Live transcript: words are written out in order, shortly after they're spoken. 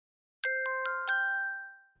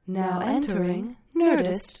Now entering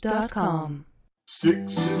Nerdist.com.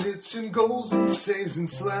 Sticks and hits and goals and saves and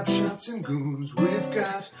slap shots and goons. We've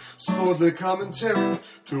got sportly commentary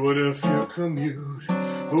to whatever your commute.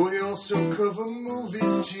 But we also cover movies,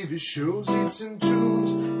 TV shows, hits and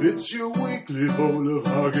tunes. It's your weekly bowl of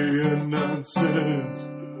hockey and nonsense.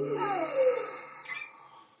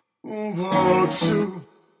 Bog soup.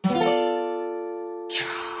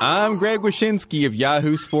 I'm Greg Wyshynski of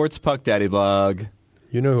Yahoo Sports Puck Daddy blog.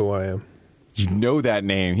 You know who I am. You know that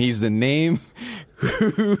name. He's the name.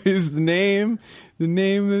 Who is the name? The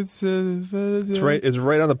name that's... It's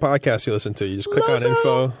right on the podcast you listen to. You just click Lozo. on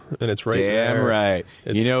info, and it's right there. Damn right.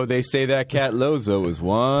 You know, they say that cat Lozo was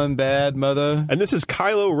one bad mother. And this is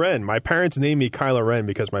Kylo Ren. My parents named me Kylo Ren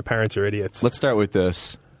because my parents are idiots. Let's start with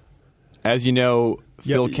this. As you know,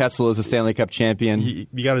 Phil Kessel is a Stanley Cup champion.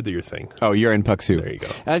 You got to do your thing. Oh, you're in Puck Soup. There you go.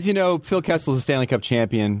 As you know, Phil Kessel is a Stanley Cup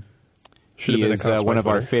champion. Should have been is one of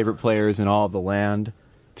our favorite players in all of the land.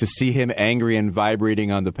 To see him angry and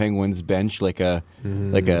vibrating on the Penguins bench like a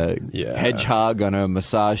hedgehog on a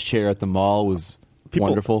massage chair at the mall was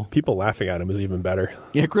wonderful. People laughing at him is even better.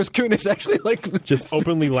 Yeah, Chris Kuhn is actually like just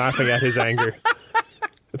openly laughing at his anger.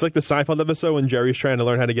 It's like the Seinfeld episode when Jerry's trying to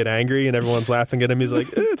learn how to get angry and everyone's laughing at him. He's like,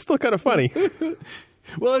 it's still kind of funny.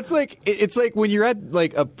 Well, it's like when you're at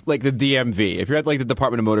like the DMV, if you're at like the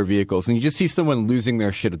Department of Motor Vehicles and you just see someone losing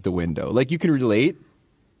their shit at the window. Like you can relate.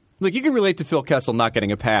 Like you can relate to Phil Kessel not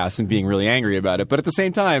getting a pass and being really angry about it, but at the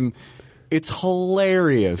same time, it's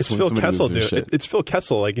hilarious. It's when Phil somebody Kessel, loses dude. shit. It's Phil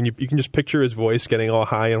Kessel, like, and you can just picture his voice getting all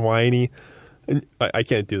high and whiny. And I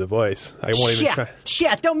can't do the voice. I won't even try.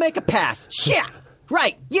 Shit, don't make a pass. Shit.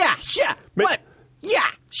 Right. Yeah, shit. What?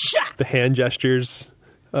 Yeah, shit. The hand gestures.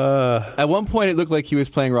 At one point, it looked like he was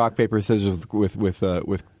playing rock paper scissors with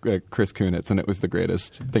Chris Kunitz, and it was the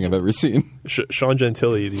greatest thing I've ever seen. Sean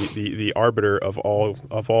Gentili, the arbiter of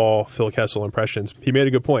all Phil Kessel impressions, he made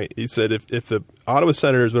a good point. He said if the Ottawa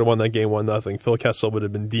Senators would have won that game 1-0, Phil Kessel would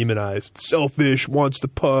have been demonized. Selfish, wants the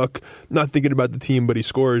puck, not thinking about the team, but he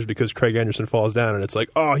scores because Craig Anderson falls down, and it's like,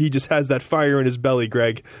 oh, he just has that fire in his belly,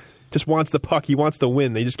 Greg. Just wants the puck. He wants to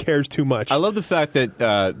win. He just cares too much. I love the fact that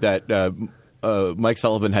Mike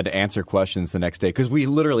Sullivan had to answer questions the next day because we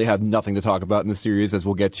literally have nothing to talk about in the series, as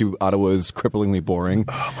we'll get to. Ottawa's cripplingly boring.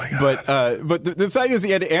 Oh my god! But the fact is,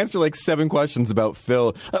 he had to answer like 7 questions about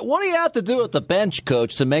Phil. What do you have to do with the bench,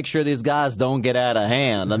 coach, to make sure these guys don't get out of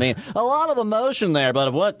hand? I mean, a lot of emotion there,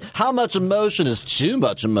 but how much emotion is too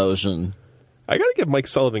much emotion? I got to give Mike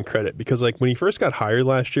Sullivan credit because, like, when he first got hired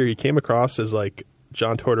last year, he came across as like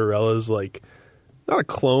John Tortorella's like. Not a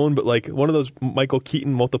clone, but like one of those Michael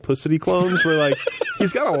Keaton Multiplicity clones where like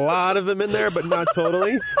he's got a lot of him in there, but not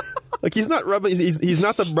totally. Like he's not rubbing, he's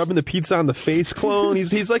not the rubbing the pizza on the face clone.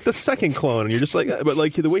 He's like the second clone, and you're just like, but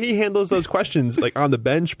like the way he handles those questions, like on the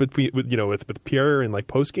bench with Pierre and like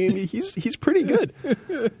post game, he's pretty good.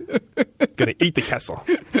 Gonna eat the Kessel.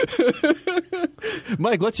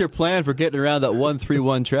 Mike, what's your plan for getting around that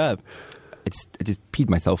 1-3-1 trap? I just peed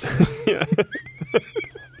myself. Yeah.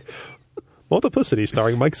 Multiplicity,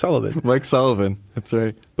 starring Mike Sullivan. Mike Sullivan, that's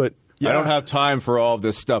right. But yeah. I don't have time for all of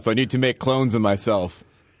this stuff. I need to make clones of myself.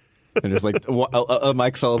 And there's like a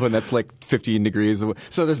Mike Sullivan that's like 15 degrees away.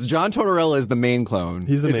 So there's John Tortorella is the main clone.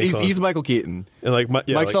 He's the main clone. He's Michael Keaton. And like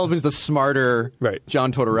Mike Sullivan's the smarter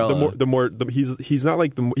John Tortorella. He's not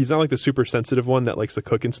like the super sensitive one that likes to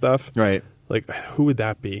cook and stuff. Right. Like who would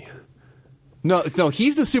that be? No,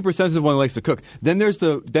 he's the super sensitive one that likes to cook. Then there's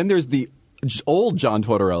the old John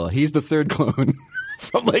Tortorella. He's the third clone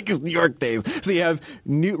from like his New York days. So you have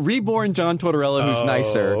reborn John Tortorella, who's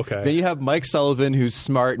nicer. Okay. Then you have Mike Sullivan, who's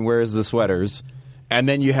smart and wears the sweaters. And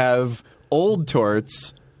then you have old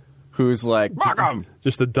Torts, who's like,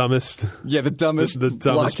 just the dumbest. Yeah, the dumbest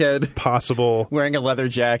blockhead possible. Wearing a leather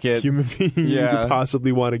jacket. Human being you could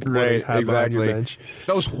possibly want to have on your bench.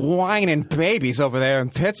 Those whining babies over there in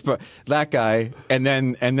Pittsburgh. That guy. And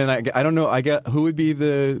then I don't know. I get who would be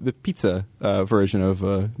the pizza version of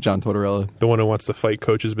John Tortorella. The one who wants to fight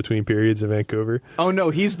coaches between periods in Vancouver. Oh no,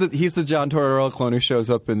 he's the John Tortorella clone who shows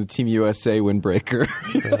up in the Team USA windbreaker.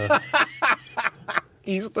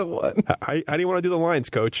 He's the one. How do you want to do the lines,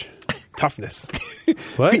 coach? Toughness.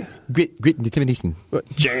 What? Grit and determination. What?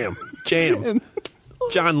 Jam.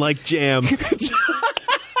 John like jam.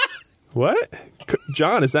 What?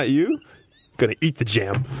 John, is that you? Gonna eat the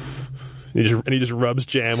jam. And he just rubs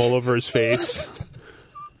jam all over his face.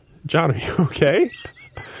 John, are you okay?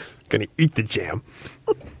 Gonna eat the jam.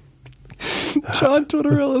 John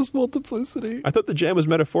Tortorella's Multiplicity. I thought the jam was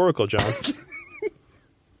metaphorical, John.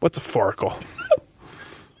 What's a foracle?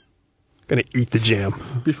 Gonna eat the jam.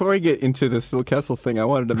 Before we get into this Phil Kessel thing, I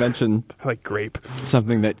wanted to mention I like grape.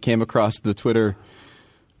 something that came across the Twitter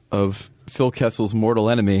of Phil Kessel's mortal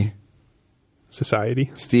enemy,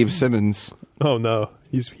 Society. Steve Simmons. Oh no,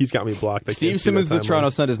 he's got me blocked. I Steve can't see Simmons, that the Toronto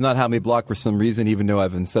timeline. Sun, does not have me blocked for some reason, even though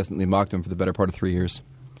I've incessantly mocked him for the better part of 3 years.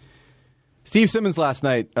 Steve Simmons last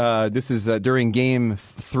night, this is during Game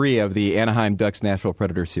 3 of the Anaheim Ducks Nashville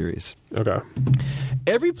Predator series. Okay.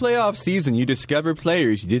 Every playoff season, you discover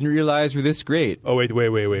players you didn't realize were this great. Oh wait.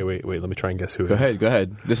 Let me try and guess who it is. Go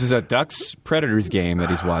ahead. This is a Ducks Predators game that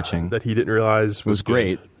he's watching. That he didn't realize was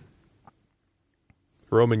great. good.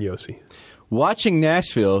 Roman Josi. Watching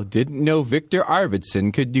Nashville, didn't know Victor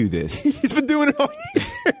Arvidsson could do this. He's been doing it all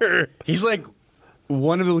year. He's like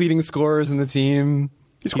one of the leading scorers in the team.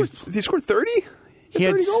 He scored 30? He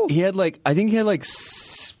had 30 goals? he had like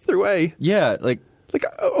Either way. yeah, like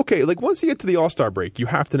Okay, like once you get to the All-Star break, you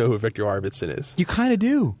have to know who Victor Arvidsson is. you kind of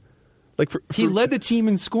do. Like He led the team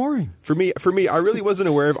in scoring. For me, I really wasn't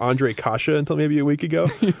aware of Andre Kasha until maybe a week ago.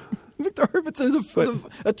 Victor Arvidsson is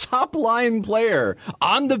a top line player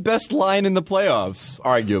on the best line in the playoffs,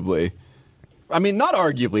 arguably. I mean, not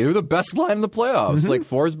arguably. They're the best line in the playoffs. Like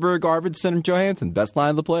Forsberg, Arvidsson, and Johansson, best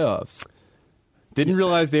line in the playoffs. Didn't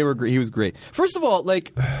realize he was great. First of all,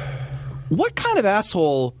 like, what kind of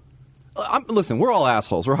asshole? Listen, we're all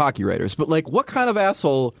assholes. We're hockey writers, but like, what kind of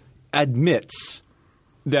asshole admits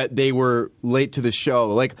that they were late to the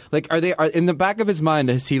show? Like, are in the back of his mind?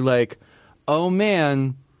 Is he like, oh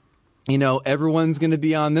man, you know, everyone's going to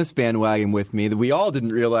be on this bandwagon with me? That we all didn't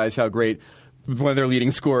realize how great one of their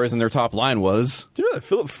leading scorers and their top line was. Do you know that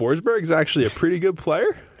Philip Forsberg is actually a pretty good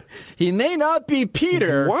player? He may not be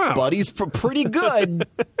Peter, Wow. but he's pretty good.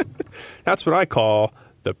 That's what I call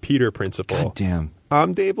the Peter principle. God damn.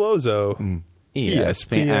 I'm Dave Lozo.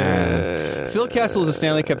 ESPN. Phil Kessel is a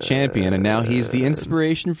Stanley Cup champion, and now he's the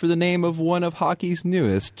inspiration for the name of one of hockey's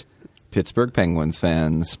newest Pittsburgh Penguins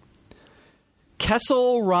fans.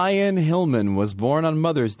 Kessel Ryan Hillman was born on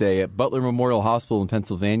Mother's Day at Butler Memorial Hospital in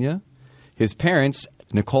Pennsylvania. His parents,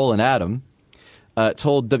 Nicole and Adam,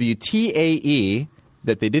 told WTAE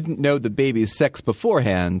that they didn't know the baby's sex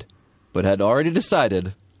beforehand, but had already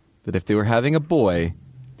decided that if they were having a boy,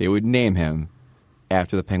 they would name him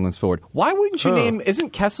after the Penguins forward. Why wouldn't you name? Isn't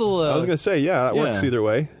Kessel? I was going to say, yeah, that works either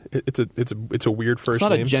way. It's a weird first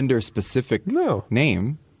name. It's not a gender specific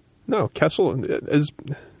name. No, Kessel is.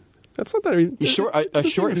 That's not that. A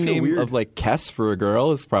short name weird. Of like Kess for a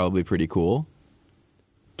girl is probably pretty cool.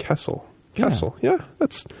 Kessel, yeah,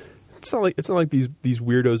 that's. It's not like these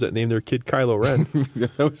weirdos that name their kid Kylo Ren.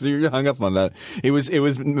 So you hung up on that. It was.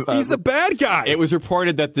 He's the bad guy. It was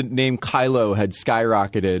reported that the name Kylo had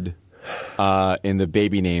skyrocketed in the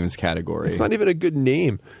baby names category. It's not even a good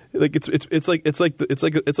name. Like it's like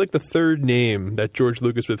the third name that George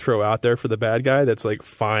Lucas would throw out there for the bad guy. That's like,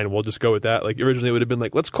 fine, we'll just go with that. Like originally it would have been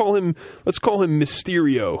like, let's call him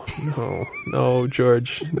Mysterio. No,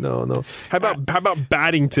 George, no. How about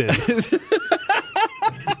Baddington?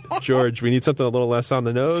 George, we need something a little less on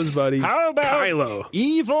the nose, buddy. How about Kylo?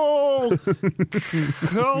 Evil?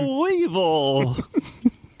 Evil.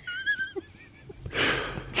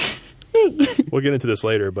 We'll get into this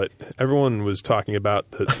later, but everyone was talking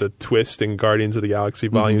about the twist in Guardians of the Galaxy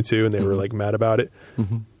Volume 2, and they were like mad about it.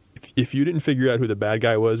 If you didn't figure out who the bad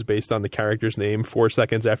guy was based on the character's name 4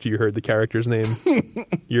 seconds after you heard the character's name,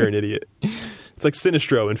 you're an idiot. It's like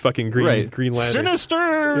Sinestro in fucking Green Lantern.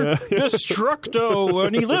 Sinister Destructo,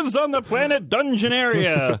 and he lives on the planet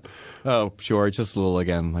Dungeonaria. Oh, sure, just a little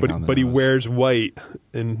again. Like but he wears white,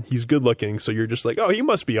 and he's good looking, so you're just like, oh, he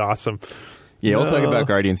must be awesome. Yeah, we'll talk about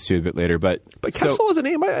Guardians 2 a bit later. But Kessel is a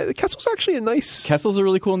name. Kessel's actually a nice... Kessel's a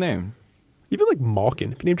really cool name. Even like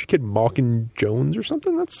Malkin. If you named your kid Malkin Jones or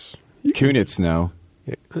something, that's... Kunitz, no.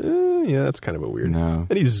 Yeah, that's kind of a weird... No.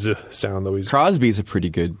 And he's sound, though. Crosby's a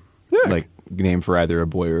pretty good name for either a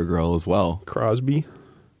boy or a girl as well. Crosby.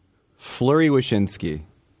 Fleury Wyshynski.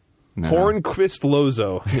 No. Hornquist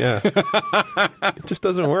Lozo. Yeah. It just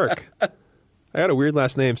doesn't work. I got a weird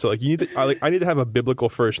last name, so like I need to have a biblical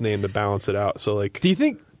first name to balance it out. So like, do you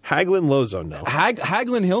think Hagelin Lozo? No,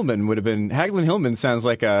 Hagelin Hillman would have been. Hagelin Hillman sounds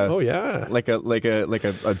like a like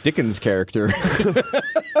a Dickens character.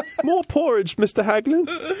 More porridge, Mr.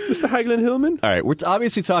 Hagelin Hillman. All right, we're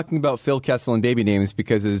obviously talking about Phil Kessel and baby names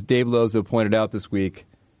because, as Dave Lozo pointed out this week,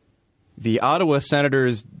 the Ottawa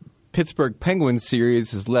Senators Pittsburgh Penguins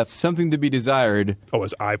series has left something to be desired. Oh,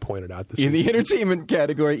 as I pointed out this in week. The entertainment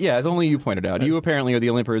category. Yeah, as only you pointed out. You apparently are the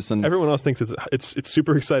only person. Everyone else thinks it's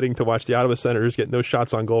super exciting to watch the Ottawa Senators get no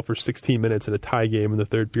shots on goal for 16 minutes in a tie game in the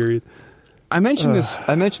third period. I mentioned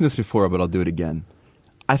this before, but I'll do it again.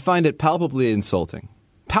 I find it palpably insulting.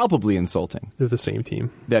 palpably insulting. They're the same team.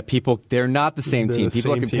 That they're not the same They're team. the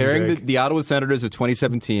People same are team, comparing Greg. the Ottawa Senators of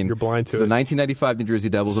 2017 You're blind to the it. 1995 New Jersey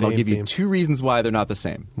Devils, and I'll Same give you team. 2 reasons why they're not the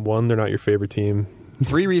same. 1, they're not your favorite team.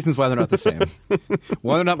 3 reasons why they're not the same.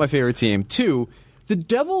 1, they're not my favorite team. 2, the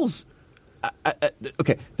Devils.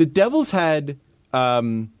 Okay, the Devils had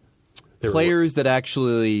players that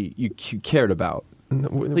actually you cared about.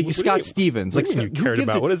 Like Scott Stevens. What do you mean you cared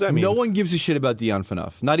about? What does that mean? No one gives a shit about Dion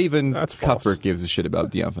Phaneuf. Not even That's false. Cuthbert gives a shit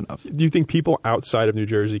about Dion Phaneuf. Do you think people outside of New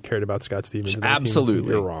Jersey cared about Scott Stevens? in that team?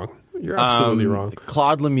 Absolutely. You're wrong. You're absolutely wrong.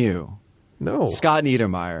 Claude Lemieux. No. Scott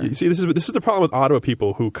Niedermayer. You see, this is the problem with Ottawa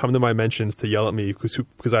people who come to my mentions to yell at me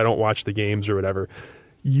because I don't watch the games or whatever.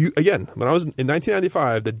 When I was in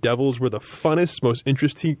 1995, the Devils were the funnest, most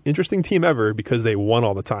interesting team ever because they won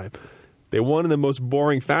all the time. They won in the most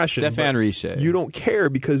boring fashion. Stéphane Richer. You don't care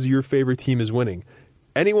because your favorite team is winning.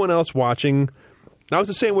 Anyone else watching, and I was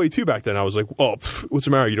the same way too back then. I was like, what's the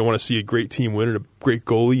matter? You don't want to see a great team win and a great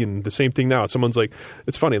goalie, and the same thing now. Someone's like,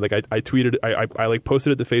 it's funny. Like I tweeted, I like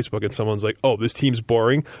posted it to Facebook, and someone's like, oh, this team's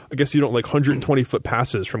boring. I guess you don't like 120-foot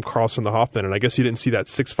passes from Karlsson to Hoffman, and I guess you didn't see that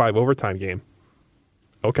 6-5 overtime game.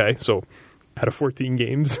 Okay, so out of 14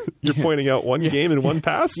 games, you're pointing out one game and one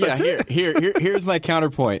pass? Yeah, That's it? here's my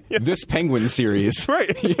counterpoint. Yeah. This Penguin series. Right.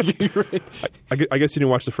 I guess you didn't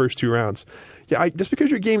watch the first 2 rounds. Yeah, just because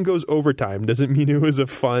your game goes overtime doesn't mean it was a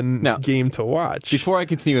fun game to watch. Before I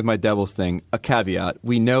continue with my Devils thing, a caveat.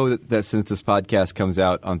 We know that since this podcast comes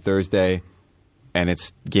out on Thursday, and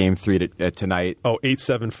it's Game 3 tonight. Oh,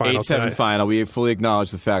 8-7 final 8-7 tonight. final. We fully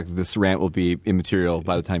acknowledge the fact that this rant will be immaterial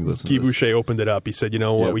by the time you listen Guy to this. Boucher opened it up. He said, "You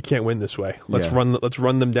know what? Yep. We can't win this way. Let's Yeah.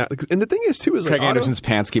 run them down." And the thing is, too, is Craig like Anderson's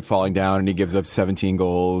pants keep falling down, and he gives up 17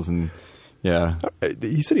 goals. And yeah,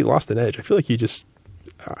 he said he lost an edge. I feel like he just.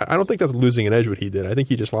 I don't think that's losing an edge what he did. I think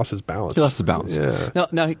he just lost his balance. he lost the balance. Yeah.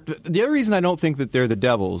 Now, the other reason I don't think that they're the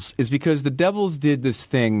Devils is because the Devils did this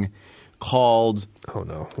thing called Oh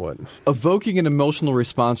no! What? evoking an emotional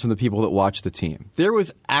response from the people that watch the team. There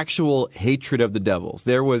was actual hatred of the Devils.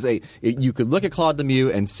 There was you could look at Claude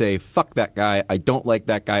Lemieux and say, "Fuck that guy! I don't like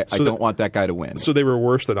that guy! I don't want that guy to win." So they were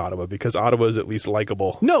worse than Ottawa because Ottawa is at least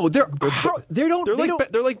likable. No, they're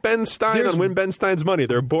like Ben Stein on Win Ben Stein's Money.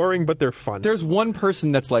 They're boring, but they're fun. There's one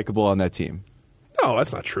person that's likable on that team. No,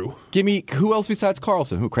 that's not true. Give me who else besides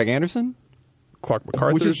Karlsson? Who? Craig Anderson? Clark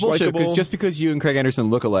MacArthur's Which is bullshit, likable. because just because you and Craig Anderson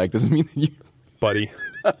look alike doesn't mean that you... Buddy.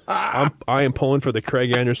 I am pulling for the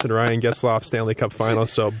Craig Anderson, Ryan Kesler Stanley Cup final,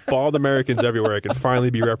 so bald Americans everywhere can finally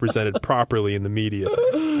be represented properly in the media.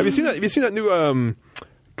 Have you seen that? Have you seen that new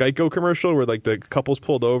Geico commercial where like the couple's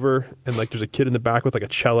pulled over and like there's a kid in the back with like a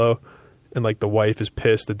cello and like the wife is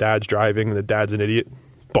pissed, the dad's driving, and the dad's an idiot?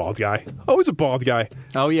 Bald guy. Always a bald guy.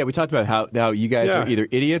 Oh, yeah, we talked about how you guys are either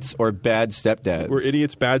idiots or bad stepdads. We're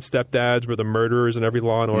idiots, bad stepdads. We're the murderers in every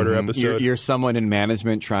Law and Order episode. You're someone in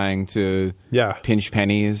management trying to pinch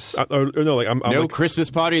pennies. Or no, like I'm no like, Christmas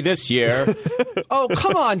party this year. Oh,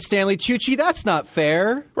 come on, Stanley Tucci. That's not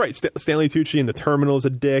fair. Right, Stanley Tucci in The Terminal is a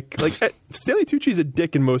dick. Like Stanley Tucci's a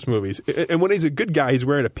dick in most movies, and when he's a good guy, he's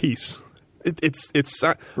wearing a piece. It's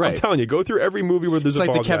right. I'm telling you, go through every movie where there's it's a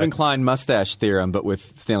bald like the Kevin guy. Klein mustache theorem, but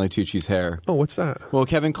with Stanley Tucci's hair. Oh, what's that? Well,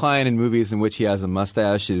 Kevin Klein in movies in which he has a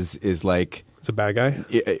mustache is like it's a bad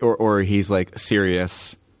guy, or he's like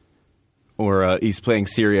serious, or he's playing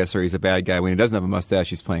serious, or he's a bad guy. When he doesn't have a mustache,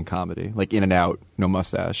 he's playing comedy, like In and Out, no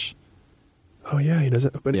mustache. Oh yeah, he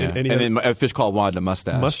doesn't. But yeah. and then a fish called Wanda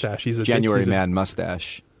mustache. Mustache. He's a January Man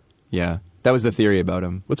mustache. Yeah, that was the theory about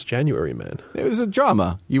him. What's January Man? It was a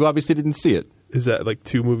drama. You obviously didn't see it. Is that like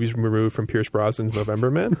 2 movies removed from Pierce Brosnan's November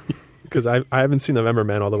Man? Because I haven't seen November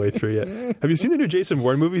Man all the way through yet. Have you seen the new Jason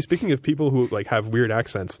Bourne movie? Speaking of people who like have weird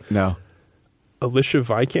accents, no. Alicia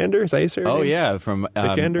Vikander, is that how you say her name? Oh yeah, from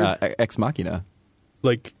Ex Machina.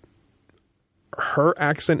 Like her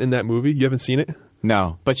accent in that movie, you haven't seen it?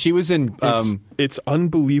 No, but she was in. It's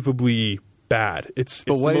unbelievably bad. It's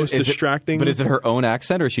the most distracting. But is it her own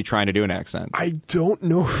accent, or is she trying to do an accent? I don't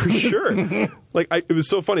know for sure. It was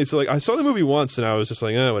so funny. So like I saw the movie once and I was just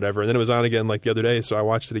like, whatever. And then it was on again like the other day, so I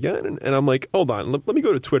watched it again and I'm like, hold on, let me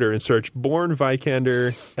go to Twitter and search Bourne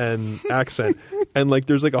Vikander and accent. And like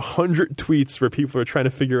there's like 100 tweets where people are trying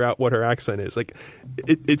to figure out what her accent is. Like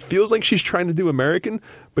it feels like she's trying to do American,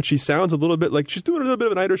 but she sounds a little bit like she's doing a little bit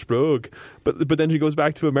of an Irish brogue. But then she goes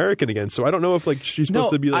back to American again. So I don't know if like she's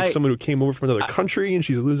supposed to be like someone who came over from another country and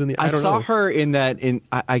she's losing the. I don't know. saw her in that.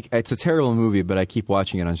 It's a terrible movie, but I keep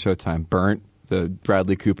watching it on Showtime. Burnt. The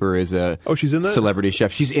Bradley Cooper is a she's in that? celebrity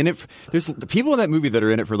chef. She's in it. There's people in that movie that are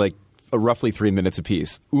in it for like roughly 3 minutes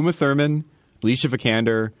apiece. Uma Thurman, Alicia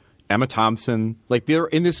Vikander, Emma Thompson. Like, they're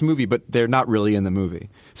in this movie, but they're not really in the movie.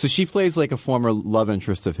 So she plays like a former love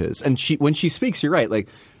interest of his. And when she speaks, you're right. Like,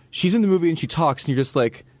 she's in the movie and she talks, and you're just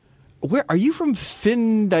like, where are you from?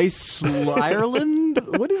 Findice, Ireland?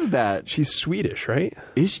 What is that? She's Swedish, right?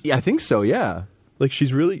 Yeah, I think so. Yeah. Like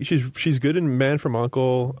she's good in Man from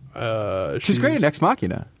U.N.C.L.E. She's great in Ex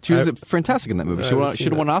Machina. She was fantastic in that movie. She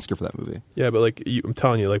should have won an Oscar for that movie. Yeah, but like I'm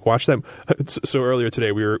telling you, like watch them. So earlier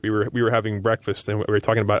today we were having breakfast and we were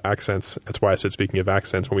talking about accents. That's why I said speaking of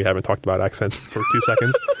accents when we haven't talked about accents for 2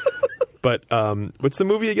 seconds. But what's the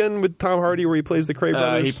movie again with Tom Hardy where he plays the Cray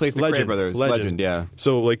brothers? He plays the Cray brothers. Legend, yeah.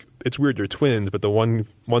 So like it's weird they're twins, but the one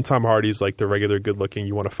Tom Hardy's like the regular good looking,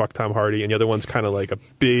 you want to fuck Tom Hardy, and the other one's kind of like a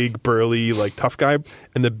big burly like tough guy,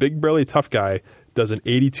 and the big burly tough guy does an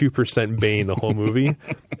 82% Bane the whole movie.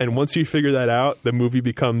 And once you figure that out, the movie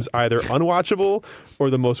becomes either unwatchable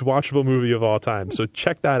or the most watchable movie of all time. So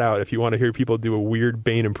check that out if you want to hear people do a weird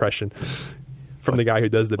Bane impression from the guy who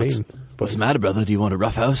does the Bane. What's the matter, brother? Do you want a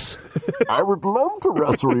roughhouse? I would love to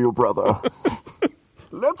wrestle you, brother.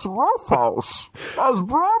 Let's roughhouse as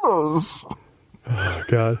brothers. Oh,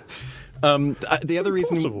 God. The other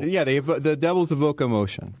reason, the Devils evoke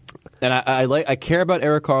emotion, and I care about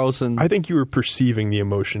Eric Carlson. I think you were perceiving the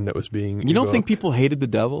emotion that was being. You don't think people hated the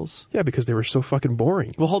Devils? Yeah, because they were so fucking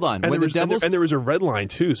boring. Well, hold on. And there was a red line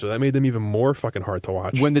too, so that made them even more fucking hard to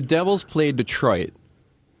watch. When the Devils played Detroit,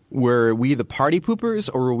 were we the party poopers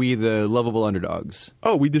or were we the lovable underdogs?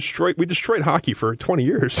 Oh, we destroyed hockey for 20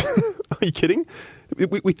 years. Are you kidding?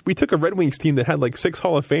 We took a Red Wings team that had like 6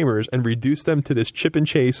 Hall of Famers and reduced them to this chip and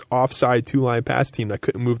chase offside 2-line pass team that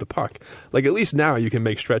couldn't move the puck. Like at least now you can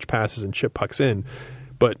make stretch passes and chip pucks in.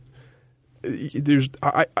 But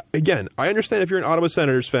I understand if you're an Ottawa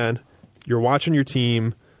Senators fan, you're watching your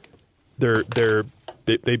team. They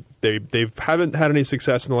haven't had any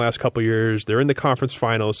success in the last couple of years. They're in the conference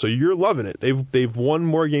finals, so you're loving it. They've won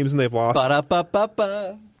more games than they've lost.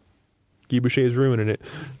 Ba-da-ba-ba-ba. Guy Boucher's ruining it.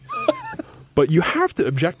 But you have to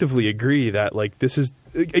objectively agree that, like, this is,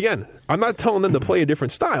 again, I'm not telling them to play a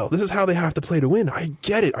different style. This is how they have to play to win. I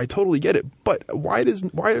get it. I totally get it. But why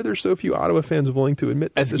are there so few Ottawa fans willing to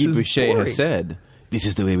admit that this is boring? As Guy Boucher has said, this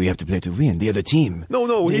is the way we have to play to win. The other team.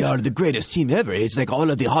 No. They are the greatest team ever. It's like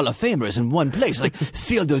all of the Hall of Famers in one place. Like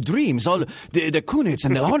Field of Dreams. All the Kunitz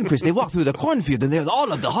and the Hornquist, they walk through the cornfield and they're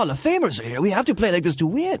all of the Hall of Famers are here. We have to play like this to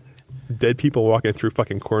win. Dead people walking through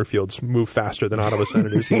fucking cornfields move faster than Ottawa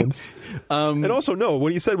Senators games. And also, no,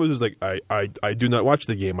 what he said was like, I do not watch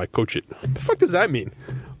the game, I coach it. What the fuck does that mean?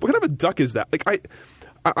 What kind of a duck is that? Like,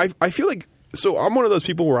 I feel like, so I'm one of those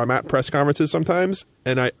people where I'm at press conferences sometimes,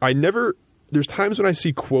 and I never, there's times when I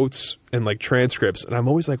see quotes and like transcripts, and I'm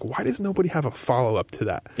always like, why does nobody have a follow-up to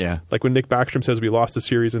that? Yeah. Like when Nick Backstrom says we lost the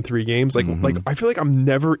series in 3 games, like, like I feel like I'm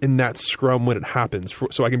never in that scrum when it happens,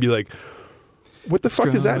 so I can be like, what the fuck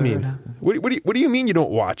does that mean? What do you mean you don't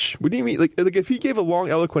watch? What do you mean? Like if he gave a long,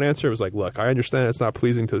 eloquent answer, it was like, look, I understand it's not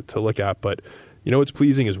pleasing to look at, but you know what's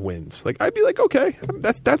pleasing is wins. Like I'd be like, okay,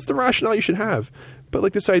 that's the rationale you should have. But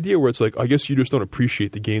like this idea where it's like, I guess you just don't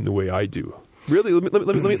appreciate the game the way I do. Really?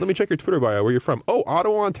 Let me check your Twitter bio. Where you're from? Oh,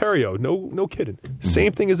 Ottawa, Ontario. No kidding.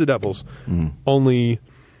 Same thing as the Devils. Only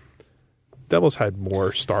Devils had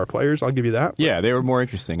more star players. I'll give you that. Yeah, they were more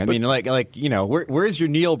interesting. I mean, like you know, where's your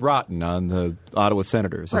Neil Broughton on the Ottawa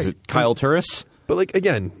Senators? Is it Kyle Turris? But like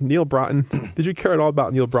again, Neil Broughton. Did you care at all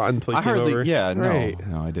about Neil Broughton until he came over?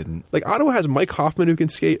 No, I didn't. Like Ottawa has Mike Hoffman who can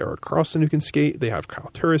skate, or Carlson who can skate. They have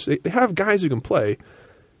Kyle Turris. They have guys who can play.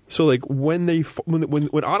 So like when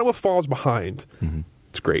Ottawa falls behind,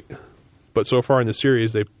 it's great. But so far in the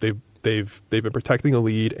series, they've been protecting a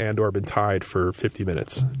lead and or been tied for 50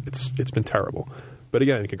 minutes. It's been terrible. But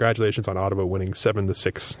again, congratulations on Ottawa winning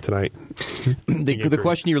 7-6 tonight. The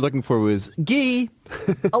question you were looking for was, Guy,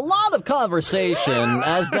 a lot of conversation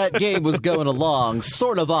as that game was going along,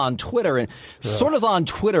 sort of on Twitter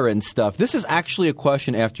and stuff. This is actually a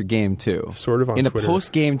question after game 2. Sort of on Twitter. In a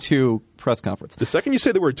post-game 2 press conference. The second you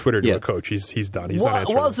say the word Twitter to a coach, he's done. He's not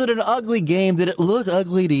answering. Was it an ugly game? Did it look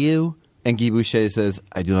ugly to you? And Guy Boucher says,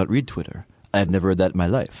 I do not read Twitter. I have never read that in my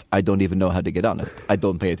life. I don't even know how to get on it. I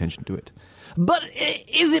don't pay attention to it. But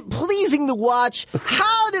is it pleasing to watch?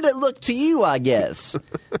 How did it look to you, I guess?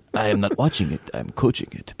 I am not watching it. I'm coaching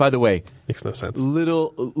it. By the way, makes no sense.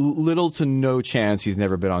 Little to no chance he's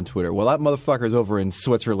never been on Twitter. Well, that motherfucker's over in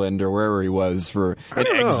Switzerland or wherever he was in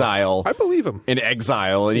exile. I believe him. In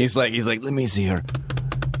exile. And he's like, let me see here.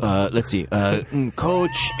 Let's see.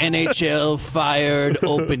 Coach, NHL fired,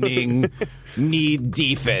 opening, need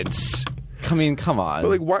defense. I mean, come on.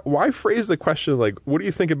 But like, why phrase the question like, "What do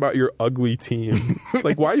you think about your ugly team?"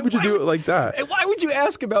 Like, why would you do it like that? And why would you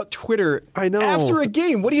ask about Twitter? I know. After a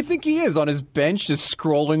game, what do you think he is on his bench, just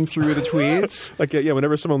scrolling through the tweets? Like, yeah,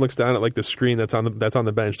 whenever someone looks down at like the screen that's on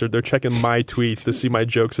the bench, they're checking my tweets to see my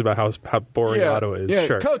jokes about how boring Otto is. Yeah,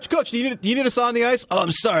 Sure. Coach, do you need us on the ice? Oh,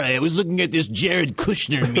 I'm sorry. I was looking at this Jared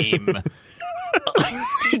Kushner meme.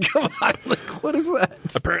 Come on, like, what is that?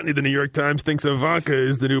 Apparently, the New York Times thinks Ivanka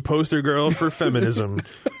is the new poster girl for feminism.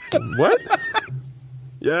 What?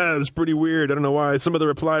 Yeah, it was pretty weird. I don't know why. Some of the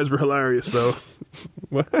replies were hilarious, though.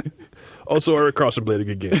 What? Also, Eric Carlson played a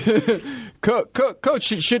good game. Coach,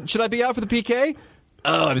 should I be out for the PK?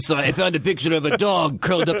 Oh, I'm sorry. I found a picture of a dog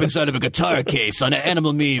curled up inside of a guitar case on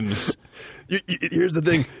animal memes. Here's the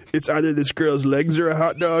thing: it's either this girl's legs are a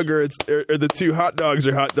hot dog, or the two hot dogs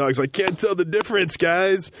are hot dogs. I can't tell the difference,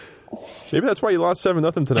 guys. Maybe that's why you lost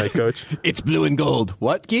 7-0 tonight, Coach. It's blue and gold.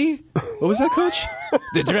 What, Guy? What was that, Coach?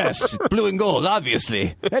 The dress, blue and gold.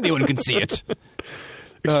 Obviously, anyone can see it.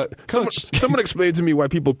 Coach, someone explain to me why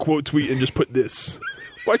people quote tweet and just put this.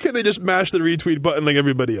 Why can't they just mash the retweet button like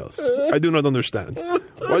everybody else? I do not understand.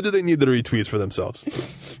 Why do they need the retweets for themselves?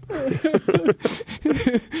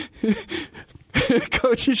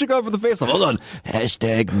 Coach, you should go for the face-off. Hold on.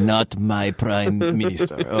 Hashtag not my prime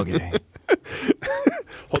minister. Okay.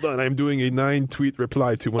 Hold on. I'm doing a 9-tweet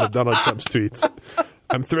reply to one of Donald Trump's tweets.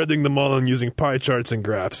 I'm threading them all and using pie charts and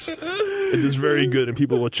graphs. It is very good, and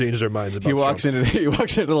people will change their minds about He walks into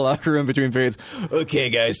the locker room between periods. Okay,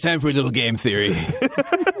 guys, time for a little game theory.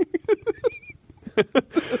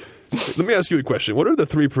 Let me ask you a question. What are the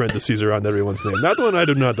 3 parentheses around everyone's name? That one I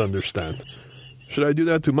do not understand. Should I do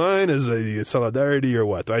that to mine as a solidarity or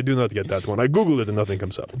what? I do not get that one. I Googled it and nothing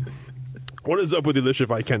comes up. What is up with Alicia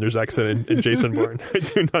Vikander's accent in Jason Bourne? I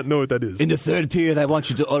do not know what that is. In the third period, I want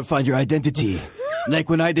you to all find your identity. Like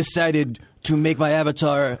when I decided to make my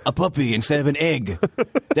avatar a puppy instead of an egg.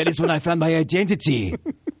 That is when I found my identity.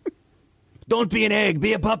 Don't be an egg,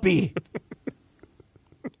 be a puppy.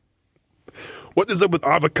 What is up with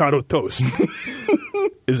avocado toast?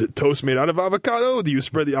 Is it toast made out of avocado? Do you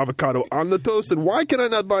spread the avocado on the toast? And why can I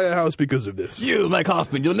not buy a house because of this? You, Mike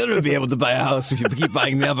Hoffman, you'll never be able to buy a house if you keep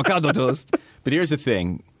buying the avocado toast. But here's the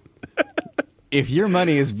thing. If your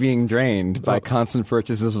money is being drained by constant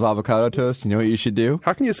purchases of avocado toast, you know what you should do?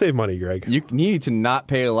 How can you save money, Greg? You need to not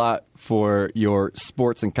pay a lot for your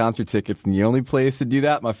sports and concert tickets. And the only place to do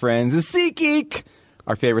that, my friends, is Seat Geek,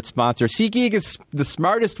 our favorite sponsor. Seat Geek is the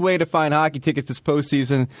smartest way to find hockey tickets this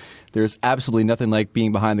postseason. There's absolutely nothing like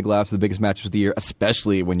being behind the glass for the biggest matches of the year,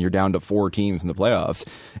 especially when you're down to 4 teams in the playoffs.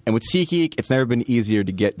 And with Seat Geek, it's never been easier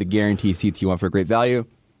to get the guaranteed seats you want for a great value.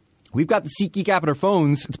 We've got the Seat Geek app on our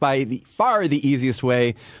phones. It's by far the easiest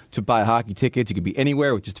way to buy hockey tickets. You can be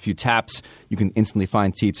anywhere with just a few taps. You can instantly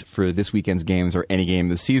find seats for this weekend's games or any game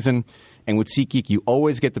this season. And with SeatGeek, you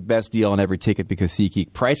always get the best deal on every ticket because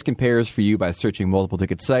SeatGeek price compares for you by searching multiple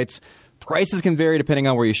ticket sites. Prices can vary depending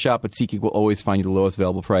on where you shop, but SeatGeek will always find you the lowest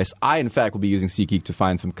available price. I, in fact, will be using SeatGeek to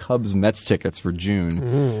find some Cubs-Mets tickets for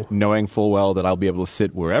June, knowing full well that I'll be able to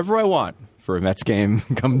sit wherever I want for a Mets game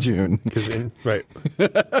come June. Right.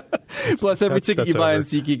 Plus, every ticket you buy on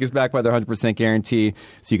SeatGeek is backed by their 100% guarantee,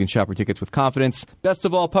 so you can shop for tickets with confidence. Best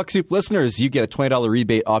of all, Puck Soup listeners, you get a $20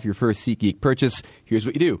 rebate off your first SeatGeek purchase. Here's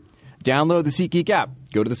what you do. Download the SeatGeek app.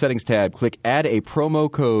 Go to the settings tab. Click add a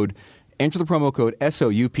promo code. Enter the promo code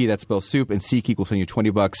SOUP, that spells soup, and SeatGeek will send you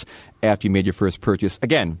 $20 after you made your first purchase.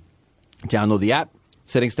 Again, download the app,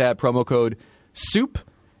 settings tab, promo code SOUP,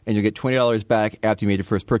 and you'll get $20 back after you made your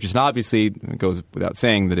first purchase. And obviously, it goes without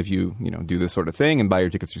saying that if you do this sort of thing and buy your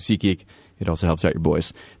tickets through SeatGeek, it also helps out your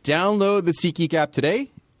boys. Download the SeatGeek app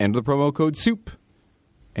today, enter the promo code SOUP,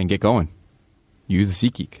 and get going. Use the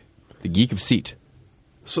SeatGeek, the geek of seat.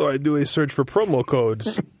 So I do a search for promo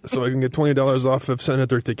codes so I can get $20 off of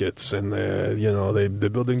Senator tickets. And, the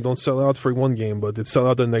building don't sell out for one game, but it sell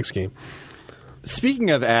out the next game.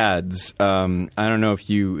 Speaking of ads, I don't know if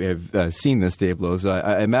you have seen this, Dave Lozo.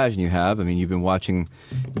 I imagine you have. I mean, you've been watching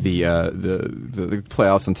the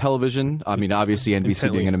playoffs on television. I mean, obviously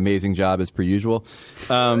NBC doing an amazing job as per usual.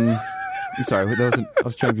 I'm sorry, I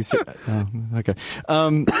was trying to be serious. Okay.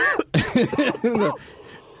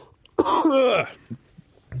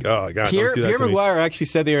 Oh, God, Pierre don't do that to me. Maguire actually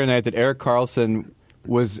said the other night that Erik Karlsson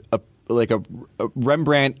was a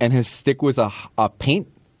Rembrandt and his stick was a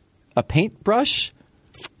paintbrush.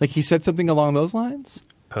 Like he said something along those lines.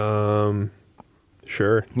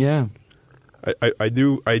 Sure. Yeah. I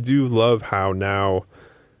do love how now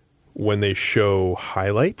when they show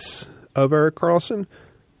highlights of Erik Karlsson,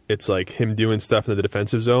 it's like him doing stuff in the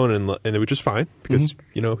defensive zone, and which is fine because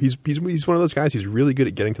you know he's one of those guys. He's really good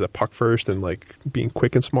at getting to the puck first and like being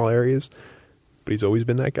quick in small areas. But he's always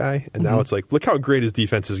been that guy, and now it's like, look how great his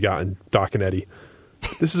defense has gotten, Doc and Eddie.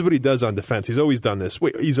 This is what he does on defense. He's always done this.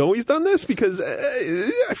 Wait, he's always done this? Because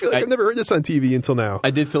I feel like I've never heard this on TV until now. I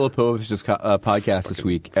did Filipovich's podcast this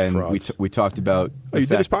week, and we talked about... Oh, you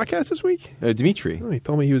did his podcast this week? Dimitri. Oh, he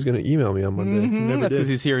told me he was going to email me on Monday. That's because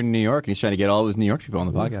he's here in New York, and he's trying to get all of his New York people on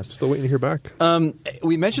the podcast. Still waiting to hear back.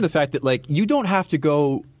 We mentioned the fact that like you don't have to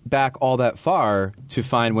go back all that far to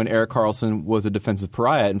find when Erik Karlsson was a defensive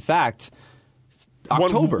pariah. In fact,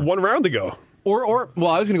 October. One round ago. Well,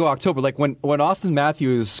 I was going to go October. Like when Austin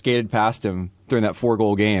Matthews skated past him during that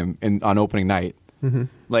 4-goal game on opening night,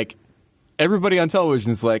 like everybody on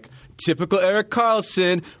television is like, typical Erik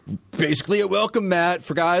Karlsson, basically a welcome mat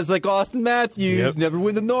for guys like Austin Matthews, never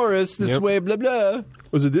win the Norris this way, blah blah.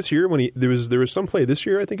 Was it this year when there was some play this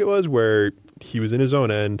year I think it was where he was in his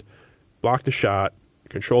own end, blocked a shot,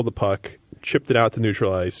 controlled the puck, chipped it out to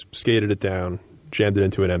neutral ice, skated it down, jammed it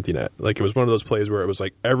into an empty net. Like it was one of those plays where it was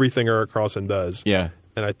like everything Erik Karlsson does. Yeah.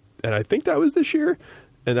 And I think that was this year.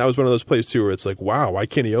 And that was one of those plays too where it's like, wow, why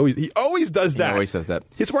can't he always does that. He always does that.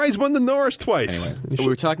 It's why he's won the Norris twice. Anyway, we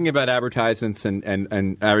were talking about advertisements and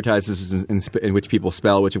advertisements in which people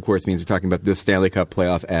spell, which of course means we're talking about this Stanley Cup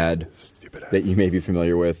playoff ad that you may be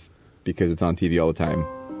familiar with because it's on TV all the time.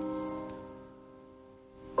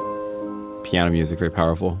 Piano music, very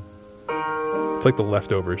powerful. It's like The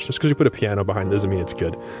Leftovers. Just because you put a piano behind doesn't mean it's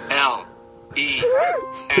good. L-E-M.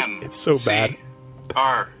 It's so bad.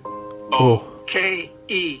 R-O-K-E-O-N-H-U-L-L.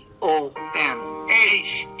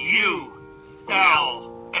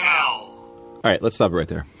 All right, let's stop it right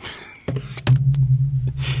there.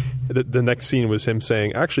 The next scene was him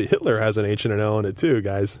saying, actually, Hitler has an H and an L in it too,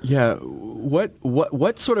 guys. Yeah.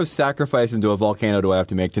 What sort of sacrifice into a volcano do I have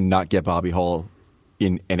to make to not get Bobby Hull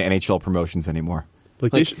in NHL promotions anymore?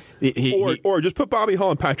 Or just put Bobby Hull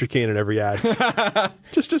and Patrick Kane in every ad.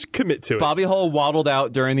 just commit to it. Bobby Hull waddled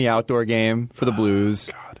out during the outdoor game for the Blues.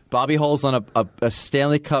 God. Bobby Hull's on a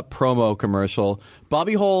Stanley Cup promo commercial.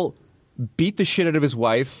 Bobby Hull beat the shit out of his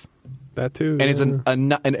wife. That too.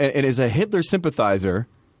 And is a Hitler sympathizer.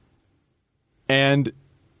 And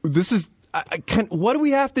this is what do we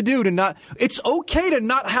have to do to not? It's okay to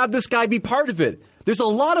not have this guy be part of it. There's a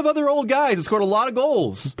lot of other old guys that scored a lot of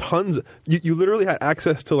goals. Tons. You literally had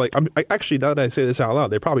access to actually, now that I say this out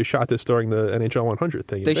loud, they probably shot this during the NHL 100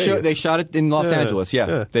 thing. They shot it in Los Angeles.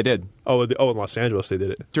 Yeah, they did. Oh, in Los Angeles they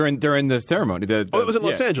did it during the ceremony. It was in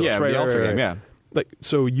Los Angeles. Yeah, right, the All-Star game. Right. Yeah.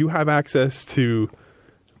 So you have access to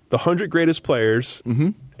the 100 greatest players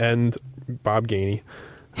and Bob Gainey.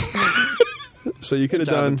 So you could have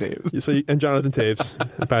done and Jonathan Taves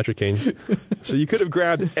and Patrick Kane. So you could have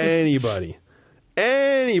grabbed anybody.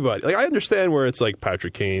 Like I understand where it's like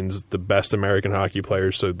Patrick Kane's the best American hockey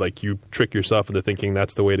player, so like you trick yourself into thinking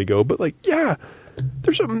that's the way to go. But like, yeah,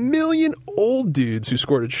 there's a million old dudes who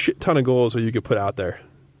scored a shit ton of goals who you could put out there.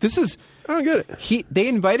 I don't get it. They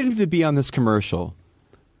invited him to be on this commercial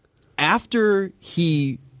after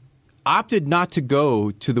he opted not to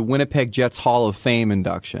go to the Winnipeg Jets Hall of Fame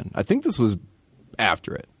induction. I think this was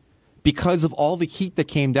after it because of all the heat that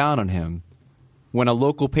came down on him when a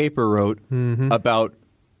local paper wrote about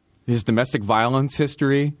his domestic violence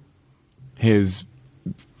history, his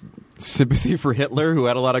sympathy for Hitler, who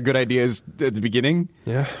had a lot of good ideas at the beginning,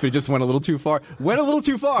 but he just went a little too far.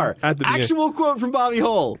 Actual quote from Bobby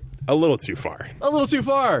Hull. A little too far.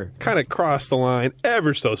 Kind of crossed the line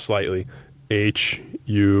ever so slightly.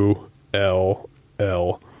 H-U-L-L.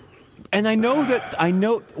 And I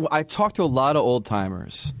talk to a lot of old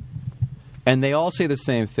timers, and they all say the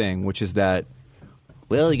same thing, which is that,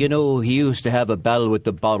 well, you know, he used to have a battle with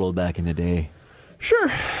the bottle back in the day.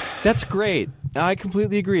 Sure. That's great. I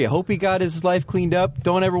completely agree. I hope he got his life cleaned up.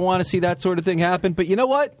 Don't ever want to see that sort of thing happen. But you know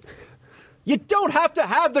what? You don't have to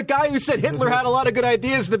have the guy who said Hitler had a lot of good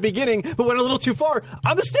ideas in the beginning but went a little too far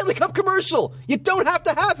on the Stanley Cup commercial. You don't have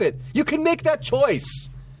to have it. You can make that choice.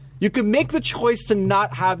 You can make the choice to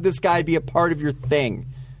not have this guy be a part of your thing.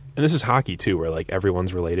 And this is hockey, too, where like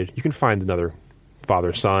everyone's related. You can find another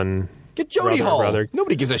father-son. Get Jody Hall. Brother.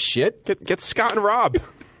 Nobody gives a shit. Get Scott and Rob.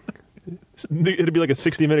 It'd be like a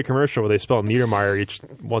 60-minute commercial where they spell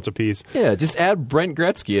Niedermeyer once a piece. Yeah, just add Brent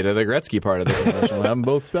Gretzky to the Gretzky part of the commercial and have them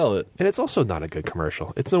both spell it. And it's also not a good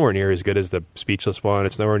commercial. It's nowhere near as good as the speechless one.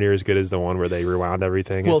 It's nowhere near as good as the one where they rewound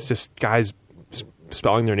everything. Well, it's just guys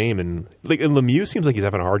spelling their name. And Lemieux seems like he's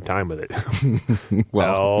having a hard time with it.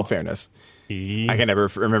 Well, in fairness. E. I can never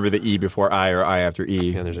remember the E before I or I after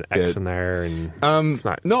E. And there's an X in there, and it's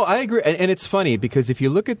not. No, I agree, and it's funny because if you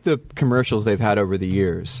look at the commercials they've had over the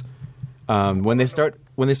years, when they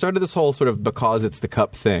started this whole sort of because it's the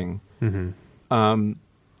cup thing,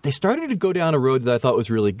 they started to go down a road that I thought was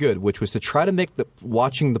really good, which was to try to make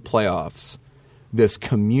watching the playoffs this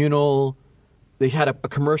communal. They had a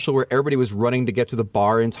commercial where everybody was running to get to the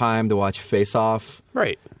bar in time to watch Face Off.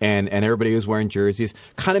 Right. And everybody was wearing jerseys,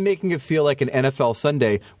 kind of making it feel like an NFL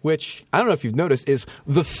Sunday, which, I don't know if you've noticed, is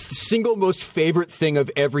the single most favorite thing of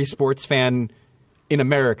every sports fan in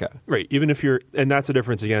America. Right. Even if you're, and that's the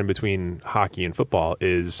difference again between hockey and football,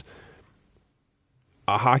 is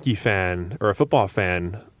a hockey fan or a football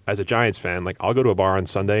fan as a Giants fan, like I'll go to a bar on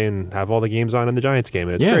Sunday and have all the games on in the Giants game,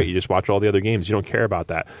 and it's great. You just watch all the other games. You don't care about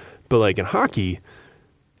that. But like in hockey,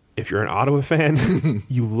 if you're an Ottawa fan,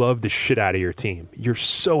 you love the shit out of your team. You're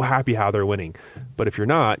so happy how they're winning. But if you're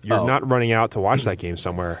not, you're not running out to watch that game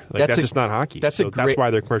somewhere. Like, that's just not hockey. That's why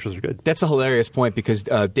their commercials are good. That's a hilarious point because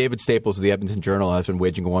David Staples of the Edmonton Journal has been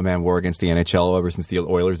waging a one-man war against the NHL ever since the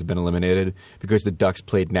Oilers have been eliminated because the Ducks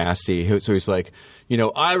played nasty. So he's like,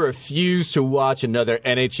 I refuse to watch another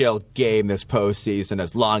NHL game this postseason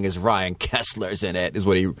as long as Ryan Kesler's in it, is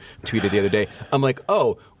what he tweeted the other day. I'm like,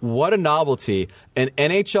 oh, what a novelty. An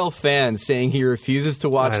NHL fan saying he refuses to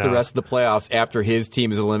watch the rest of the playoffs after his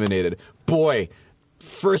team is eliminated. Boy,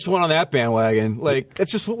 first one on that bandwagon. Like,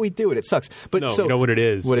 that's just what we do, and it sucks. But no, so, you know what it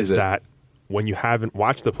is? What is it? That when you haven't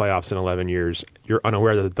watched the playoffs in 11 years, you're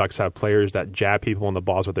unaware that the Ducks have players that jab people in the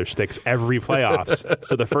balls with their sticks every playoffs.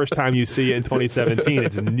 So the first time you see it in 2017,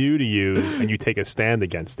 it's new to you, and you take a stand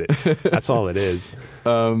against it. That's all it is.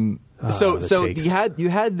 So you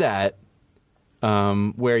had that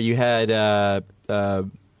where you had the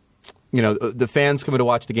fans coming to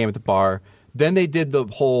watch the game at the bar. Then they did the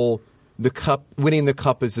whole winning the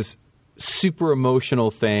cup is this super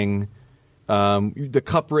emotional thing. The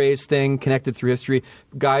cup raise thing connected through history.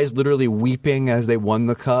 Guys literally weeping as they won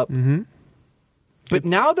the cup. Mm-hmm. But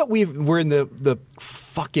now that we're in the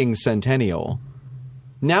fucking centennial,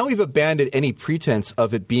 now we've abandoned any pretense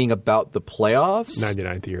of it being about the playoffs.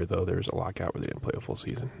 99th year, though, there was a lockout where they didn't play a full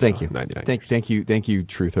season. Thank you. 99 Thank you,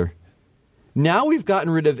 truther. Now we've gotten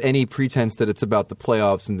rid of any pretense that it's about the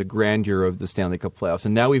playoffs and the grandeur of the Stanley Cup playoffs,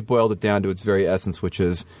 and now we've boiled it down to its very essence, which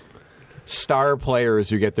is star players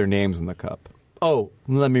who get their names in the cup. Oh,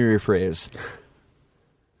 let me rephrase.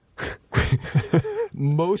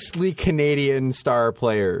 Mostly Canadian star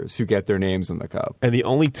players who get their names in the cup. And the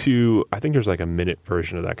only two, I think there's like a minute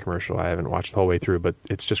version of that commercial. I haven't watched the whole way through, but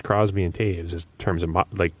it's just Crosby and Taves in terms of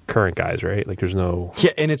like current guys, right? Like there's no...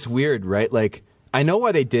 Yeah, and it's weird, right? Like, I know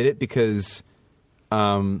why they did it because they're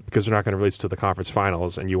not going to release to the conference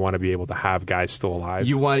finals, and you want to be able to have guys still alive.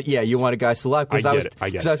 You want a guy still alive. I get it.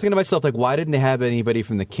 Because I was thinking to myself, like, why didn't they have anybody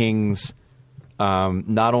from the Kings,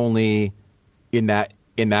 not only in that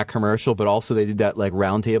commercial, but also they did that like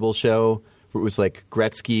roundtable show where it was like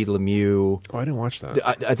Gretzky, Lemieux. Oh, I didn't watch that.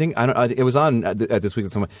 I think it was on at this week.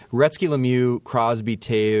 Gretzky, Lemieux, Crosby,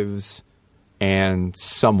 Taves, and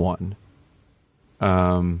someone.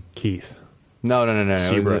 Keith. No.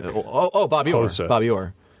 Bobby Orr. Hossa. Bobby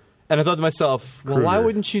Orr. And I thought to myself, well, why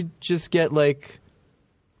wouldn't you just get like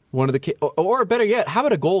one of the or better yet, how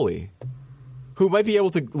about a goalie who might be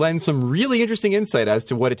able to lend some really interesting insight as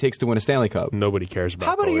to what it takes to win a Stanley Cup? Nobody cares about.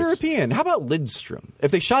 How about goalies. a European? How about Lidstrom?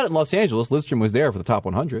 If they shot it in Los Angeles, Lidstrom was there for the top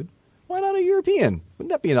 100. Why not a European?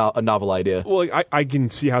 Wouldn't that be a novel idea? Well, I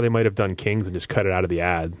can see how they might have done Kings and just cut it out of the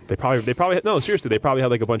ad. They probably no, seriously, they probably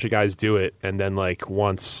had like a bunch of guys do it, and then like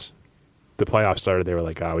once the playoffs started, they were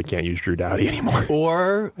like, we can't use Drew Doughty anymore.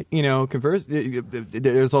 Or,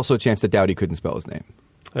 there's also a chance that Doughty couldn't spell his name.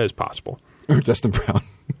 That is possible. Or Justin Brown.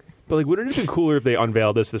 But like, wouldn't it have been cooler if they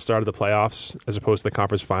unveiled this at the start of the playoffs as opposed to the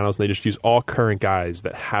conference finals, and they just use all current guys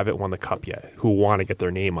that haven't won the cup yet who want to get their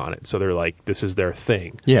name on it? So they're like, this is their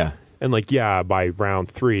thing. Yeah. And like, by round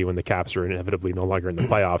 3, when the Caps are inevitably no longer in the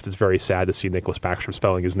playoffs, it's very sad to see Nicholas Backstrom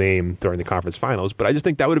spelling his name during the conference finals. But I just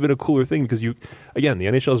think that would have been a cooler thing because the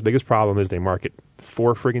NHL's biggest problem is they market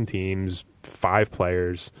 4 friggin' teams, 5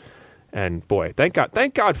 players. And boy, thank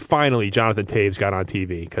God finally Jonathan Taves got on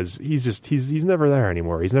TV because he's never there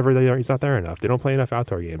anymore. He's never there. He's not there enough. They don't play enough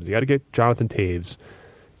outdoor games. You got to get Jonathan Taves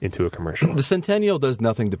into a commercial. The Centennial does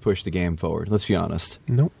nothing to push the game forward. Let's be honest.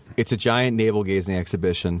 Nope. It's a giant navel-gazing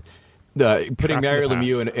exhibition. Putting Mario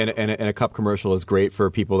Lemieux in a cup commercial is great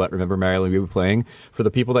for people that remember Mario Lemieux playing. For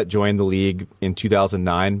the people that joined the league in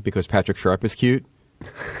 2009 because Patrick Sharp is cute,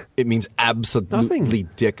 it means absolutely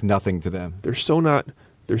nothing to them. They're so not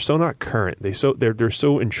current. They're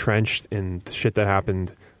so entrenched in shit that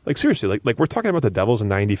happened Like seriously, like we're talking about the Devils in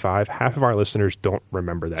 '95. Half of our listeners don't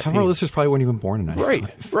remember that. Half team. of our listeners probably weren't even born in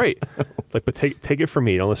 '95. Right. Like, but take it from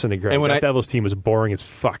me. Don't listen to Greg. And when that Devils team was boring as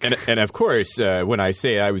fuck. And of course, when I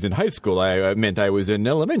say I was in high school, I meant I was in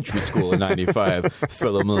elementary school in '95.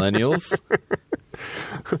 Fellow millennials.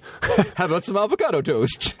 How about some avocado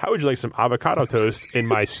toast? How would you like some avocado toast in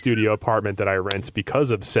my studio apartment that I rent because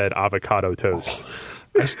of said avocado toast?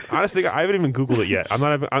 Honestly, I haven't even Googled it yet. I'm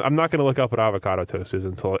not going to look up what avocado toast is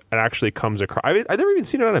until it actually comes across. I've never even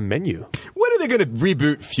seen it on a menu. When are they going to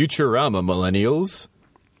reboot Futurama, millennials?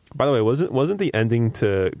 By the way, wasn't the ending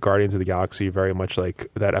to Guardians of the Galaxy very much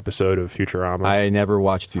like that episode of Futurama? I never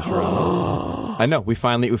watched Futurama. I know we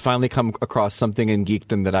finally come across something in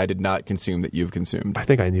geekdom that I did not consume that you've consumed. I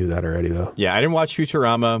think I knew that already, though. Yeah, I didn't watch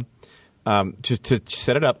Futurama. Just to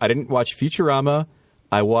set it up, I didn't watch Futurama.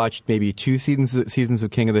 I watched maybe 2 seasons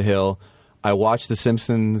of King of the Hill. I watched The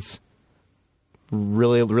Simpsons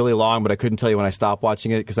really, really long, but I couldn't tell you when I stopped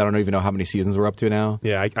watching it because I don't even know how many seasons we're up to now.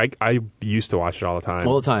 Yeah, I used to watch it all the time.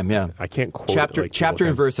 All the time, yeah. I can't quote chapter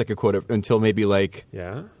and verse. I could quote it until maybe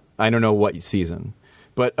yeah. I don't know what season,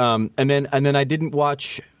 but and then I didn't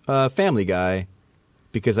watch Family Guy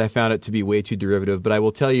because I found it to be way too derivative. But I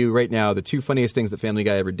will tell you right now, the 2 funniest things that Family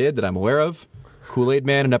Guy ever did that I'm aware of. Kool-Aid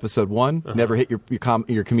Man in episode 1. Never hit your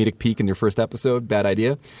comedic peak in your first episode. Bad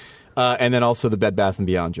idea. And then also the Bed Bath &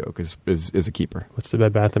 Beyond joke is a keeper. What's the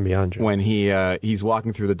Bed Bath & Beyond joke? When he's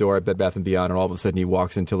walking through the door at Bed Bath & Beyond, and all of a sudden he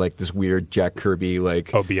walks into like this weird Jack Kirby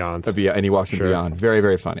Beyond. And he walks into Beyond. Very,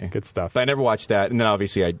 very funny. Good stuff. But I never watched that. And then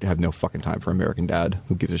obviously I have no fucking time for American Dad.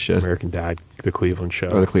 Who gives a shit? American Dad, the Cleveland Show.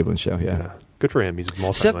 Or the Cleveland Show, yeah. Good for him. He's a Seth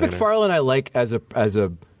multi-millionaire. MacFarlane I like as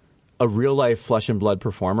a real life flesh and blood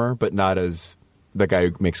performer, but not as the guy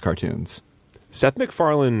who makes cartoons. Seth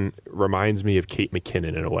MacFarlane reminds me of Kate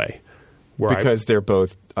McKinnon in a way. Because they're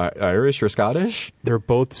both Irish or Scottish? They're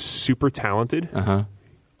both super talented. Uh-huh.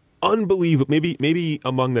 Unbelievable. Maybe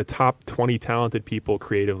among the top 20 talented people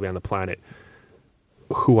creatively on the planet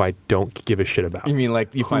who I don't give a shit about. You mean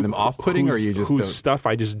like you find them off-putting or you just whose don't? Stuff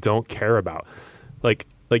I just don't care about. Like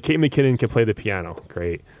Kate McKinnon can play the piano.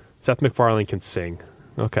 Great. Seth MacFarlane can sing.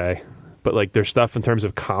 Okay. But like their stuff in terms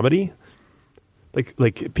of comedy,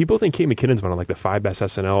 like people think Kate McKinnon's one of like the 5 best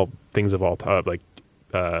SNL things of all time, like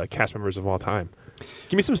cast members of all time.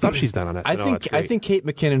 Give me some stuff she's done on SNL. I think Kate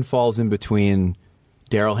McKinnon falls in between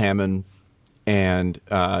Daryl Hammond and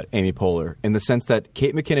Amy Poehler in the sense that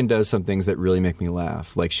Kate McKinnon does some things that really make me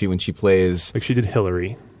laugh, like when she plays, like she did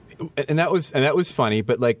Hillary, and that was funny.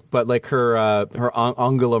 But her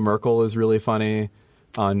Angela Merkel is really funny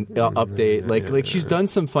on Update. Like she's done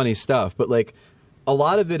some funny stuff, but like. A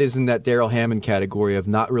lot of it is in that Daryl Hammond category of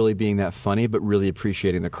not really being that funny, but really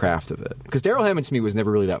appreciating the craft of it. Because Daryl Hammond to me was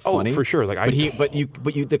never really that funny. Oh, for sure. Like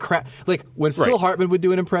the craft. Like when Phil Hartman would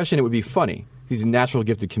do an impression, it would be funny. He's a natural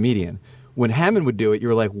gifted comedian. When Hammond would do it, you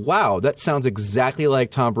were like, "Wow, that sounds exactly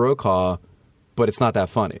like Tom Brokaw," but it's not that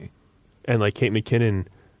funny. And like Kate McKinnon,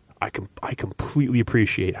 I completely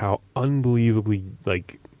appreciate how unbelievably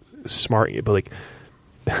like smart, but like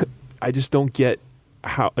I just don't get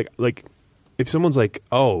how like. If someone's like,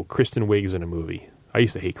 "Oh, Kristen Wiig's in a movie," I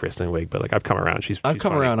used to hate Kristen Wiig, but like I've come around. I've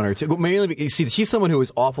come around on her too. Mainly, see, she's someone who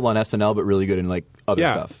is awful on SNL, but really good in like other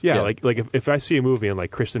stuff. Yeah, like if I see a movie and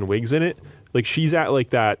like Kristen Wiig's in it, like she's at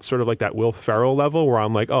like that sort of like that Will Ferrell level where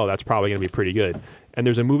I'm like, oh, that's probably going to be pretty good. And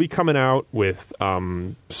there's a movie coming out with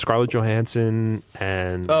Scarlett Johansson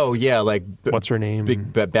and like what's her name?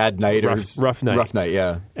 Bad Night Rough Night. Rough Night,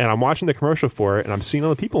 yeah. And I'm watching the commercial for it, and I'm seeing all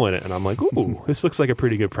the people in it, and I'm like, ooh, this looks like a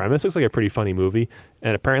pretty good premise. Looks like a pretty funny movie.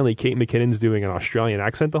 And apparently, Kate McKinnon's doing an Australian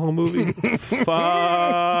accent the whole movie.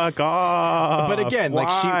 Fuck off! But again, why?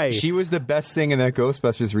 like she was the best thing in that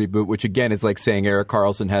Ghostbusters reboot, which again is like saying Eric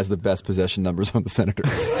Carlson has the best possession numbers on the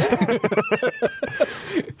Senators.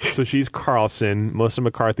 So she's Carlson. Melissa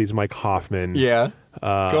McCarthy's Mike Hoffman. Yeah.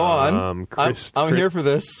 Go on. I'm here for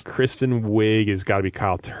this. Kristen Wiig has got to be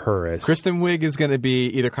Kyle Turris. Kristen Wiig is going to be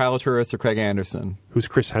either Kyle Turris or Craig Anderson. Who's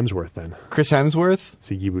Chris Hemsworth then? Chris Hemsworth? Is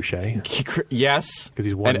he Guy Boucher? Yes. Because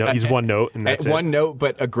he's one note, and that's it. One note,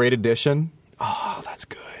 but a great addition. Oh, that's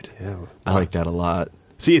good. Yeah. I like that a lot.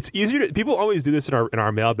 See, it's easier to... People always do this in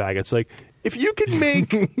our mailbag. It's like, if you could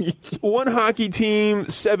make one hockey team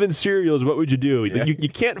 7 cereals, what would you do? Yeah. You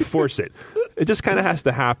can't force it. It just kind of has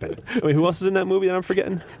to happen. I mean, who else is in that movie that I'm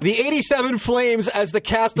forgetting? The 87 Flames as the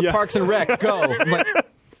cast of Parks and Rec. Go.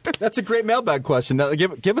 That's a great mailbag question. Now,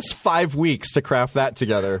 give us 5 weeks to craft that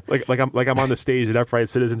together. Like I'm on the stage at Upright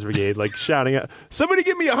Citizens Brigade, like shouting out, "Somebody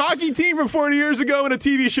give me a hockey team from 40 years ago and a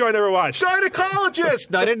TV show I never watched." Gynecologist!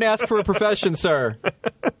 No, I didn't ask for a profession, sir.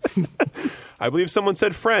 I believe someone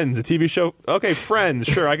said Friends, a TV show. Okay, Friends.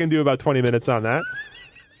 Sure, I can do about 20 minutes on that.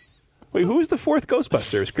 Wait, who was the fourth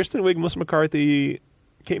Ghostbusters? Kristen Wiig, Melissa McCarthy,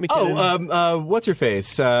 Kate McKinnon. What's her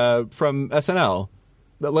face from SNL?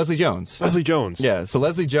 Leslie Jones. Leslie Jones. Yeah, so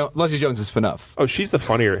Leslie Jones is FNUF. Oh, she's the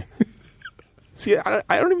funnier. See, I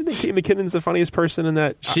don't even think Kate McKinnon's the funniest person in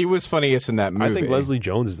that. She was funniest in that movie. I think Leslie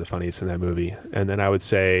Jones is the funniest in that movie, and then I would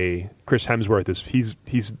say Chris Hemsworth is.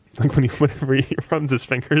 He's like whenever he runs his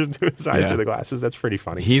fingers into his eyes through the glasses. That's pretty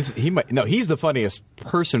funny. He's the funniest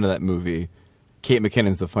person in that movie. Kate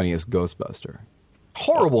McKinnon's the funniest Ghostbuster.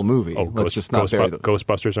 Horrible movie. Oh,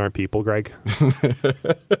 Ghostbusters aren't people, Greg.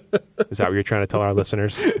 Is that what you're trying to tell our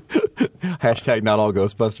listeners? Hashtag not all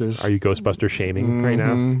Ghostbusters. Are you Ghostbuster shaming right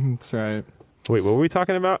now? That's right. Wait, what were we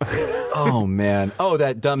talking about? Oh, man. Oh,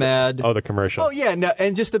 that dumb ad. Oh, the commercial. Oh, yeah. No,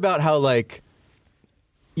 and just about how,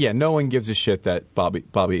 no one gives a shit that Bobby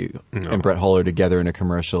and Brett Hull are together in a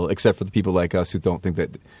commercial, except for the people like us who don't think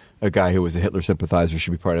that a guy who was a Hitler sympathizer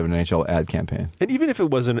should be part of an NHL ad campaign. And even if there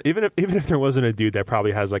wasn't a dude that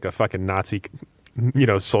probably has like a fucking Nazi,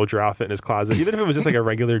 soldier outfit in his closet, even if it was just like a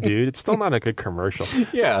regular dude, it's still not a good commercial.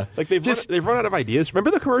 Yeah. Like they've run out of ideas.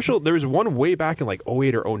 Remember the commercial? There was one way back in like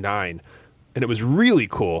 08 or 09. And it was really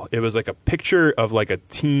cool. It was like a picture of like a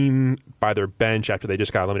team by their bench after they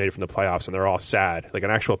just got eliminated from the playoffs, and they're all sad, like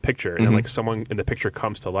an actual picture. And then like someone in the picture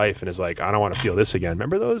comes to life and is like, "I don't want to feel this again."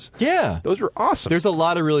 Remember those? Yeah, those were awesome. There's a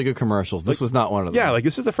lot of really good commercials. This was not one of them. Yeah, like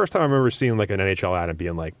this is the first time I remember seeing like an NHL ad and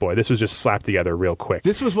being like, "Boy, this was just slapped together real quick."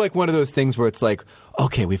 This was like one of those things where it's like,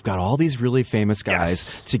 okay, we've got all these really famous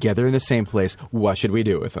guys together in the same place. What should we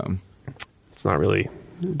do with them? It's not really.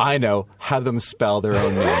 I know. Have them spell their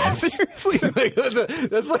own names. Seriously,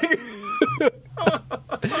 that's like.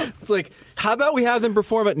 It's like, how about we have them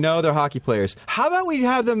perform it? No, they're hockey players. How about we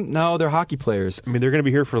have them? No, they're hockey players. I mean, they're going to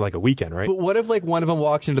be here for like a weekend, right? But what if like one of them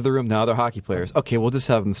walks into the room? No, they're hockey players. Okay, we'll just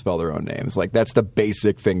have them spell their own names. Like that's the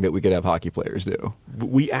basic thing that we could have hockey players do.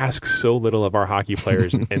 We ask so little of our hockey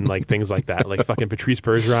players and like things like that. Like fucking Patrice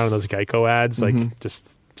Bergeron and those Geico ads. Like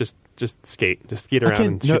just skate around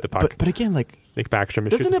and shoot the puck. But again, like Nick Backstrom,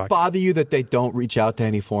 doesn't it bother you that they don't reach out to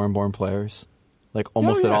any foreign-born players? Like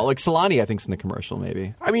almost at all. Like Solani, I think's in the commercial,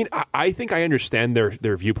 maybe. I mean, I think I understand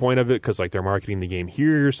their viewpoint of it because like they're marketing the game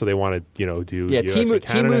here, so they want to do. Yeah, US and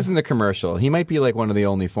Canada. Timu's in the commercial. He might be like one of the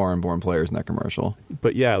only foreign-born players in that commercial.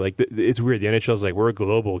 But yeah, like it's weird. The NHL's like, we're a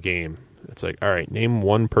global game. It's like, all right, name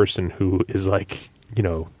one person who is like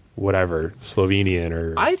whatever, Slovenian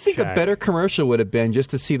or. I think Czech. a better commercial would have been just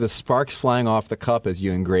to see the sparks flying off the cup as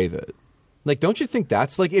you engrave it. Like, don't you think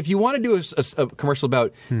that's like if you want to do a commercial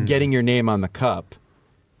about getting your name on the cup,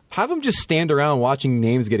 have them just stand around watching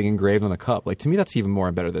names getting engraved on the cup. Like to me, that's even more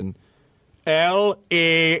and better than LEM.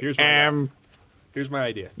 Here's my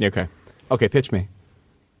idea. Okay, pitch me.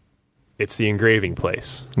 It's the engraving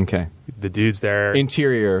place. Okay, the dude's there.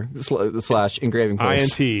 Interior / engraving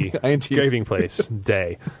place. INT engraving place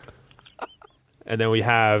day. And then we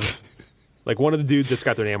have. Like one of the dudes that's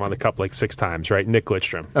got their name on the cup like 6 times, right? Nick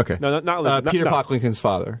Lidstrom. Okay. No, not Peter Pocklington's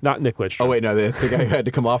father. Not Nick Lidstrom. Oh, wait, no, that's the guy who had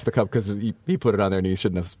to come off the cup because he put it on there and he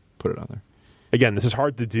shouldn't have put it on there. Again, this is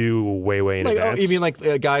hard to do way in advance. Oh, you mean like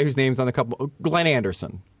a guy whose name's on the cup? Glenn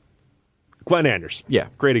Anderson. Glenn Anderson. Yeah.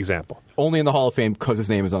 Great example. Only in the Hall of Fame because his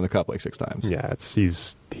name is on the cup like 6 times. Yeah,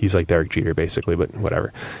 he's like Derek Jeter basically, but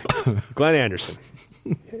whatever. Glenn Anderson.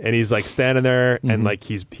 And he's like standing there and like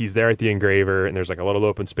he's there at the engraver and there's like a little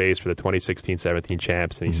open space for the 2016-17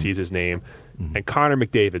 champs and he sees his name and Connor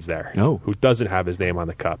McDavid's there who doesn't have his name on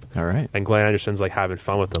the cup. All right. And Glenn Anderson's like having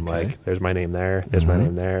fun with him like there's my name there, there's my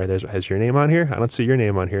name there, has your name on here? I don't see your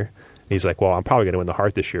name on here. And he's like, well, I'm probably going to win the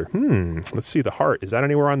Hart this year. Let's see the Hart. Is that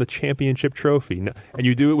anywhere on the championship trophy? No. And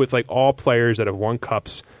you do it with like all players that have won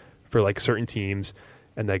cups for like certain teams.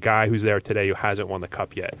 And the guy who's there today who hasn't won the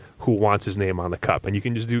cup yet, who wants his name on the cup, and you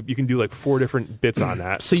can do like 4 different bits on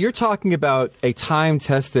that. So you're talking about a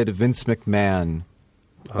time-tested Vince McMahon.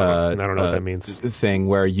 I don't know what that means. Thing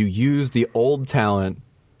where you use the old talent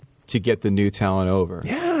to get the new talent over.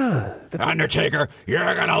 Yeah, Undertaker,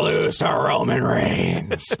 you're gonna lose to Roman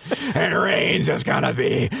Reigns, and Reigns is gonna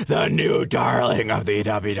be the new darling of the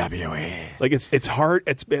WWE. Like it's hard.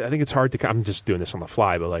 I think it's hard to. I'm just doing this on the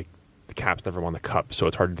fly, but like. The Caps never won the cup, so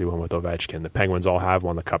it's hard to do one with Ovechkin. The Penguins all have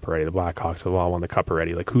won the cup already. The Blackhawks have all won the cup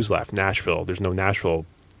already. Like, who's left? Nashville. There's no Nashville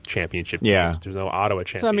championship teams. Yeah. There's no Ottawa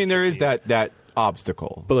championship So, I mean, there is teams. that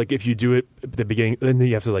obstacle. But, like, if you do it at the beginning, then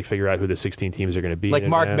you have to, like, figure out who the 16 teams are going to be. Like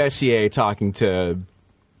Mark Messier talking to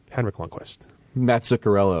Henrik Lundqvist. Matt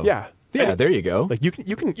Zuccarello. Yeah. Yeah, there you go. Like you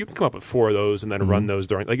can come up with 4 of those and then run those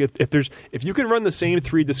during. Like if you can run the same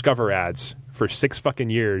 3 Discover ads for 6 fucking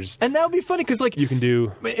years, and that would be funny because like you can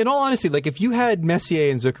do. In all honesty, like if you had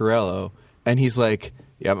Messier and Zuccarello, and he's like,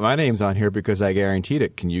 "Yeah, my name's on here because I guaranteed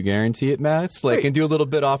it. Can you guarantee it, Matt?" It's like, and do a little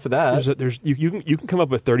bit off of that. You can come up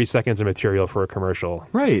with 30 seconds of material for a commercial,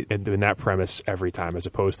 right? And doing that premise every time, as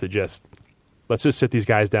opposed to just. Let's just sit these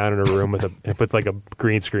guys down in a room with like a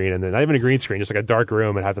green screen, and then not even a green screen, just like a dark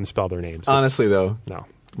room, and have them spell their names. Honestly, though, no.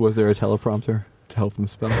 Was there a teleprompter to help them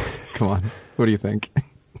spell? Come on, what do you think?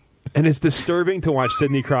 And it's disturbing to watch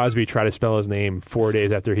Sidney Crosby try to spell his name 4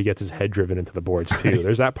 days after he gets his head driven into the boards too.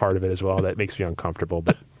 There's that part of it as well that makes me uncomfortable.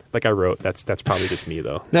 But like I wrote, that's probably just me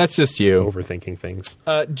though. That's just you overthinking things.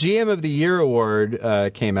 GM of the Year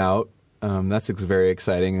award came out. That's very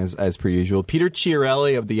exciting, as per usual. Peter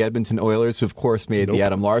Chiarelli of the Edmonton Oilers, who, of course, made the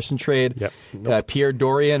Adam Larson trade. Yep. Pierre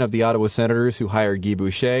Dorian of the Ottawa Senators, who hired Guy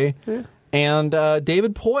Boucher. Yeah. And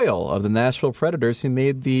David Poyle of the Nashville Predators, who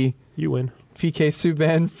made the PK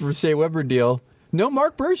Subban for Shea Weber deal. No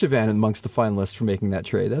Mark Bergevin amongst the finalists for making that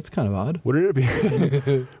trade. That's kind of odd. Wouldn't it be? It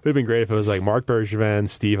would have been great if it was like Mark Bergevin,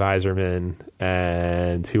 Steve Yzerman,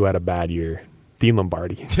 and who had a bad year? Dean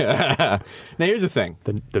Lombardi. Now here's the thing: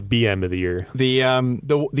 the BM of the year.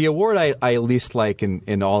 The award I least like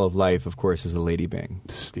in all of life, of course, is the Lady Bing.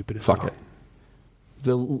 Stupid as fuck it.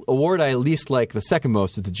 The award I least like, the second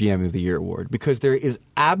most, is the GM of the Year award, because there is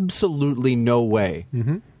absolutely no way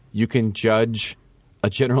you can judge a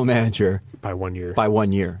general manager by 1 year. By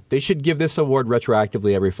 1 year, they should give this award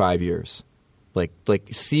retroactively every 5 years. Like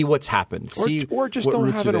see what's happened. Or just don't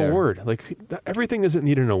have an award. Like everything doesn't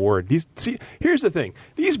need an award. Here's the thing.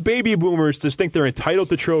 These baby boomers just think they're entitled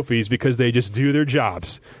to trophies because they just do their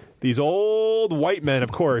jobs. These old white men,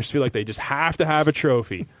 of course, feel like they just have to have a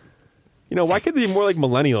trophy. You know, why can't they be more like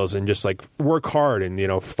millennials and just like work hard and, you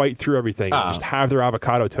know, fight through everything and just have their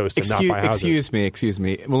avocado toast and not buy houses? Excuse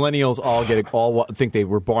me. Millennials all think they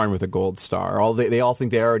were born with a gold star. They all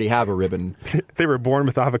think they already have a ribbon. They were born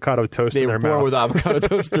with avocado toast in their mouth. They were born with avocado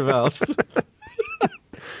toast in their mouth.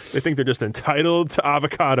 They think they're just entitled to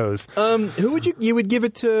avocados. Who would you would give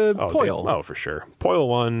it to? Poyle. For sure. Poyle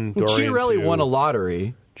won. Dorian Chiarelli won a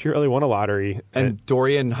lottery. Chiarelli won a lottery. And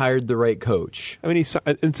Dorian hired the right coach. I mean, it's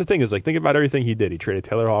the thing is, like, think about everything he did. He traded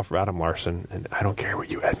Taylor Hall for Adam Larson, and I don't care what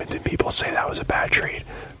you Edmonton people say, that was a bad trade.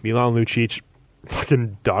 Milan Lucic,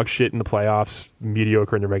 fucking dog shit in the playoffs,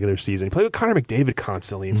 mediocre in the regular season. He played with Connor McDavid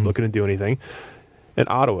constantly and looking to do anything. And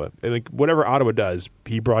Ottawa, like, whatever Ottawa does,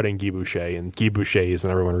 he brought in Guy Boucher, and Guy Boucher is the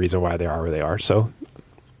number one reason why they are where they are. So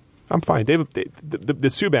I'm fine. The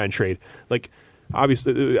Subban trade, like,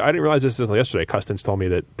 obviously, I didn't realize this until yesterday. Custins told me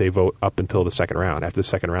that they vote up until the second round. After the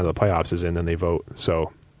second round of the playoffs is in, then they vote.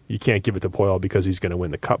 So you can't give it to Poyle because he's going to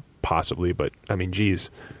win the cup, possibly. But, I mean, geez.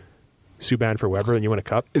 Subban for Weber, and you win a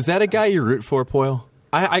cup? Is that a guy you root for, Poyle?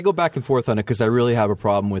 I go back and forth on it because I really have a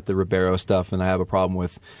problem with the Ribeiro stuff, and I have a problem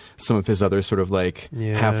with some of his other sort of, like,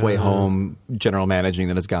 halfway home general managing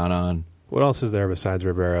that has gone on. What else is there besides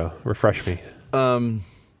Ribeiro? Refresh me.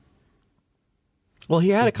 Well, he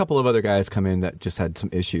had a couple of other guys come in that just had some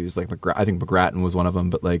issues. Like I think McGrattan was one of them,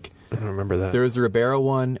 but like I don't remember that. There was the Ribeiro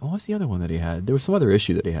one. What was the other one that he had? There was some other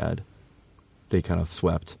issue that he had. They kind of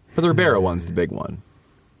swept. But the Ribeiro one's the big one.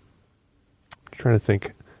 I'm trying to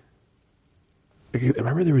think. I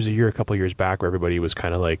remember there was a couple of years back where everybody was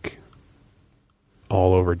kind of like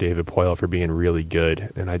all over David Poyle for being really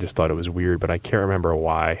good, and I just thought it was weird, but I can't remember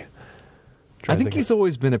why. I think he's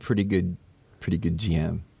always been a pretty good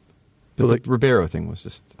GM. But like, the Ribeiro thing was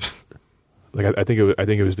just like I think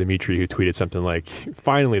it was Dimitri who tweeted something like,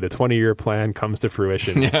 "Finally, the 20-year plan comes to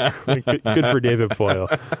fruition." Yeah. Like, good for David Poyle.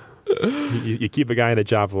 You keep a guy in a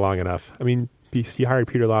job long enough. I mean, he hired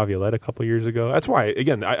Peter Laviolette a couple years ago. That's why,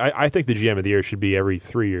 again, I think the GM of the year should be every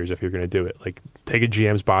 3 years if you're going to do it. Like, take a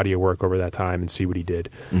GM's body of work over that time and see what he did.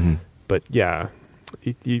 Mm-hmm. But yeah,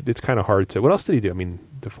 it's kind of hard to. What else did he do? I mean,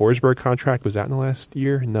 the Forsberg contract, was that in the last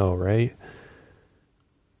year? No, right?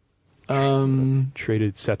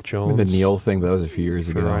 Traded Seth Jones. The Neil thing, but that was a few years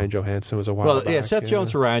ago. Ryan Johansson was a while back. Yeah, Seth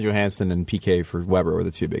Jones for Ryan Johansson and PK for Weber were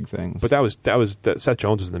the two big things. But Seth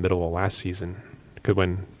Jones was in the middle of last season, because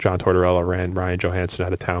when John Tortorella ran Ryan Johansson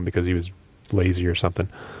out of town because he was lazy or something.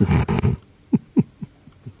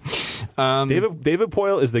 David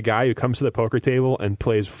Poyle is the guy who comes to the poker table and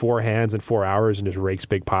plays 4 hands in 4 hours and just rakes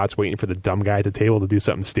big pots, waiting for the dumb guy at the table to do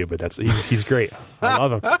something stupid. He's great. I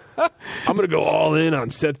love him. I'm going to go all in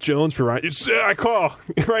on Seth Jones for Ryan. I call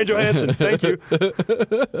Ryan Johansson. Thank you.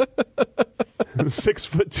 6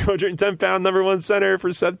 foot, 210 pound number 1 center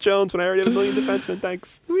for Seth Jones when I already have $1 million defensemen.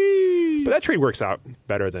 Thanks. Whee! But that trade works out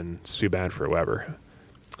better than Subban for Weber.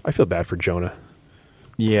 I feel bad for Jonah.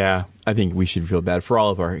 Yeah, I think we should feel bad for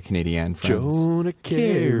all of our Canadian friends. Jonah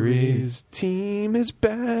Carey's team is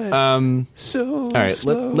bad. So all right,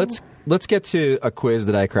 slow. let's get to a quiz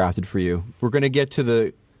that I crafted for you. We're going to get to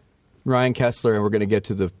the Ryan Kesler and we're going to get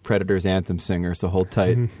to the Predators anthem singer, so hold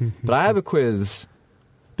tight. But I have a quiz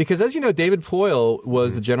because, as you know, David Poyle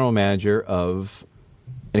was the general manager of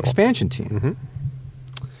an expansion team.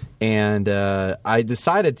 And I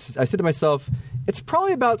said to myself, it's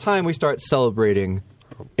probably about time we start celebrating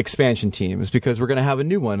expansion teams because we're going to have a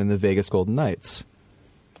new one in the Vegas Golden Knights.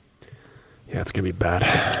 Yeah, it's going to be bad.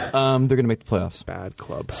 They're going to make the playoffs. Bad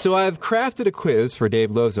club. So I've crafted a quiz for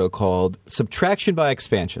Dave Lozo called Subtraction by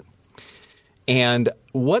Expansion. And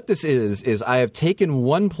what this is I have taken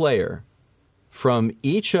one player from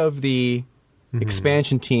each of the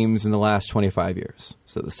expansion teams in the last 25 years.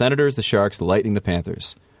 So the Senators, the Sharks, the Lightning, the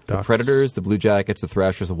Panthers, the Ducks. Predators, the Blue Jackets, the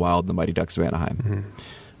Thrashers, the Wild, and the Mighty Ducks of Anaheim.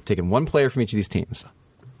 Taking one player from each of these teams.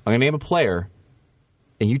 I'm going to name a player,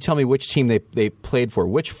 and you tell me which team they played for,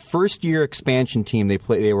 which first-year expansion team they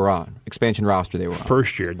were on, expansion roster they were on.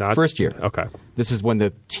 First year, not... First year. Okay. This is when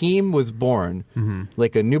the team was born,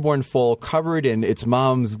 like a newborn foal covered in its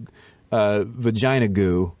mom's vagina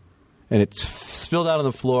goo, and it's spilled out on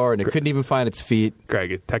the floor, and it couldn't even find its feet.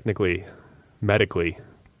 Greg, technically, medically,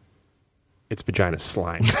 it's vagina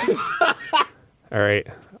slime. All right.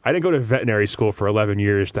 I didn't go to veterinary school for 11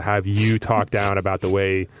 years to have you talk down about the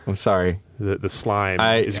way I'm sorry. the slime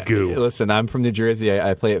is goo. Listen, I'm from New Jersey.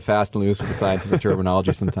 I play it fast and loose with the scientific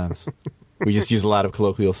terminology sometimes. We just use a lot of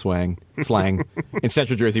colloquial slang. In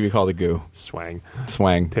Central Jersey, we call it goo. Swang.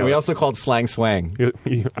 Swang. Taylor. We also called slang swang.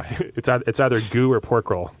 It's either goo or pork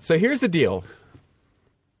roll. So here's the deal.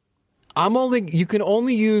 You can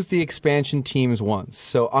only use the expansion teams once.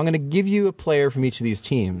 So I'm going to give you a player from each of these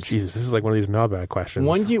teams. Jesus, this is like one of these mailbag questions.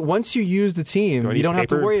 Once you use the team, you don't have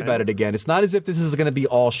to worry about it again. It's not as if this is going to be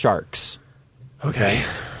all Sharks. Okay.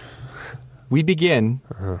 We begin.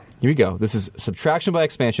 Here we go. This is subtraction by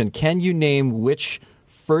expansion. Can you name which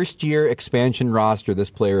first-year expansion roster this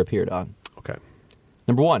player appeared on? Okay.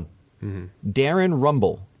 Number one, Darren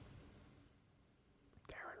Rumble.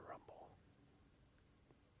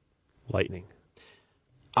 Lightning.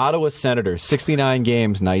 Ottawa Senators, 69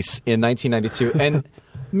 games, nice, in 1992. And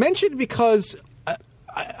mentioned because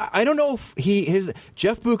I don't know if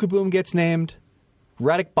Jeff Bukaboom gets named,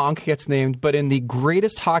 Radek Bonk gets named, but in the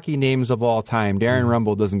greatest hockey names of all time, Darren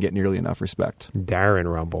Rumble doesn't get nearly enough respect.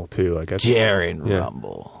 Darren Rumble, too, I guess.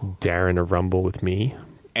 Rumble. Darren Rumble with me.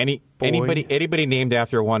 Anybody named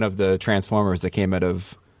after one of the Transformers that came out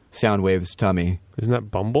of Soundwave's tummy. Isn't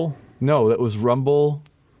that Bumble? No, that was Rumble.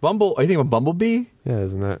 Bumble, are you thinking of Bumblebee? Yeah,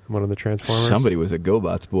 isn't that one of the Transformers? Somebody was a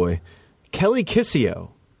GoBots boy. Kelly Kissio.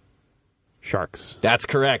 Sharks. That's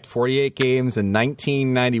correct. 48 games in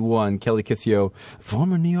 1991. Kelly Kissio,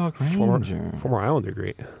 former New York Ranger. Former Islander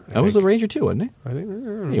great. That was a Ranger too, wasn't he? I think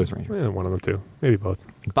He was a Ranger. Yeah, one of them too. Maybe both.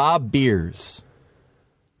 Bob Beers.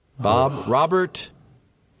 Robert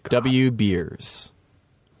W. Beers.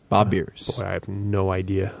 Bob Beers. Boy, I have no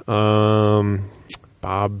idea. Bob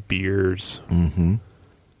Beers. Mm-hmm.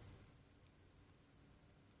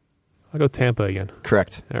 I'll go Tampa again.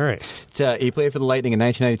 Correct. All right. He played for the Lightning in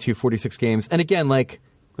 1992, 46 games. And again,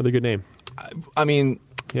 another good name. I mean,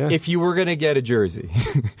 yeah. If you were going to get a jersey,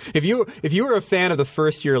 if you were a fan of the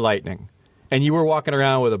first year Lightning and you were walking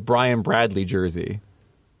around with a Brian Bradley jersey,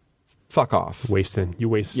 fuck off. Wasted. You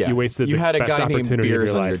wasted You the had a best guy named opportunity Beers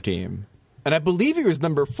of your on your life. team. And I believe he was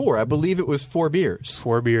number 4. I believe it was 4 beers.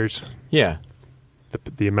 4 beers. Yeah.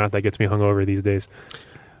 The amount that gets me hungover these days.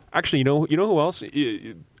 Actually, you know who else?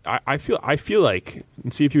 I feel like,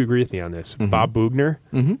 and see if you agree with me on this. Bob Bugner.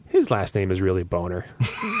 His last name is really Boner.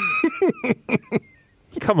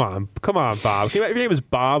 Come on, Bob. If your name is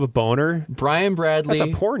Bob Boner, Brian Bradley.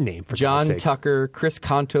 That's a porn name. For John God's sakes. Tucker, Chris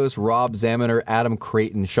Contos, Rob Zaminer, Adam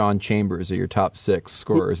Creighton, Sean Chambers are your top 6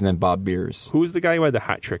 scorers, and then Bob Beers. Who was the guy who had the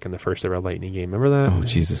hat trick in the first ever Lightning game? Remember that? Oh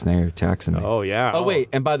Jesus, now you're taxing me. Oh yeah. Oh wait,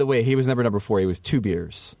 and by the way, he was never number 4. He was 2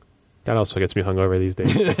 beers. That also gets me hungover these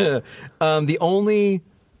days. The only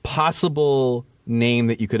possible name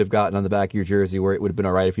that you could have gotten on the back of your jersey where it would have been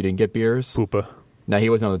all right if you didn't get Beers. Poopa. No, he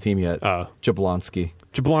wasn't on the team yet. Jablonski.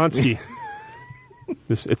 Jablonski.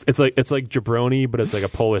 It's like Jabroni, but it's like a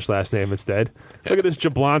Polish last name instead. Look at this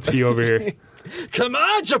Jablonski over here. Come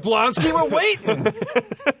on, Jablonski, we're waiting.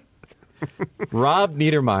 Rob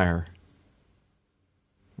Niedermeyer.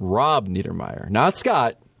 Not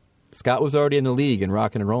Scott. Scott was already in the league and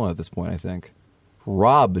rocking and rolling at this point, I think.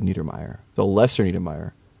 Rob Niedermeyer, the lesser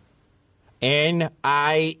Niedermeyer. Nieder.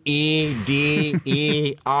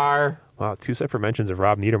 Wow, 2 separate mentions of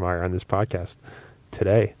Rob Niedermeyer on this podcast.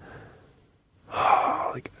 today.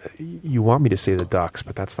 Like, you want me to say the Ducks,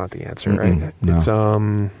 but that's not the answer, right? No. It's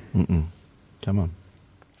Come on.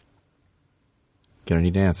 Gonna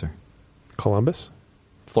need an answer. Columbus.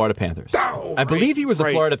 Florida Panthers. Oh, I believe he was a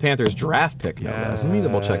right. Florida Panthers draft pick. No less. Let me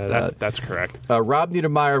double check that. That's correct. Rob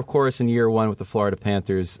Niedermeyer, of course, in year one with the Florida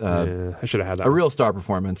Panthers. I should have had that. A real star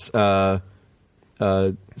performance.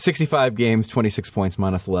 65 games, 26 points,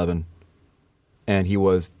 minus 11. And he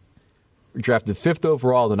was drafted 5th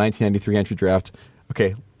overall in the 1993 entry draft.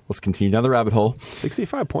 Okay, let's continue down the rabbit hole.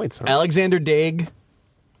 65 points. Huh? Alexander Daig.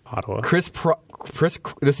 Ottawa.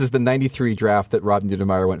 This is the 93 draft that Rob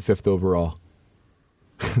Niedermeyer went 5th overall.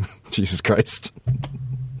 Jesus Christ.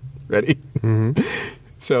 Ready? Mm-hmm.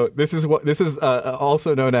 So this is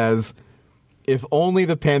also known as if only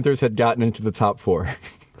the Panthers had gotten into the top 4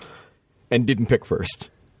 and didn't pick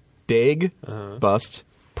first. Daig, bust.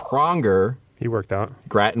 Pronger. He worked out.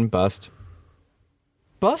 Grattan, bust.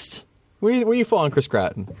 Bust? Where you falling, Chris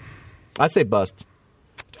Grattan? I say bust.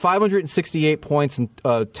 568 points in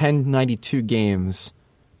 1092 games.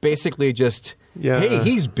 Basically just, hey,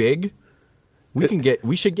 he's big.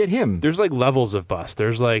 We should get him. There's like levels of bust.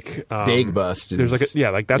 There's like Daig bust. There's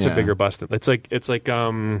like that's a bigger bust. It's like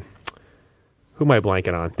who am I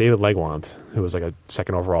blanking on? David Legwand, who was like a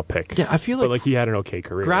 2nd overall pick. Yeah, I feel but like he had an okay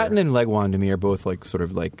career. Grattan and Legwand to me are both like sort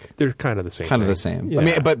of like they're kind of the same. Kind of the same. Yeah. I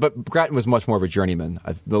mean, but Grattan was much more of a journeyman.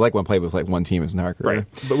 The Legwand played with like one team his entire career. Right.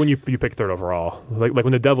 But when you pick 3rd overall, like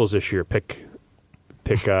when the Devils this year pick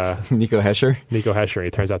Nico Hescher. Nico Hescher. He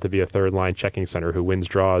turns out to be a 3rd-line checking center who wins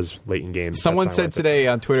draws late in games. Someone said today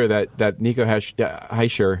on Twitter that Nico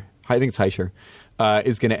Hescher, I think it's Hescher,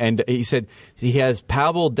 is going to end. He said he has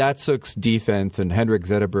Pavel Datsuk's defense and Henrik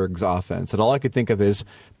Zetterberg's offense, and all I could think of is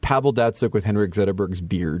Pavel Datsuk with Henrik Zetterberg's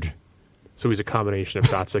beard. So he's a combination of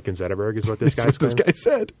Datsuk and Zetterberg, is what this That's guy's what this guy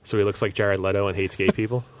said. So he looks like Jared Leto and hates gay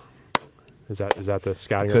people. Is that the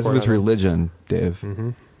scouting? Because of his religion, Dave. Mm-hmm.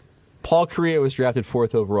 Paul Kariya was drafted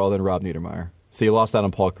 4th overall, then Rob Niedermeyer. So you lost out on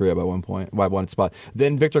Paul Kariya by one spot.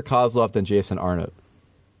 Then Victor Kozlov, then Jason Arnott.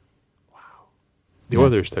 Wow. The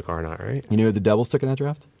Oilers took Arnott, right? You know who the Devils took in that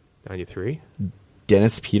draft? 93?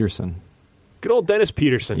 Dennis Peterson. Good old Dennis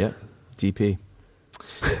Peterson. Yep. DP.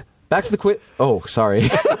 Back to the quit. Oh, sorry.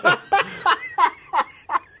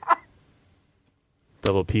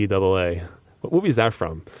 Double P, double A. What movie is that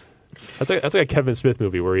from? That's like a Kevin Smith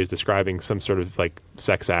movie where he's describing some sort of like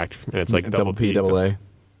sex act, and it's like double P, double A.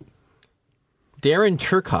 Darren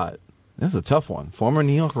Turcotte. This is a tough one. Former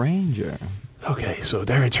New York Ranger. Okay, so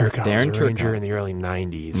Darren Turcotte was a Ranger in the early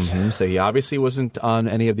 90s. Mm-hmm. So he obviously wasn't on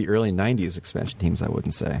any of the early 90s expansion teams, I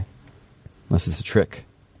wouldn't say. Unless it's a trick.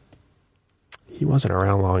 He wasn't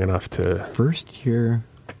around long enough to... First-year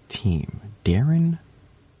team. Darren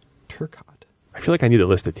Turcotte. I feel like I need a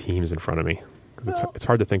list of teams in front of me. Because it's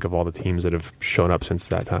hard to think of all the teams that have shown up since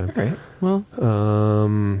that time. All right. Well...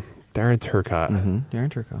 Darren Turcotte. Mm-hmm. Darren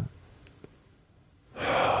Turcotte.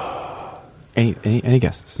 Any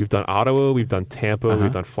guesses? We've done Ottawa, we've done Tampa,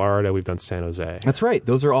 we've done Florida, we've done San Jose. That's right.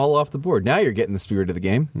 Those are all off the board. Now you're getting the spirit of the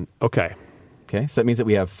game. Okay. Okay, so that means that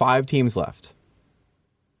we have 5 teams left.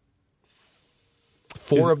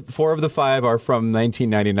 Four of the 5 are from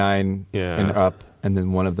 1999 and up, and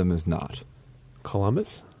then one of them is not.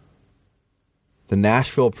 Columbus? The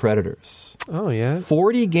Nashville Predators. Oh, yeah.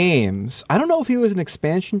 40 games. I don't know if he was an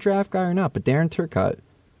expansion draft guy or not, but Darren Turcotte,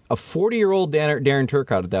 a 40-year-old Darren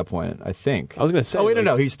Turcotte at that point, I think. I was going to say... Oh, wait,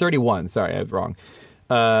 no, he's 31. Sorry, I was wrong.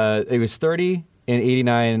 He was 30 in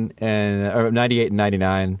 89 or 98 and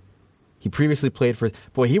 99. He previously played for...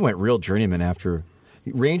 Boy, he went real journeyman after...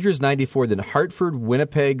 Rangers 94, then Hartford,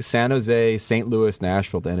 Winnipeg, San Jose, St. Louis,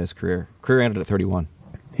 Nashville to end his career. Career ended at 31.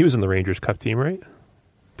 He was in the Rangers Cup team, right?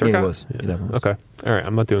 Yeah, he was. Yeah. He definitely was. Okay. All right,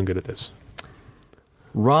 I'm not doing good at this.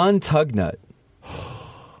 Ron Tugnut.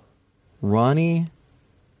 Ronnie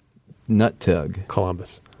Nuttug.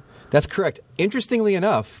 Columbus. That's correct. Interestingly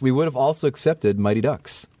enough, we would have also accepted Mighty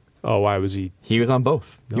Ducks. Oh, why was he? He was on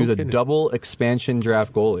both. No he was kidding. A double expansion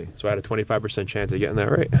draft goalie. So I had a 25% chance of getting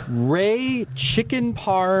that right. Ray Chicken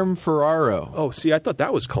Parm Ferraro. Oh, see, I thought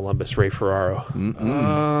that was Columbus, Ray Ferraro.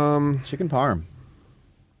 Chicken Parm.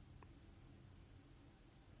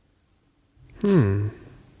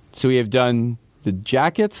 So we have done the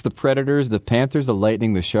Jackets, the Predators, the Panthers, the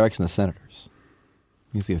Lightning, the Sharks, and the Senators.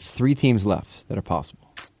 You see, we have 3 teams left that are possible.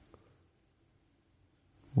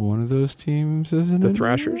 One of those teams is the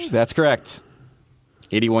Thrashers? That's correct.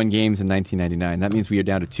 81 games in 1999. That means we are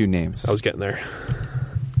down to 2 names. I was getting there.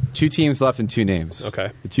 2 teams left and 2 names.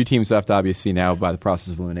 Okay. The 2 teams left, obviously, now by the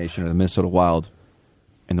process of elimination are the Minnesota Wild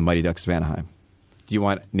and the Mighty Ducks of Anaheim. Do you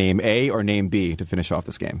want name A or name B to finish off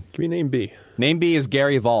this game? Give me name B. Name B is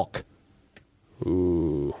Gary Volk.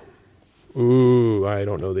 Ooh, I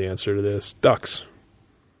don't know the answer to this. Ducks.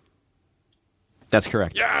 That's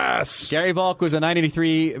correct. Yes! Gary Volk was a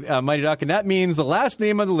 1983 Mighty Duck, and that means the last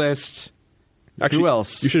name on the list. Actually, who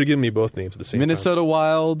else? You should have given me both names at the same Minnesota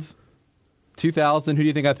Wild, 2000. Who do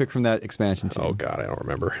you think I picked from that expansion team? time. Oh, God, I don't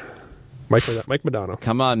remember. Mike Madonna.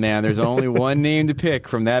 Come on, man. There's only one name to pick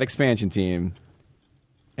from that expansion team,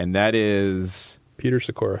 and that is Peter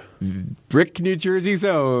Sikora. Brick, New Jersey's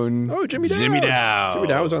own. Oh, Jimmy Dowd. Jimmy Dowd. Jimmy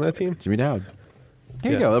Dowd was on that team? Jimmy Dowd.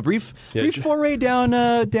 Here you Yeah. go. A brief foray down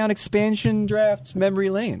expansion draft memory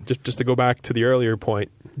lane. Just to go back to the earlier point,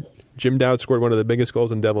 Jim Dowd scored one of the biggest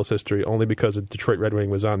goals in Devils history only because a Detroit Red Wing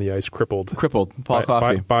was on the ice crippled. Paul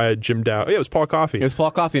Coffey. By Jim Dowd. Yeah, it was Paul Coffey. It was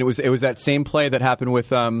Paul Coffey, and it was that same play that happened with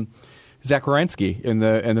Zach Werenski in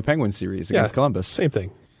the Penguins series against Columbus. Same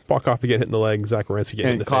thing. Paul Coffey get hit in the leg, Zach Werenski get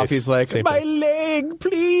hit in the Coffey's face. like, Same my thing. leg,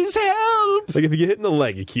 please help. Like if you get hit in the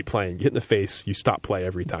leg, you keep playing. You get in the face, you stop play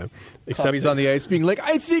every time. Coffey's on the ice being like,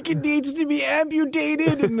 I think it needs to be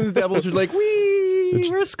amputated. And the Devils are like,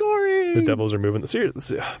 we're scoring. The Devils are moving.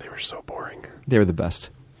 Seriously, they were so boring. They were the best.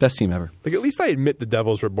 Best team ever. Like at least I admit the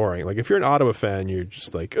Devils were boring. Like if you're an Ottawa fan, you're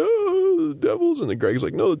just like, oh, the Devils, and then Greg's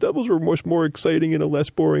like, no, the Devils were much more exciting in a less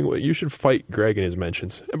boring way. You should fight Greg in his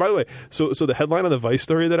mentions. And by the way, so the headline on the Vice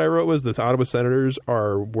story that I wrote was the Ottawa Senators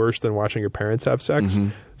are worse than watching your parents have sex. Mm-hmm.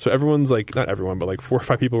 So everyone's like, not everyone, but like 4 or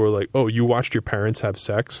 5 people were like, oh, you watched your parents have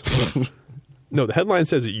sex? No, the headline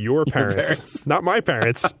says your parents. Not my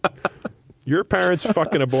parents. Your parents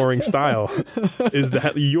fucking a boring style is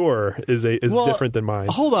different than mine.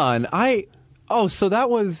 Hold on. So that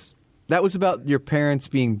was about your parents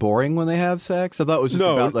being boring when they have sex? I thought it was just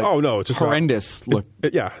about it's just horrendous look.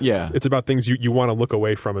 Yeah. It's about things you want to look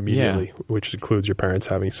away from immediately, which includes your parents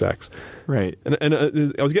having sex. Right. And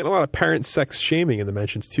I was getting a lot of parent sex shaming in the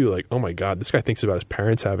mentions too. Like, oh my God, this guy thinks about his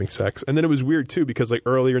parents having sex. And then it was weird too because like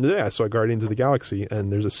earlier in the day I saw Guardians of the Galaxy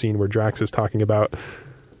and there's a scene where Drax is talking about.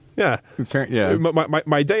 Yeah.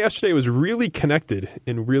 My day yesterday was really connected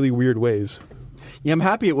in really weird ways. Yeah, I'm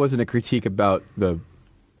happy it wasn't a critique about the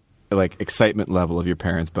excitement level of your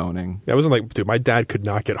parents boning. I wasn't like, dude, my dad could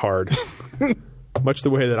not get hard. Much the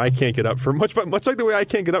way that I can't get up for much like the way I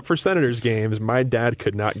can't get up for Senators games, my dad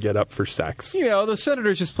could not get up for sex. You know, the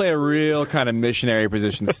Senators just play a real kind of missionary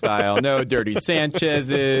position style. No dirty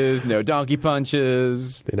Sanchez's, no donkey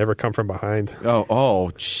punches. They never come from behind.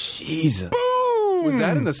 Oh, Jesus. Boom! Was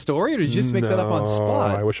that in the story, or did you just make that up on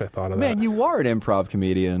spot? I wish I thought of that. Man, you are an improv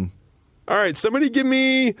comedian. All right, somebody give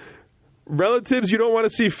me relatives you don't want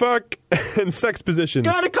to see fuck and sex positions.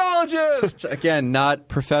 Gynecologist! Again, not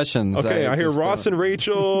professions. Okay, I hear Ross and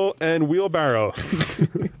Rachel and wheelbarrow.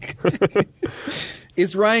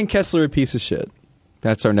 Is Ryan Kesler a piece of shit?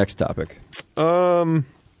 That's our next topic.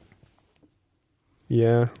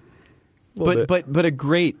 Yeah. But a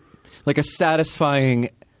great, like a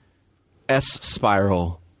satisfying S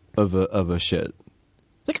spiral of a shit.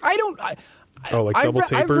 Like double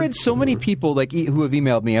tapered? I've read so many people who have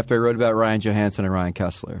emailed me after I wrote about Ryan Johansson and Ryan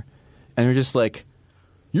Kesler, and they're just like,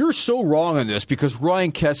 "You're so wrong on this because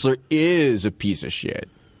Ryan Kesler is a piece of shit."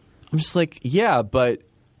 I'm just like, yeah, but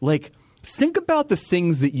think about the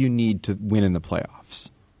things that you need to win in the playoffs.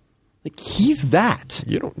 Like he's that.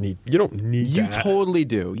 You don't need You that. totally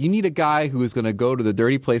do. You need a guy who is going to go to the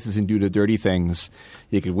dirty places and do the dirty things.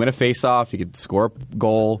 You could win a face-off. You could score a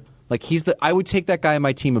goal. Like I would take that guy on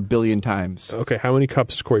my team 1 billion times. Okay, how many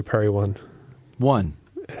cups has Corey Perry won? 1.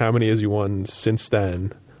 How many has he won since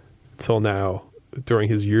then till now during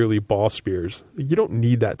his yearly ball spears? You don't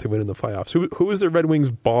need that to win in the playoffs. Who is the Red Wings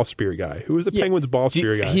ball spear guy? Who is the Penguins ball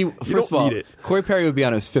spear guy? You first don't need it. Corey Perry would be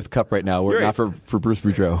on his 5th cup right now, were it not for Bruce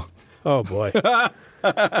Boudreau. Oh, boy.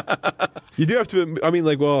 You do have to,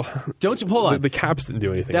 don't you hold on? The Caps didn't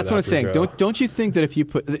do anything. That's what I'm saying. Don't you think that if you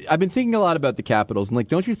I've been thinking a lot about the Capitals, and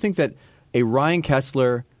don't you think that a Ryan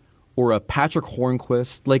Kesler or a Patrick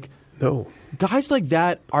Hornquist, no, guys like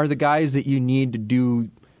that are the guys that you need to do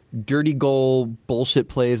dirty goal bullshit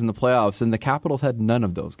plays in the playoffs, and the Capitals had none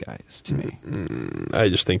of those guys to me. I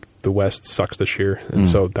just think the West sucks this year, and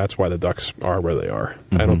so that's why the Ducks are where they are.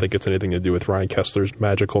 I don't think it's anything to do with Ryan Kessler's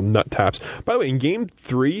magical nut taps. By the way, in Game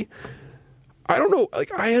 3, I don't know.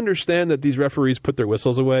 I understand that these referees put their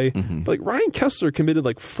whistles away, but Ryan Kesler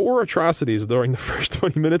committed 4 atrocities during the first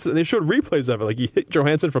 20 minutes, and they showed replays of it. He hit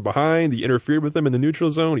Johansson from behind, he interfered with him in the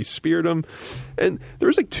neutral zone, he speared him, and there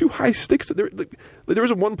was 2 high sticks. There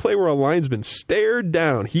was one play where a linesman stared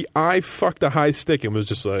down. He fucked a high stick and was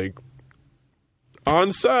just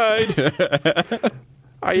onside.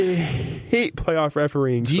 I hate playoff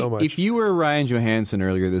refereeing so much. If you were Ryan Johansson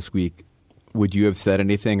earlier this week, would you have said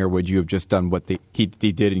anything, or would you have just done what he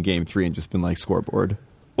did in Game 3 and just been like scoreboard?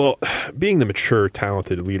 Well, being the mature,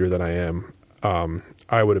 talented leader that I am,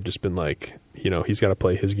 I would have just been like, he's got to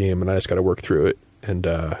play his game, and I just got to work through it. And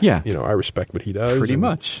I respect what he does. Pretty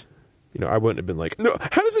much. I wouldn't have been like, no,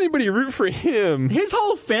 how does anybody root for him? His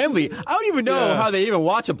whole family. I don't even know how they even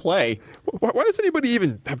watch him play. Why does anybody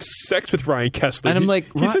even have sex with Ryan Kesler? And I'm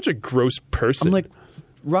like, he's such a gross person. I'm like,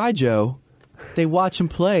 Joe, they watch him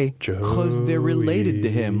play because they're related to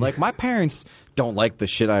him. Like, my parents don't like the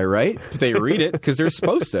shit I write, but they read it because they're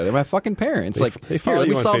supposed to. They're my fucking parents. They Here, follow let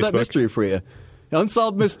me you on solve Facebook. that mystery for you.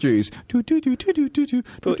 Unsolved mysteries. Why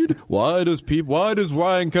does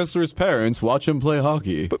Ryan Kesler's parents watch him play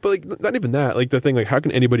hockey? But like, not even that. Like, the thing, like, how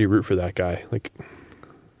can anybody root for that guy? Like,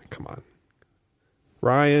 come on,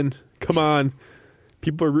 Ryan, come on.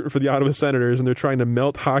 People are rooting for the Ottawa Senators, and they're trying to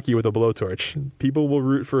melt hockey with a blowtorch. People will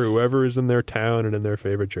root for whoever is in their town and in their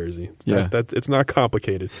favorite jersey. Yeah. It's not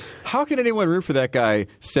complicated. How can anyone root for that guy,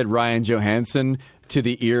 said Ryan Johansson to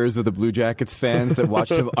the ears of the Blue Jackets fans that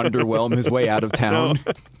watched him underwhelm his way out of town?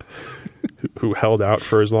 Who held out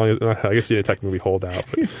for as long as... I guess he didn't technically hold out.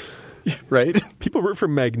 But Right? people root for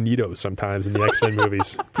Magneto sometimes in the X-Men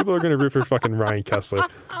movies. People are going to root for fucking Ryan Kesler.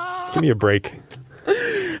 Give me a break.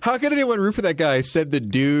 How can anyone root for that guy, said the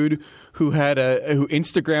dude who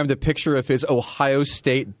Instagrammed a picture of his Ohio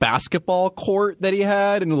State basketball court that he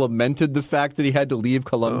had and lamented the fact that he had to leave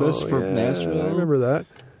Columbus for Nashville. I remember that.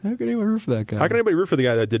 How can anyone root for that guy? How can anybody root for the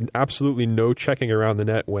guy that did absolutely no checking around the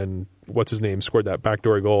net when, what's-his-name, scored that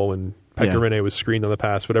backdoor goal when Pekka Rinne was screened on the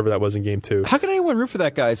pass, whatever that was in Game 2? How can anyone root for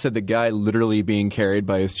that guy, said the guy literally being carried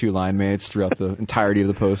by his two line mates throughout the entirety of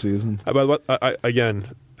the postseason?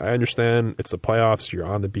 I understand it's the playoffs. You're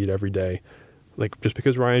on the beat every day. Like, just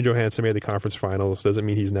because Ryan Johansson made the conference finals doesn't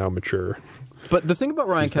mean he's now mature. But the thing about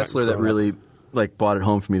Ryan Kesler that really brought it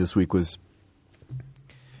home for me this week was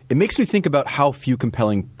it makes me think about how few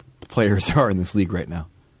compelling players there are in this league right now.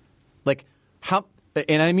 Like, how,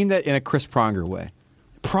 and I mean that in a Chris Pronger way.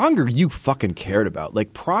 Pronger, you fucking cared about.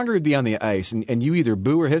 Like, Pronger would be on the ice, and you either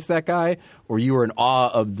boo or hiss that guy, or you were in awe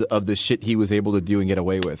of the shit he was able to do and get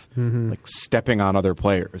away with, like stepping on other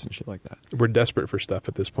players and shit like that. We're desperate for stuff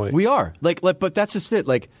at this point. We are. But that's just it.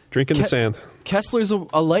 Like, drink in the sand. Kessler's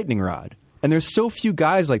a lightning rod, and there's so few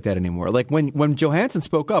guys like that anymore. Like, when Johansson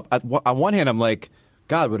spoke up, on one hand, I'm like,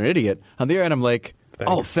 God, what an idiot. On the other hand, I'm like,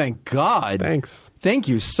 thanks. Oh, thank God. Thanks. Thank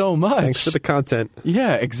you so much. Thanks for the content.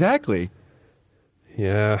 Yeah, exactly.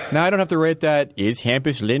 Yeah. Now I don't have to write that. Is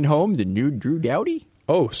Hampus Lindholm the new Drew Doughty?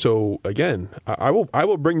 Oh, so again, I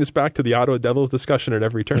will bring this back to the Ottawa Devils discussion at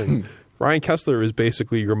every turn. Ryan Kesler is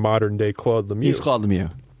basically your modern day Claude Lemieux. He's Claude Lemieux.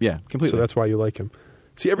 Yeah, completely. So that's why you like him.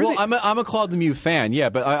 See, everything. Well, I'm a Claude Lemieux fan. Yeah,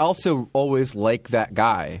 but I also always like that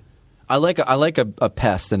guy. I like a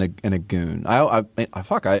pest and a goon. I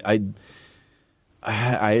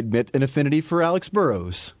admit an affinity for Alex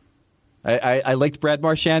Burrows. I liked Brad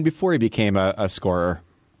Marchand before he became a scorer.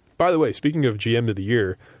 By the way, speaking of GM of the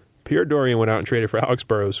year, Pierre Dorian went out and traded for Alex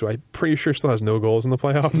Burrows, who I'm pretty sure still has no goals in the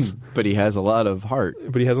playoffs. But he has a lot of heart.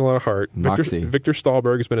 Victor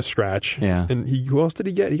Stahlberg has been a scratch. Yeah. And who else did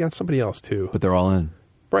he get? He got somebody else, too. But they're all in.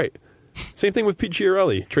 Right. Same thing with Pete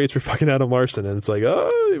Chiarelli. Trades for fucking Adam Larson. And it's like,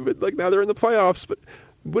 now they're in the playoffs.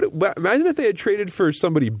 But imagine if they had traded for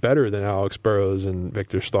somebody better than Alex Burrows and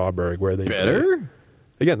Victor Stahlberg. Where they better?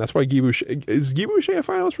 Again, that's why Guy Boucher... Is Guy Boucher a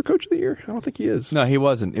finalist for Coach of the Year? I don't think he is. No, he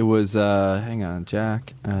wasn't. It was, hang on,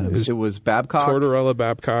 Jack. It was Babcock. Tortorella,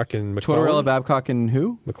 Babcock, and McClellan. Tortorella, Babcock, and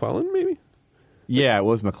who? McClellan, maybe? Yeah, it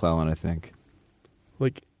was McClellan, I think.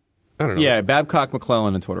 Like, I don't know. Yeah, Babcock,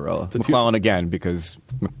 McClellan, and Tortorella. McClellan again, because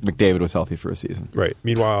McDavid was healthy for a season. Right.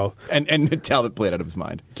 Meanwhile... and Talbot played out of his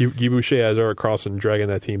mind. Guy Boucher has Erik Karlsson dragging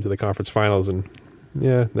that team to the conference finals, and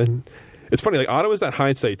then... It's funny, like, Ottawa's that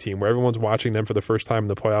hindsight team where everyone's watching them for the first time in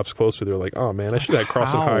the playoffs closer. They're like, oh, man, I should have had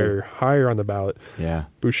Karlsson higher on the ballot. Yeah.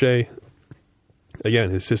 Boucher, again,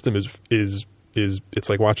 his system is it's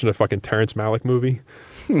like watching a fucking Terrence Malick movie.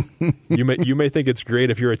 You may think it's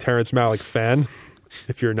great if you're a Terrence Malick fan.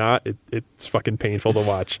 If you're not, it's fucking painful to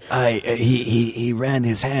watch. He ran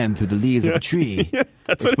his hand through the leaves of a tree. Yeah,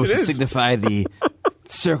 that's what supposed it is. To signify the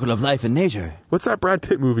circle of life and nature. What's that Brad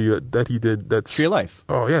Pitt movie that he did? That's Tree of Life.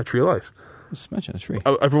 Oh yeah, Tree of Life. Just mention a tree.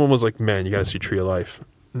 Everyone was like, "Man, you got to see Tree of Life."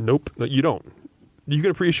 Nope, no, you don't. You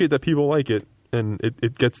can appreciate that people like it, and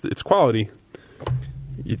it gets its quality.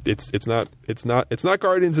 It's not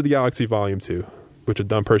Guardians of the Galaxy Volume 2, which a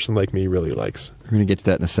dumb person like me really likes. We're gonna get to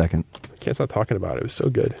that in a second. I can't stop talking about it. It was so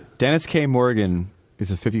good. Dennis K. Morgan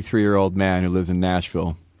is a 53-year-old man who lives in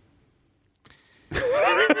Nashville.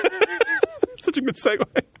 such a good segue.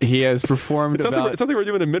 He has performed It sounds like we're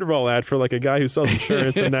doing a mid-roll ad for like a guy who sells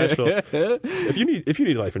insurance in Nashville. If you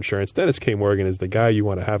need life insurance, Dennis K. Morgan is the guy you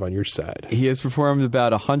want to have on your side. He has performed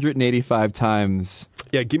about 185 times.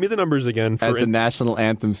 Yeah, give me the numbers again. As the national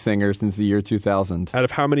anthem singer since the year 2000. Out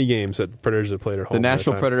of how many games that the Predators have played at home? The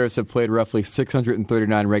Nashville Predators have played roughly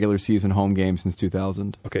 639 regular season home games since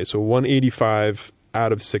 2000. Okay, so 185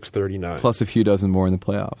 out of 639. Plus a few dozen more in the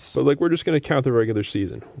playoffs. But we're just going to count the regular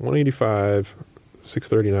season. 185,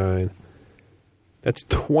 639. That's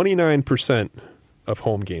 29% of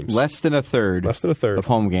home games. Less than a third. Of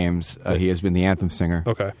home games. He has been the anthem singer.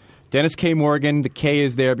 Okay. Dennis K. Morgan, the K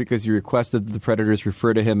is there because he requested that the Predators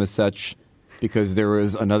refer to him as such because there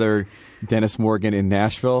was another Dennis Morgan in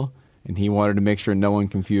Nashville, and he wanted to make sure no one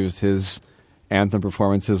confused his anthem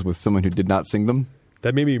performances with someone who did not sing them.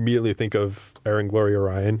 That made me immediately think of Erin Gloria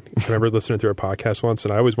Ryan. I remember listening to her podcast once,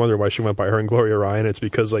 and I always wondered why she went by Erin Gloria Ryan. It's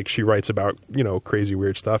because she writes about crazy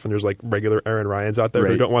weird stuff, and there's regular Erin Ryans out there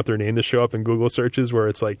who don't want their name to show up in Google searches where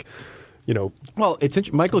it's Well,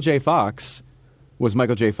 it's Michael J. Fox was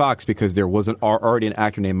Michael J. Fox because there wasn't already an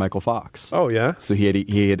actor named Michael Fox. Oh yeah. So he had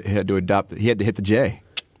to adopt. He had to hit the J.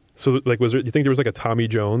 So was there? You think there was a Tommy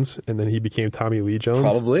Jones, and then he became Tommy Lee Jones?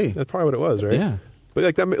 Probably. That's probably what it was, right? Yeah.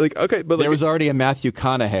 But okay, but there was already a Matthew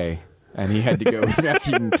Conaughey, and he had to go with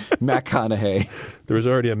Matt Conaughey. There was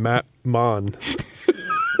already a Matt Mon,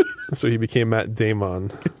 so he became Matt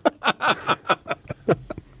Damon.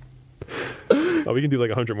 Oh, we can do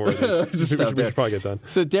 100 more of these. we should probably get done.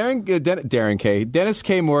 So Dennis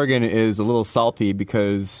K. Morgan is a little salty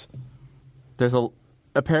because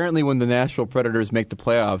apparently when the Nashville Predators make the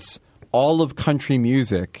playoffs, all of country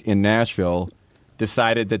music in Nashville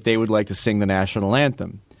decided that they would like to sing the national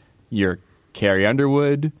anthem. Your Carrie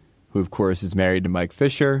Underwood, who of course is married to Mike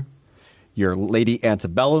Fisher, your Lady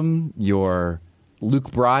Antebellum, your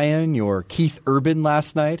Luke Bryan, your Keith Urban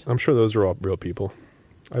last night. I'm sure those are all real people.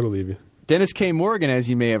 I believe you. Dennis K. Morgan, as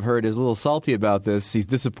you may have heard, is a little salty about this. He's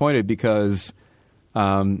disappointed because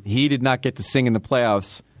he did not get to sing in the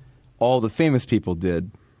playoffs. All the famous people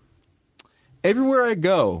did. Everywhere I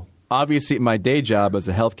go, obviously at my day job as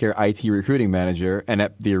a healthcare IT recruiting manager and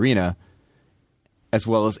at the arena, as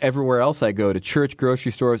well as everywhere else I go, to church,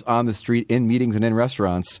 grocery stores, on the street, in meetings, and in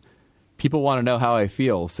restaurants, people want to know how I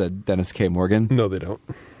feel, said Dennis K. Morgan. No, they don't.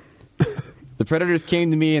 The Predators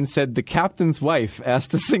came to me and said the captain's wife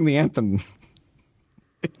asked to sing the anthem.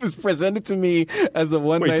 It was presented to me as a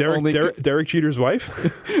one-night only... Derek Jeter's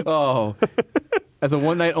wife? Oh. As a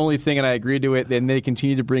one-night only thing, and I agreed to it. Then they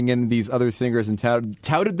continued to bring in these other singers and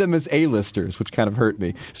touted them as A-listers, which kind of hurt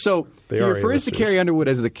me. So he refers to Carrie Underwood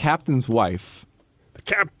as the captain's wife. The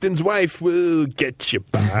captain's wife will get you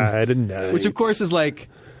by tonight. Which, of course, is the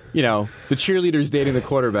cheerleaders dating the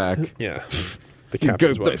quarterback. Yeah. The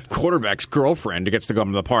captain's wife. The quarterback's girlfriend gets to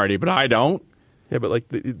come to the party, but I don't. Yeah, but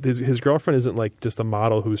his girlfriend isn't just a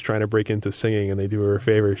model who's trying to break into singing and they do her a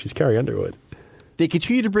favor. She's Carrie Underwood. They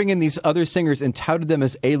continue to bring in these other singers and touted them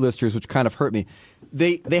as A-listers, which kind of hurt me.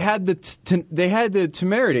 They had the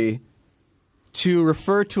temerity to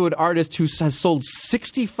refer to an artist who has sold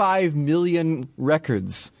 65 million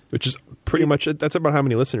records, which is pretty much that's about how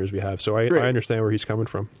many listeners we have. So I understand where he's coming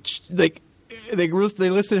from. They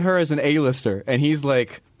listed her as an A-lister, and he's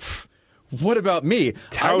like, what about me?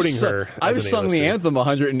 Touting her. I've sung the anthem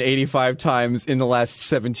 185 times in the last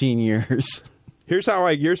 17 years. Here's how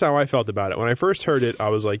I felt about it. When I first heard it, I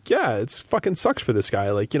was like, yeah, it's fucking sucks for this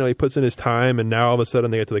guy. He puts in his time, and now all of a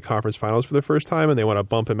sudden they get to the conference finals for the first time, and they want to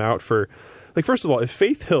bump him out for, first of all, if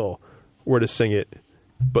Faith Hill were to sing it,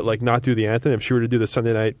 but not do the anthem, if she were to do the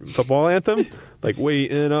Sunday night football anthem,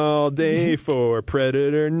 waiting all day for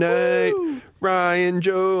Predator night, woo! Ryan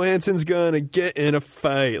Johansson's gonna get in a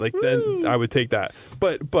fight, then I would take that.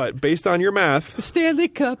 But based on your math, the Stanley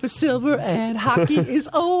Cup is silver and hockey is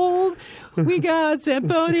old. We got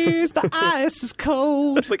Zambonis, the ice is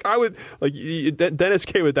cold. I would Dennis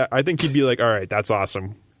K with that. I think he'd be all right, that's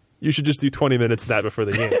awesome. You should just do 20 minutes of that before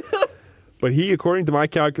the game. But he, according to my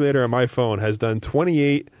calculator on my phone, has done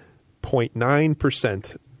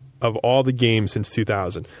 28.9% of all the games since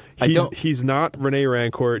 2000. He's not Renee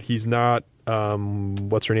Rancourt. He's not,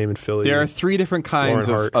 what's her name in Philly? There are three different kinds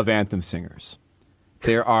of anthem singers.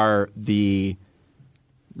 There are the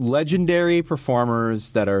legendary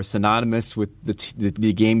performers that are synonymous with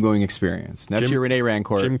the game-going experience. And that's your Renee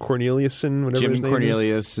Rancourt. Jim Corneliuson, whatever his name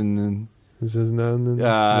Cornelius, is. And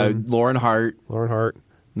Lauren Hart.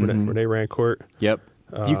 Mm-hmm. Renee Rancourt. Yep.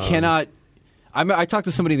 You cannot... I talked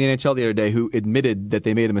to somebody in the NHL the other day who admitted that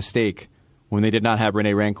they made a mistake when they did not have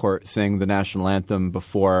Renee Rancourt sing the national anthem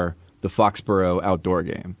before the Foxborough outdoor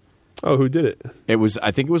game. Oh, who did it?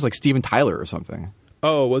 I think it was like Steven Tyler or something.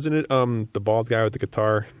 Oh, wasn't it the bald guy with the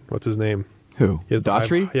guitar? What's his name? Who? He has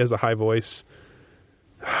Daughtry? He has the high voice.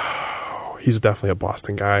 He's definitely a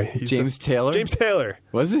Boston guy. James Taylor? James Taylor.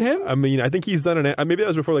 Was it him? I mean, I think he's done maybe that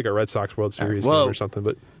was before like a Red Sox World Series well, or something.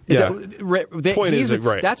 But yeah, point is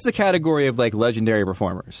right. That's the category of like legendary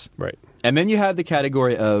performers, right? And then you have the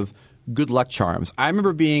category of good luck charms. I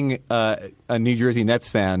remember being a New Jersey Nets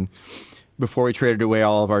fan before we traded away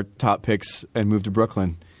all of our top picks and moved to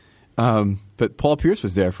Brooklyn. But Paul Pierce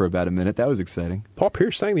was there for about a minute. That was exciting. Paul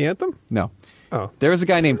Pierce sang the anthem? No. Oh, there was a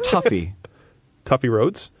guy named Tuffy. Tuffy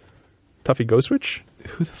Rhodes. Tuffy Ghostwitch?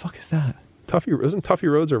 Who the fuck is that? Isn't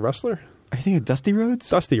Tuffy Rhodes a wrestler? Are you thinking of Dusty Rhodes?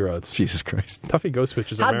 Dusty Rhodes. Jesus Christ. Tuffy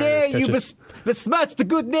Ghostwitch is a How Mariners dare you catcher. besmirch the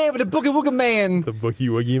good name of the Boogie Woogie Man? The Boogie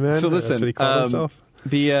Woogie Man? So listen, That's what he called himself?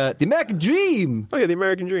 The American Dream. Oh, yeah, the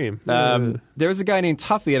American Dream. There was a guy named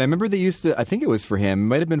Tuffy, and I remember they used to, I think it was for him, it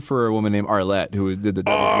might have been for a woman named Arlette, who did the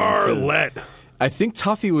Arlette. I think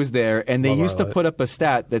Tuffy was there, and they Love used to Arlette. put up a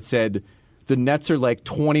stat that said the Nets are like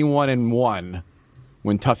 21-1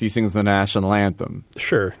 when Tuffy sings the national anthem.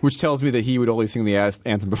 Sure. Which tells me that he would only sing the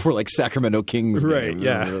anthem before like Sacramento Kings Right, games.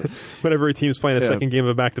 yeah. Whenever a team's playing a second game of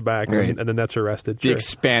a back-to-back Right. and the Nets are rested. The Sure.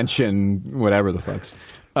 expansion, whatever the fucks.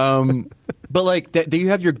 But like, you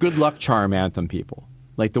have your good luck charm anthem people.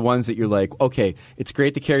 Like the ones that you're like, okay, it's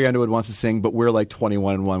great that Carrie Underwood wants to sing, but we're like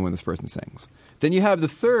 21-1 when this person sings. Then you have the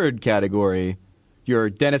third category, your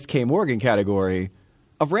Dennis K. Morgan category,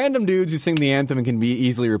 of random dudes who sing the anthem and can be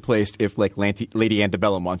easily replaced if like Lady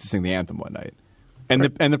Antebellum wants to sing the anthem one night. And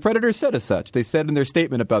the Predators said as such. They said in their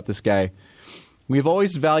statement about this guy, we've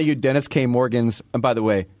always valued Dennis K. Morgan's, and by the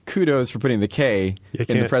way, kudos for putting the K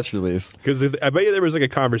in the press release. Because I bet you there was like a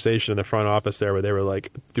conversation in the front office there where they were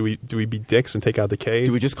like, do we be dicks and take out the K?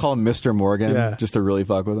 Do we just call him Mr. Morgan just to really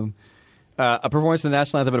fuck with him? A performance of the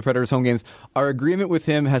national anthem at a Predators home games. Our agreement with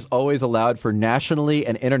him has always allowed for nationally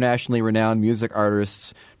and internationally renowned music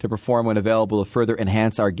artists to perform when available to further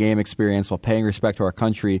enhance our game experience while paying respect to our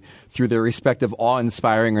country through their respective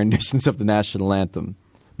awe-inspiring renditions of the national anthem.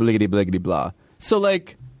 Bliggity, bliggity, blah. So,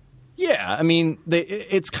 like, yeah, I mean,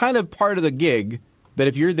 it's kind of part of the gig that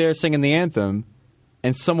if you're there singing the anthem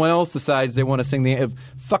and someone else decides they want to sing if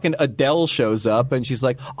fucking Adele shows up and she's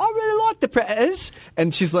like, I really like the Predators,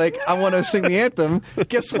 and she's like, I want to sing the anthem.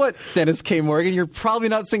 Guess what, Dennis K. Morgan? You're probably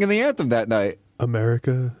not singing the anthem that night.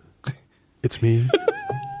 America, it's me.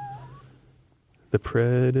 The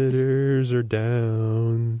Predators are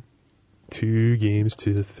down 2-3.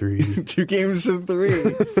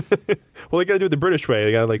 2-3. Well, they got to do it the British way.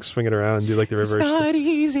 They got to like swing it around and do like the reverse. It's not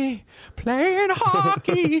easy playing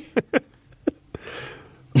hockey.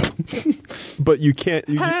 But you can't.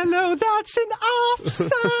 I know that's an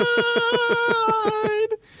offside.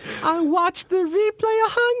 I watched the replay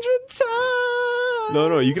 100 times.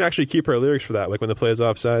 No, you can actually keep her lyrics for that. Like when the play is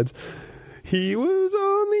offsides. He was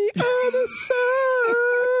on the other side.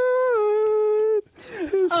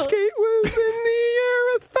 His skate was in the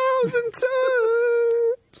air 1,000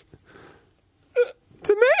 times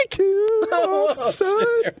to make you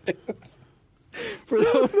offside.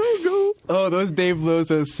 Those Dave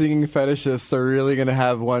Lozo singing fetishists are really going to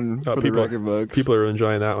have one for the record books. People are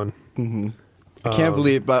enjoying that one. Mm-hmm. I can't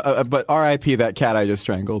believe, but R.I.P. that cat I just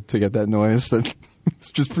strangled to get that noise that it's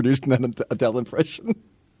just producing that Adele impression.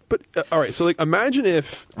 But all right, so like imagine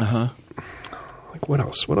if, like what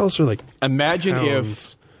else? What else are like? Imagine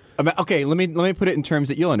towns? if. Okay, let me put it in terms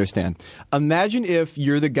that you'll understand. Imagine if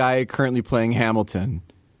you're the guy currently playing Hamilton.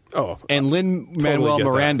 Oh, and Lin-Manuel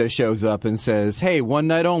Miranda shows up and says, hey, one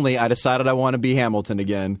night only, I decided I want to be Hamilton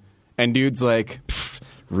again. And dude's like,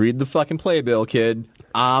 read the fucking playbill, kid.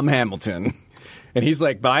 I'm Hamilton. And he's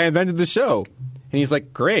like, but I invented the show. And he's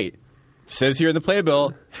like, great. Says here in the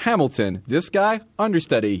playbill, Hamilton. This guy,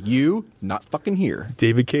 understudy. You, not fucking here.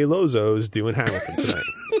 David K. Lozo is doing Hamilton tonight.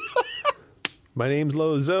 My name's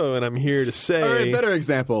Lozo, and I'm here to say... All right, better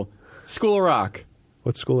example. School of Rock.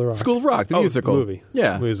 What's School of Rock? School of Rock, the musical. The movie.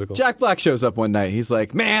 Yeah. Musical. Jack Black shows up one night. He's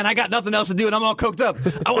like, man, I got nothing else to do, and I'm all coked up.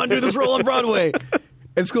 I want to do this role on Broadway.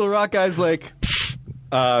 And School of Rock guy's like,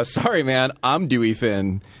 sorry, man, I'm Dewey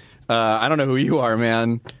Finn. I don't know who you are,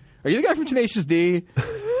 man. Are you the guy from Tenacious D?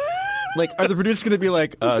 Like, are the producers going to be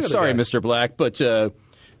like, sorry, Mr. Black, but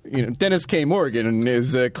Dennis K. Morgan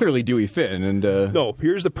is clearly Dewey Finn. And no,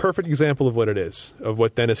 here's the perfect example of what it is, of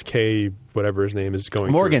what Dennis K. whatever his name is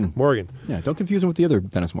going Morgan. through. Morgan. Yeah, don't confuse him with the other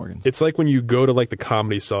Dennis Morgans. It's like when you go to like the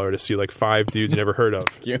Comedy Cellar to see like 5 dudes you never heard of.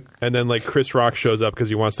 And then like Chris Rock shows up because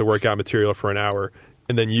he wants to work out material for an hour.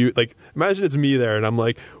 And then you, like, imagine it's me there, and I'm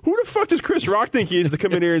like, who the fuck does Chris Rock think he is to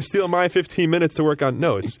come in here and steal my 15 minutes to work on?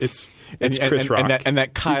 No, it's It's Chris Rock. And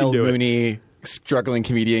that Kyle Mooney struggling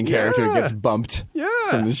comedian character gets bumped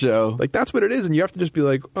from the show. Like, that's what it is, and you have to just be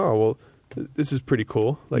like, oh, well, this is pretty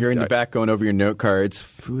cool. Like, you're in the back going over your note cards.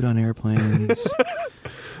 Food on airplanes.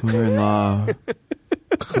 Mother-in-law.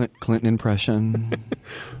 Clinton impression.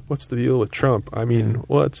 What's the deal with Trump? I mean,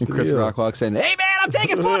 what's the Chris deal? Rock walks in. Hey man, I'm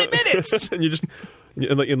taking 40 minutes. And you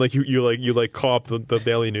call up the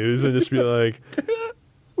Daily News and just be like,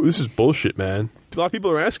 this is bullshit, man. A lot of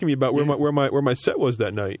people are asking me about where my set was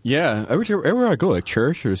that night. Yeah, everywhere I go, like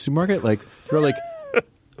church or supermarket, like they're like.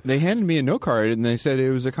 They handed me a note card and they said it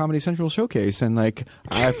was a Comedy Central showcase, and like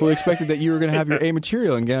I fully expected that you were going to have your A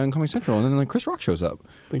material and get on Comedy Central, and then like Chris Rock shows up.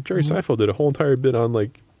 Like Jerry Seinfeld did a whole entire bit on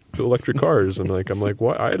like electric cars, and like I'm like,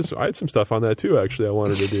 what? I had some stuff on that too. Actually, I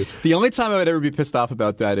wanted to do. The only time I would ever be pissed off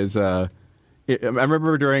about that is I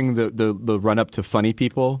remember during the run up to Funny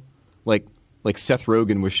People, like Seth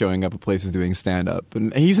Rogen was showing up at places doing stand-up,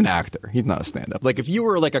 and he's an actor. He's not a stand-up. Like if you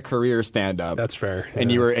were like a career stand-up, that's fair. Yeah.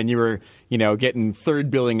 And you were getting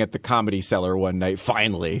third billing at the Comedy Cellar one night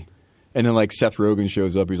finally, and then like Seth Rogen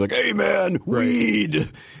shows up, he's like, "Hey man, weed,"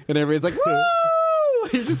 and everybody's like, "Woo!"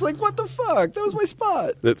 He's just like, "What the fuck? That was my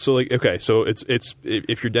spot." So like, okay, so it's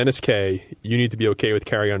if you're Dennis K, you need to be okay with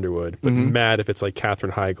Carrie Underwood, but mad if it's like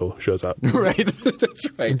Katherine Heigl shows up. Right, that's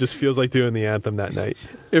right. It just feels like doing the anthem that night.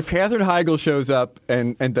 If Katherine Heigl shows up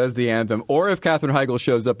and does the anthem, or if Katherine Heigl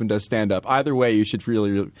shows up and does stand-up, either way, you should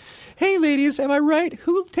really... Hey, ladies, am I right?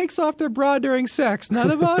 Who takes off their bra during sex? None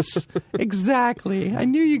of us? Exactly. I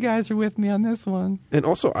knew you guys were with me on this one. And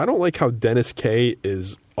also, I don't like how Dennis K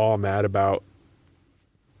is all mad about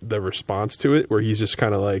the response to it, where he's just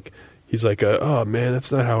kind of like, he's like, oh man,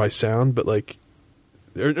 that's not how I sound, but like,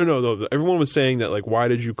 no, everyone was saying that, like, why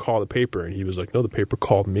did you call the paper? And he was like, no, the paper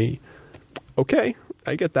called me. Okay,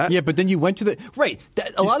 I get that. Yeah, but then you went to the... Right.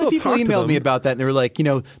 A lot of people emailed me about that, and they were like,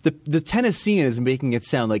 the Tennessean is making it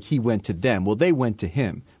sound like he went to them. Well, they went to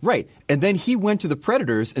him. Right. And then he went to the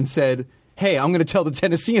Predators and said, hey, I'm going to tell the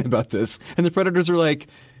Tennessean about this. And the Predators are like,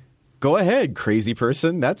 go ahead, crazy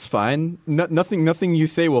person. That's fine. Nothing you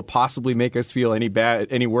say will possibly make us feel any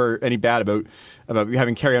bad about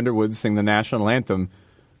having Carrie Underwood sing the national anthem.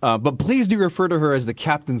 But please do refer to her as the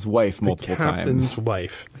captain's wife multiple times.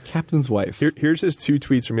 Captain's wife. Here's his 2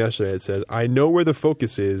 tweets from yesterday. It says, I know where the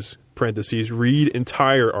focus is, parentheses, read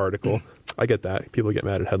entire article. I get that. People get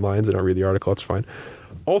mad at headlines. They don't read the article. It's fine.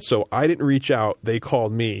 Also, I didn't reach out. They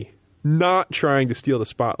called me. Not trying to steal the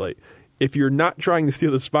spotlight. If you're not trying to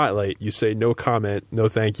steal the spotlight, you say no comment, no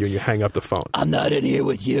thank you, and you hang up the phone. I'm not in here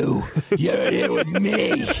with you. You're in here with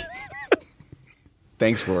me.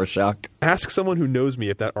 Thanks, Rorschach. Ask someone who knows me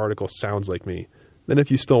if that article sounds like me. Then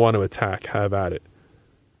if you still want to attack, have at it.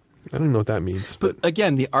 I don't know what that means. But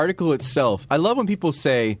again, the article itself, I love when people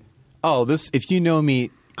say, oh, this. If you know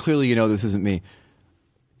me, clearly you know this isn't me.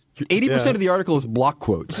 80% of the article is block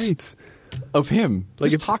quotes. Right. Of him,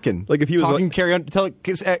 like talking, like if he was talking,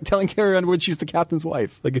 telling Carrie Underwood she's the captain's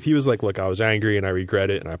wife. Like if he was like, "Look, I was angry and I regret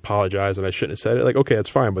it and I apologize and I shouldn't have said it." Like, okay, that's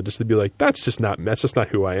fine, but just to be like, "That's just not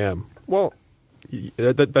who I am." Well,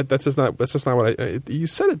 that's just not what you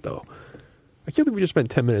said it though. I can't believe we just spent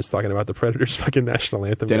 10 minutes talking about the Predators' fucking national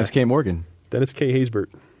anthem. Dennis K. Morgan, Dennis K. Haysbert.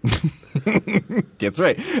 That's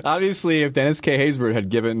right. Obviously, if Dennis K. Haysbert had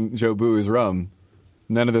given Joe Boo his rum,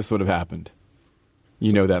 none of this would have happened.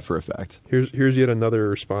 You know that for a fact. Here's yet another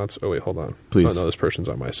response. Oh, wait, hold on. Please. Oh, no, this person's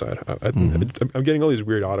on my side. I'm getting all these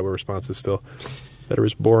weird Ottawa responses still that are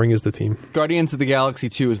as boring as the team. Guardians of the Galaxy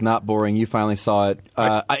 2 is not boring. You finally saw it.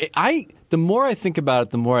 The more I think about it,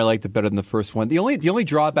 the more I liked it better than the first one. The only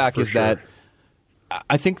drawback is that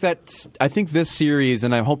I think this series,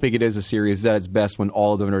 and I'm hoping it is a series, is at its best when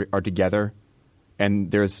all of them are together.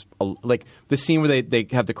 And there's like the scene where they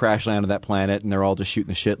have to crash land on that planet and they're all just shooting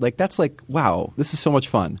the shit. Like that's like, wow, this is so much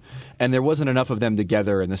fun. And there wasn't enough of them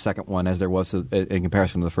together in the second one as there was in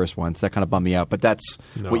comparison to the first one. So that kind of bummed me out. But that's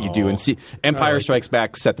what you do. And see, Empire Strikes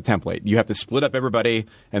Back set the template. You have to split up everybody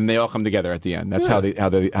and they all come together at the end. That's how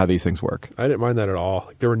these things work. I didn't mind that at all.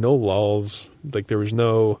 Like, there were no lulls. Like there was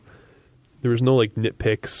no like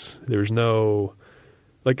nitpicks. There was no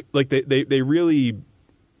like they really,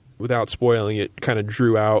 without spoiling it, kind of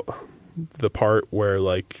drew out the part where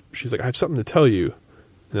like she's like, I have something to tell you, and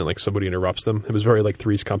then like somebody interrupts them. It was very like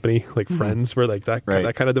Three's Company, like Friends, where like that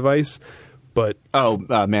kind of device. But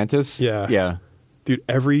Mantis, yeah, dude,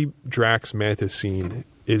 every Drax Mantis scene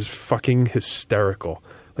is fucking hysterical.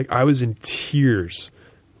 Like I was in tears.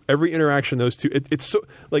 Every interaction those two, it's so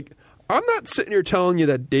like. I'm not sitting here telling you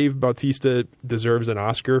that Dave Bautista deserves an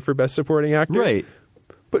Oscar for Best Supporting Actor, right?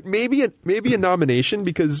 But maybe a nomination,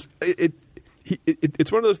 because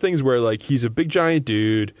it's one of those things where like he's a big giant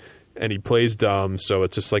dude. and he plays dumb, so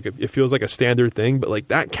it's just like it feels like a standard thing. But like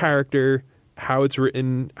that character, how it's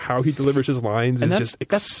written, how he delivers his lines is just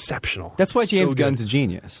exceptional. That's why James so Gunn's a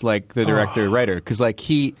genius, like the director writer, because like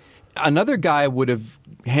another guy would have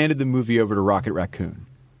handed the movie over to Rocket Raccoon,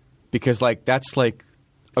 because like that's like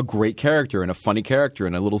a great character and a funny character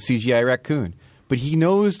and a little CGI raccoon, but he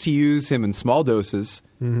knows to use him in small doses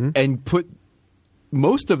and put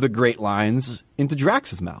most of the great lines into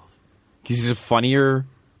Drax's mouth, because he's a funnier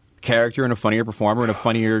character and a funnier performer and a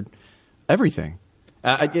funnier everything.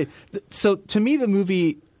 So to me, the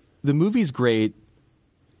movie's great.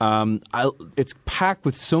 It's packed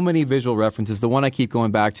with so many visual references. The one I keep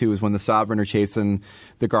going back to is when the Sovereign are chasing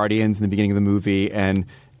the Guardians in the beginning of the movie, and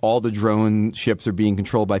all the drone ships are being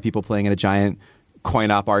controlled by people playing in a giant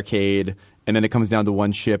coin-op arcade, and then it comes down to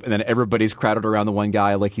one ship, and then everybody's crowded around the one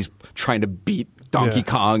guy like he's trying to beat Donkey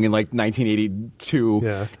Kong in like 1982.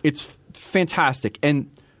 Yeah. It's fantastic. And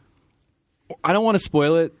I don't want to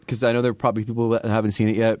spoil it because I know there are probably people that haven't seen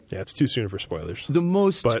it yet. Yeah, it's too soon for spoilers. The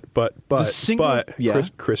most,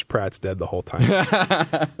 Chris Pratt's dead the whole time.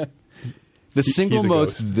 The single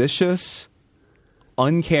most vicious,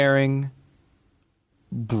 uncaring,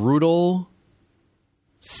 brutal,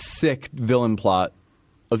 sick villain plot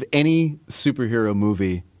of any superhero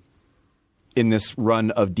movie in this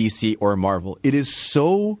run of DC or Marvel. It is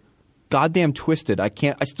so goddamn twisted. I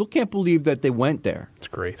still can't believe that they went there. It's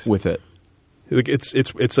great with it. Like it's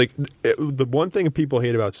like the one thing people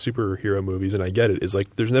hate about superhero movies, and I get it, is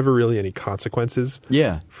like there's never really any consequences.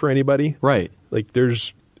 For anybody, right? Like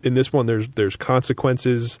in this one, there's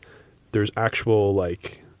consequences. There's actual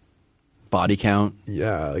like body count.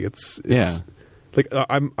 Yeah, like it's like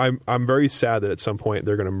I'm very sad that at some point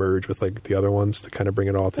they're going to merge with like the other ones to kind of bring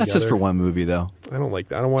it all together. That's just for one movie, though. I don't like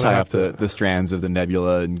that. I don't want to have to the strands of the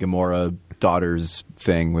Nebula and Gamora daughters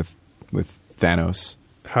thing with Thanos.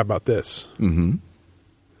 How about this? Mm-hmm.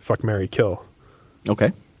 Fuck, marry, kill.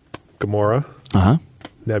 Okay. Gamora.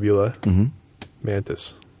 Nebula.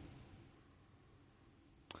 Mantis.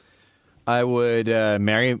 I would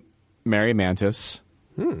marry Mantis.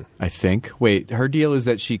 I think. Wait, her deal is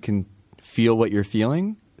that she can feel what you're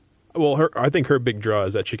feeling? Well, I think her big draw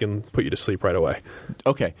is that she can put you to sleep right away.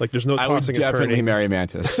 Okay. Like there's no tossing and turning. I would definitely marry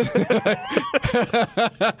Mantis. All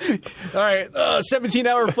right.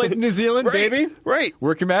 17-hour flight to New Zealand, right, baby. Right.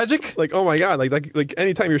 Work your magic. Like, oh my God. Like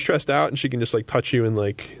anytime you're stressed out and she can just like touch you and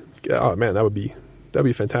like, oh man, that'd be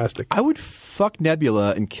fantastic. I would fuck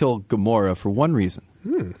Nebula and kill Gamora for one reason.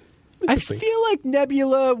 I feel like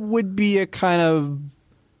Nebula would be a kind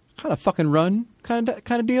of fucking run kind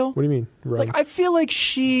of deal. What do you mean? Run? Like I feel like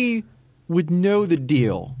she would know the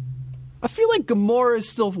deal. I feel like Gamora is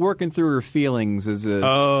still working through her feelings as a.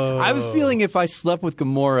 I have a feeling if I slept with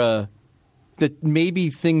Gamora, that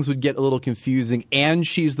maybe things would get a little confusing, and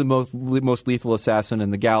she's the most lethal assassin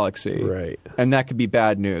in the galaxy, right? And that could be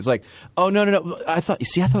bad news. Like, oh no! I thought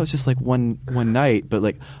it was just like one night, but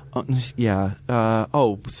like,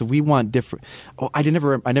 so we want different. Oh, I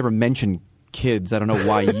never mentioned kids. I don't know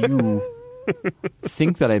why you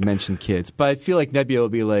think that I mentioned kids, but I feel like Nebula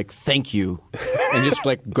would be like, "Thank you," and just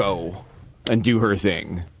like go and do her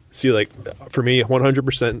thing. See, like for me,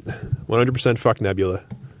 100% fuck Nebula.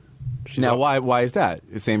 Why is that?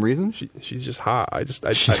 The same reason? She's just hot. I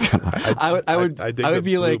would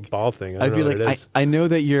be like ball thing. I'd be like, I know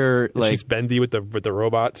that you're like she's bendy with the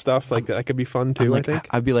robot stuff. Like that could be fun too. Like, I think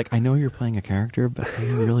I'd be like, I know you're playing a character, but are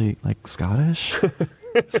you really like Scottish?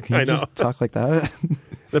 So can you just talk like that?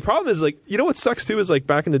 The problem is like, you know what sucks too is like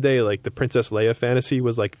back in the day, like the Princess Leia fantasy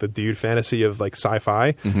was like the dude fantasy of like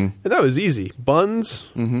sci-fi, and that was easy. Buns,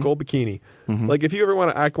 gold bikini. Like if you ever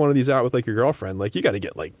want to act one of these out with like your girlfriend, like you got to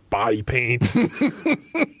get like body paint.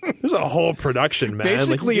 There's a whole production, man.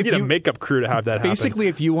 Basically, like, you need a makeup crew to have that happen. Basically,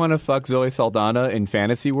 if you want to fuck Zoe Saldana in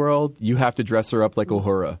fantasy world, you have to dress her up like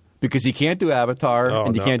Uhura, because you can't do Avatar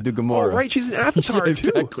and you can't do Gamora. Oh, right, she's an Avatar too.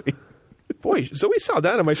 Exactly. Boy, Zoe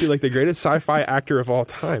Saldana might be like the greatest sci-fi actor of all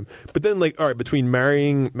time. But then, like, all right, between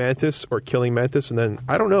marrying Mantis or killing Mantis, and then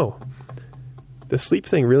I don't know, the sleep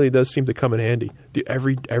thing really does seem to come in handy. Dude,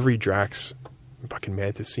 every Drax fucking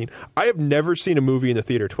Mantis scene. I have never seen a movie in the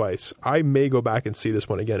theater twice. I may go back and see this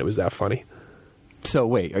one again. It was that funny. So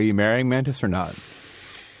wait, are you marrying Mantis or not?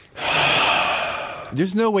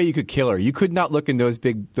 There's no way you could kill her. You could not look in those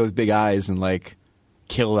big eyes and like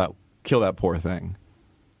kill that poor thing.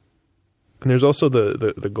 And there's also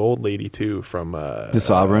the gold lady too from the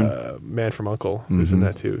Sovereign Man from U.N.C.L.E. who's in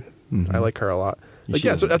that too. I like her a lot. Like,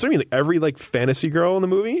 so that's what I mean. Like every like fantasy girl in the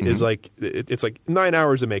movie is like it's like 9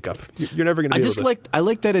 hours of makeup. You're never gonna. I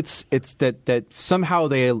like that it's that somehow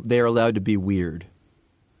they are allowed to be weird.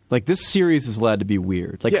 Like, this series is allowed to be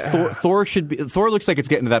weird. Like, Yeah. Thor looks like it's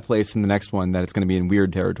getting to that place in the next one that it's going to be in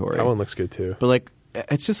weird territory. That one looks good too. But like,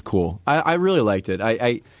 it's just cool. I really liked it.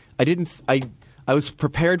 I was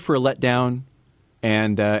prepared for a letdown,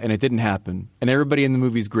 and it didn't happen. And everybody in the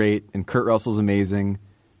movie's great, and Kurt Russell's amazing,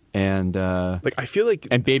 and Like, I feel like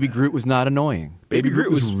and Baby Groot was not annoying. Baby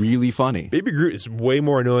Groot was really funny. Baby Groot is way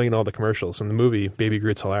more annoying in all the commercials. In the movie, Baby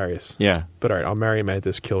Groot's hilarious. Yeah. But all right, I'll marry him at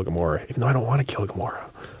this kill Gamora, even though I don't want to kill Gamora.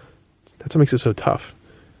 That's what makes it so tough.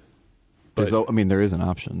 But there is an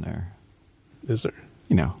option there. is there?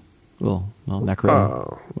 You know, well, Necro.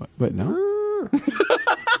 Oh. Wait, no.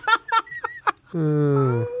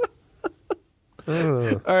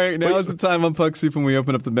 All right, now is the time on Puck Soup when we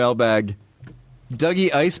open up the mailbag.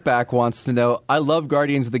 Dougie Iceback wants to know, I love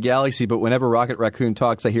Guardians of the Galaxy, but whenever Rocket Raccoon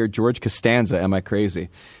talks, I hear George Costanza. Am I crazy?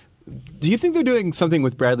 Do you think they're doing something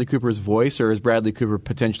with Bradley Cooper's voice, or is Bradley Cooper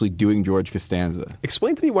potentially doing George Costanza?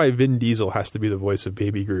 Explain to me why Vin Diesel has to be the voice of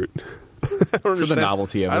Baby Groot. I don't understand. For the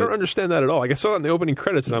novelty of it. I don't understand that at all. Like, I saw that in the opening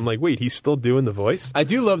credits, and I'm like, wait, he's still doing the voice? I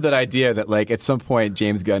do love that idea that, like, at some point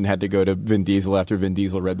James Gunn had to go to Vin Diesel after Vin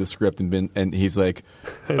Diesel read the script, and he's like,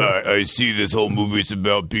 I see this whole movie's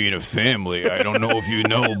about being a family. I don't know if you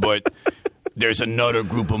know, but there's another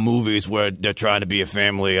group of movies where they're trying to be a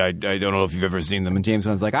family. I don't know if you've ever seen them. and James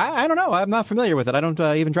Gunn's like, I don't know, I'm not familiar with it. I don't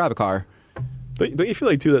even drive a car. Don't you feel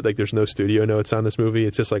like, too, that like there's no studio notes on this movie?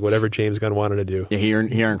 It's just like whatever James Gunn wanted to do. Yeah, he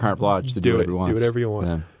earned carte blanche to do whatever he wants. Do whatever you want.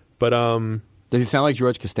 Yeah. But Does he sound like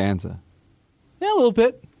George Costanza? Yeah, a little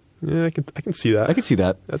bit. yeah, I can see that. I can see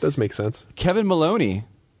that. That does make sense. Kevin Maloney.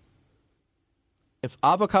 If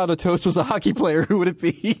avocado toast was a hockey player, who would it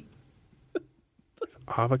be?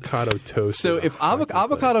 Avocado toast. So is a if hockey player.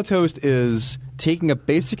 avocado toast is taking a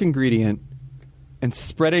basic ingredient and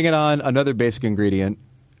spreading it on another basic ingredient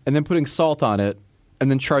and then putting salt on it and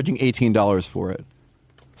then charging $18 for it.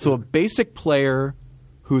 So a basic player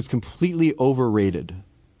who's completely overrated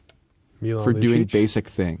Milan for doing Lucic? basic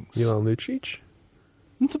things. Milan Lucic?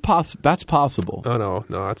 That's possible. Oh, no,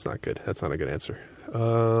 that's not good. That's not a good answer.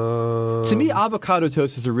 To me, avocado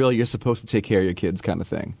toast is a real you're supposed to take care of your kids kind of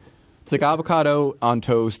thing. It's like avocado on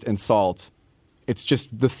toast and salt. It's just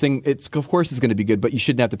the thing. Of course it's going to be good, but you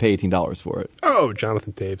shouldn't have to pay $18 for it. Oh,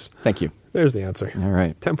 Jonathan Taves. Thank you. There's the answer. All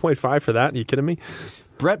right. 10.5 for that? Are you kidding me?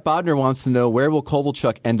 Brett Bodner wants to know, where will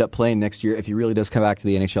Kovalchuk end up playing next year if he really does come back to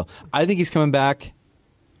the NHL? I think he's coming back.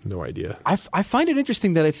 No idea. I find it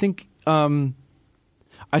interesting that I think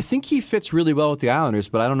he fits really well with the Islanders,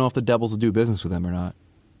 but I don't know if the Devils will do business with him or not.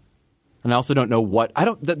 And I also don't know what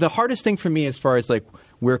the hardest thing for me as far as like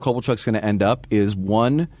where Kovalchuk's going to end up is,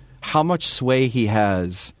 one, how much sway he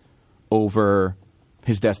has over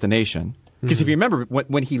his destination. Because if you remember,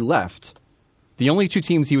 when he left, the only two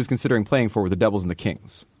teams he was considering playing for were the Devils and the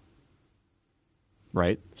Kings.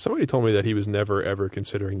 Right? Somebody told me that he was never ever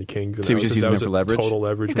considering the Kings. And So he was just using that it was for a leverage? total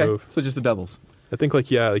leverage Okay, move. so just the Devils. I think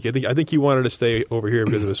I think he wanted to stay over here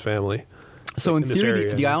because of his family. So in in this theory,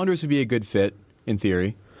 area. the Islanders would be a good fit, in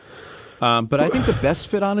theory. But I think the best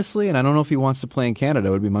fit, honestly, and I don't know if he wants to play in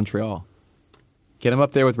Canada, would be Montreal. Get him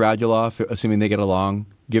up there with Radulov, assuming they get along.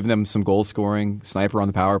 Give them some goal scoring, sniper on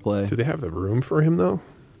the power play. Do they have the room for him though?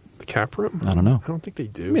 The cap room? I don't know. I don't think they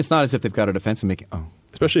do. I mean, it's not as if they've got a defenseman making. Oh,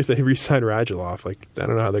 Especially if they re-sign Radulov. Like, I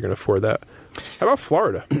don't know how they're going to afford that. How about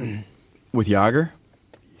Florida? You with Yager.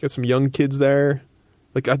 got some young kids there.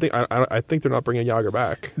 Like, I think they're not bringing Yager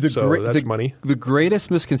back. That's money. The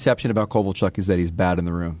greatest misconception about Kovalchuk is that he's bad in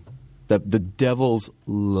the room. The Devils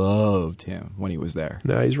loved him when he was there.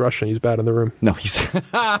 No, he's Russian. He's bad in the room. No, he's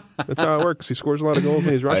That's how it works. He scores a lot of goals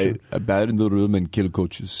and he's Russian. I'm bad in the room and kill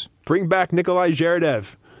coaches. Bring back Nikolai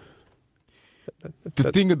Zherdev.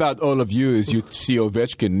 The thing about all of you is you see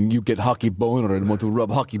Ovechkin and you get hockey boner and want to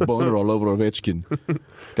rub hockey boner all over Ovechkin.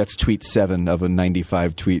 That's tweet 7 of a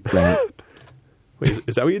 95 tweet rant. Wait,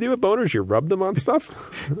 is that what you do with boners? You rub them on stuff?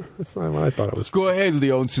 That's not what I thought it was. Go ahead,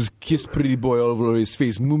 Leon says, kiss pretty boy all over his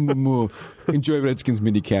face. Moo, moo, moo. Enjoy Redskins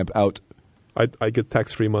minicamp. Out. I get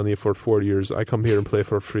tax-free money for 4 years. I come here and play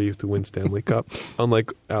for free to win Stanley Cup.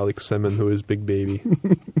 Unlike Alex Semin, who is big baby.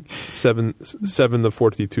 7 to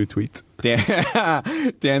 42 tweets.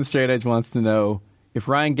 Dan Straight Edge wants to know, would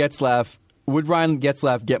Ryan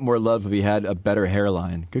Getzlaf get more love if he had a better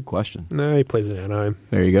hairline? Good question. Nah, he plays in Anaheim.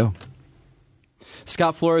 There you go.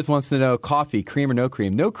 Scott Flores wants to know, coffee, cream or no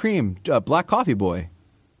cream? No cream. Black coffee boy.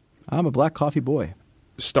 I'm a black coffee boy.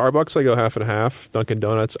 Starbucks, I go half and half. Dunkin'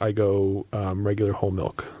 Donuts, I go regular whole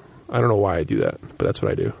milk. I don't know why I do that, but that's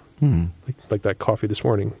what I do. Like that coffee this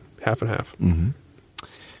morning, half and half. Mm-hmm.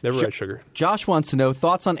 Never add sugar. Josh wants to know,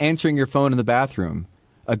 thoughts on answering your phone in the bathroom.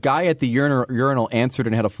 A guy at the urinal answered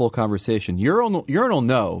and had a full conversation. Urinal,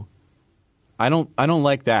 no. I don't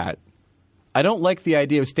like that. I don't like the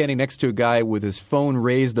idea of standing next to a guy with his phone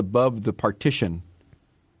raised above the partition.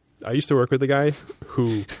 I used to work with a guy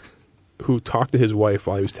who talked to his wife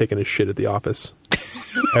while he was taking a shit at the office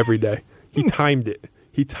every day. He timed it.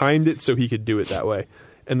 He timed it so he could do it that way.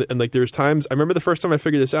 And like there's times I remember the first time I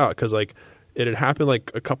figured this out because like it had happened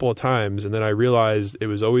like a couple of times, and then I realized it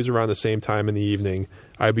was always around the same time in the evening.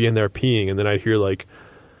 I'd be in there peeing, and then I'd hear like,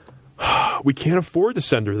 "We can't afford to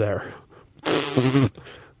send her there.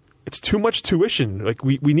 It's too much tuition. Like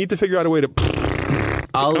we need to figure out a way to."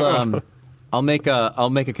 I'll make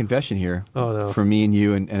a confession here. Oh, no. For me and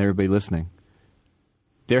you and everybody listening.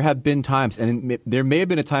 There have been times, and there may have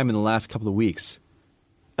been a time in the last couple of weeks.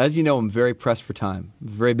 As you know, I'm very pressed for time.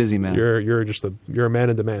 Very busy man. You're a man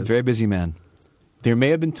in demand. Very busy man. There may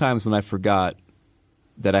have been times when I forgot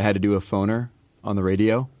that I had to do a phoner on the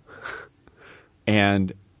radio,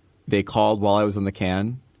 and they called while I was on the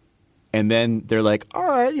can, and then they're like, "All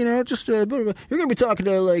right, just you're going to be talking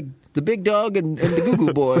to like the big dog and the Goo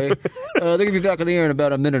Goo boy. They're going to be back on the air in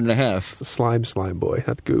about a minute and a half." It's the slime boy,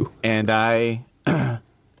 not goo. And I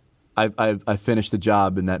finished the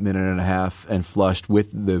job in that minute and a half and flushed with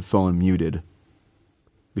the phone muted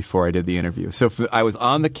before I did the interview. So I was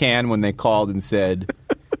on the can when they called and said,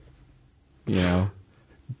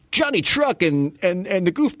 Johnny Truck and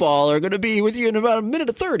the goofball are going to be with you in about a minute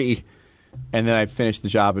and 30. And then I finished the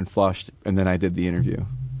job and flushed, and then I did the interview.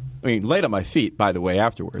 I mean, laid on my feet, by the way,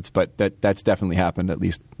 afterwards, but that's definitely happened, at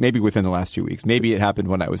least maybe within the last 2 weeks. Maybe it happened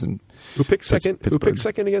when I was in Who picked second? Pittsburgh. Who picked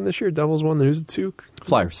second again this year? Devils won. Then who's the two?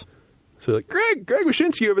 Flyers. So like Greg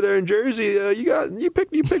Wyshynski over there in Jersey. You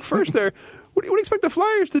picked first there. What do you expect the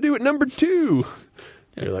Flyers to do at number 2?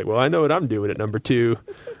 And you're like, well, I know what I'm doing at number 2,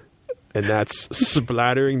 and that's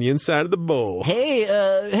splattering the inside of the bowl.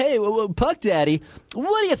 Hey, Puck Daddy,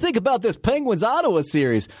 what do you think about this Penguins-Ottawa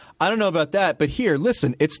series? I don't know about that, but here,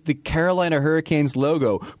 listen, it's the Carolina Hurricanes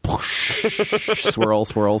logo. Swirl,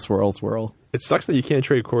 swirl, swirl, swirl. It sucks that you can't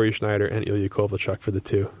trade Corey Schneider and Ilya Kovalchuk for the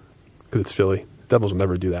 2 because it's Philly. Devils will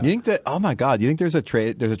never do that. You think that? Oh my God! You think there's a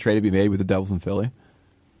trade to be made with the Devils and Philly?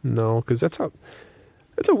 No, because that's a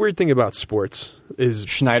weird thing about sports is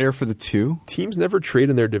Schneider for the 2. Teams never trade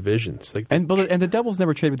in their divisions. And the Devils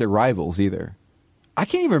never trade with their rivals either. I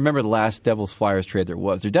can't even remember the last Devils Flyers trade there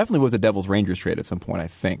was. There definitely was a Devils Rangers trade at some point. I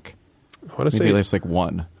think. Maybe there's like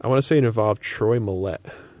one. I want to say it involved Troy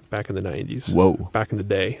Millette back in the 90s. Whoa! Back in the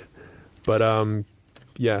day, but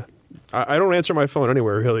yeah. I don't answer my phone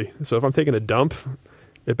anywhere, really. So if I'm taking a dump,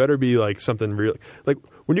 it better be like something real. Like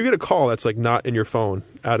when you get a call that's like not in your phone,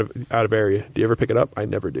 out of area, do you ever pick it up? I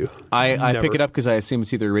never do. I pick it up because I assume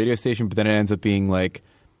it's either a radio station, but then it ends up being like,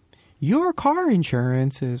 your car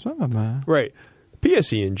insurance is blah, blah, blah. Right.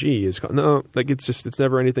 PSE&G is no, like it's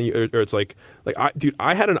never anything. Or it's like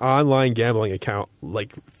I had an online gambling account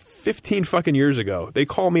like 15 fucking years ago. They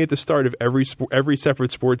call me at the start of every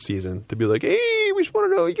separate sports season to be like, hey, we just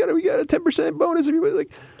want to know, we got a 10% bonus.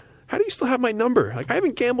 Like, how do you still have my number? Like, I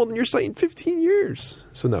haven't gambled on your site in 15 years.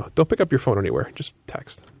 So no, don't pick up your phone anywhere. Just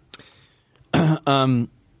text. What the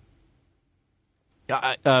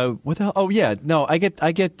hell? Oh yeah, no, I get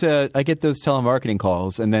those telemarketing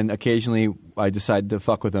calls, and then occasionally I decide to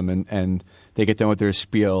fuck with them, and they get done with their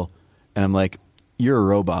spiel, and I'm like, you're a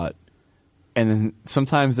robot. And then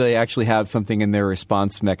sometimes they actually have something in their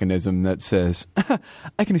response mechanism that says,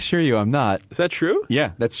 I can assure you I'm not. Is that true?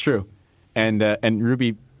 Yeah, that's true. And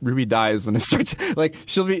Ruby dies when it starts. Like,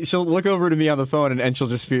 she'll look over to me on the phone and she'll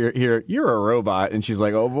just hear, you're a robot. And she's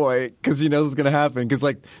like, oh boy, because she knows it's going to happen. Because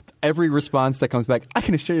like every response that comes back, I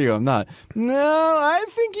can assure you I'm not. No, I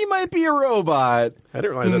think you might be a robot. I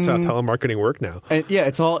didn't realize that's how telemarketing works now. And yeah,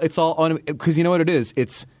 it's all on, because you know what it is?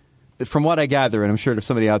 It's, from what I gather, and I'm sure if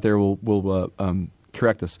somebody out there will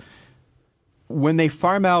correct us, when they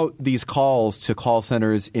farm out these calls to call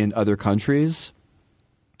centers in other countries,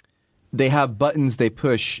 they have buttons they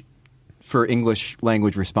push for English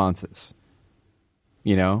language responses.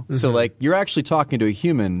 You know? Mm-hmm. So like you're actually talking to a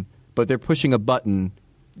human, but they're pushing a button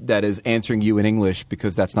that is answering you in English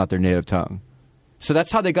because that's not their native tongue. So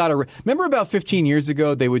that's how they got remember about 15 years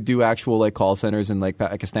ago they would do actual like call centers in like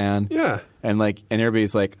Pakistan? Yeah. And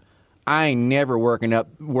everybody's like, I ain't never working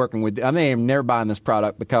with, I ain't never buying this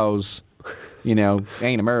product because, I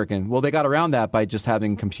ain't American. Well, they got around that by just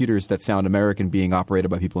having computers that sound American being operated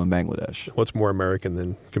by people in Bangladesh. What's more American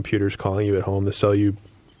than computers calling you at home to sell you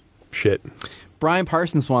shit? Brian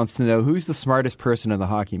Parsons wants to know, who's the smartest person in the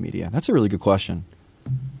hockey media? That's a really good question.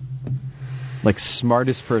 Like,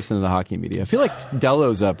 smartest person in the hockey media. I feel like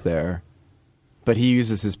Dello's up there. But he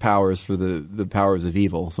uses his powers for the powers of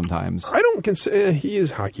evil sometimes. I don't consider he is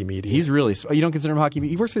hockey media. He's really. You don't consider him hockey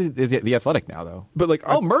media? He works at the Athletic now, though. But like,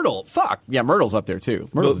 Myrtle. Fuck yeah, Myrtle's up there too.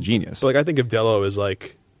 Myrtle's a genius. But like, I think of Dello as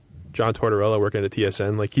like John Tortorella working at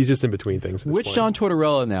TSN. Like he's just in between things. Which point. John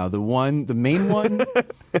Tortorella now? The main one,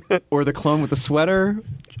 or the clone with the sweater?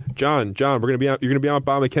 John, you're gonna be on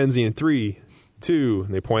Bob McKenzie in 3, 2,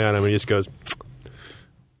 and they point at him and he just goes,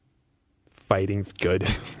 "Fighting's good."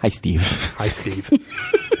 Hi, Steve. Hi, Steve.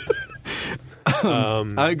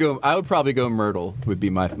 I would probably go Myrtle. Would be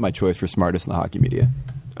my choice for smartest in the hockey media.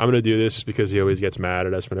 I'm going to do this just because he always gets mad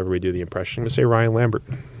at us whenever we do the impression. I'm going to say Ryan Lambert.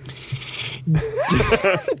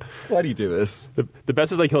 Why do you do this? The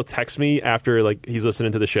best is like he'll text me after like he's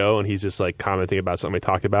listening to the show and he's just like commenting about something we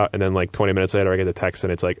talked about, and then like 20 minutes later I get the text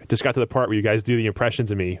and it's like, just got to the part where you guys do the impressions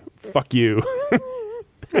of me. Fuck you.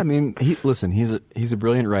 I mean, he's a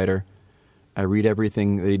brilliant writer. I read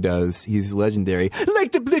everything that he does. He's legendary,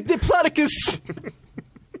 like the Diplodocus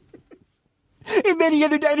and many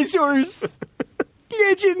other dinosaurs.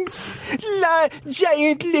 Legends,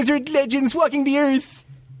 giant lizard legends walking the earth.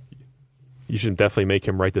 You should definitely make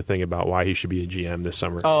him write the thing about why he should be a GM this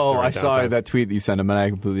summer. Oh, I saw that tweet that you sent him, and I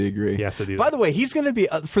completely agree. He has to do By that. the way, he's going to be,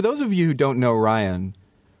 for those of you who don't know Ryan,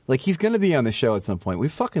 like he's going to be on the show at some point. We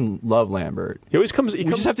fucking love Lambert. He always comes. We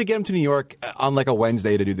just have to get him to New York on like a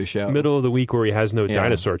Wednesday to do the show. Middle of the week where he has no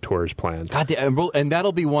dinosaur tours planned. God damn, and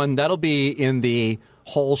that'll be in the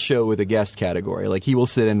whole show with a guest category. Like he will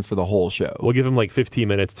sit in for the whole show. We'll give him like 15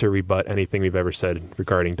 minutes to rebut anything we've ever said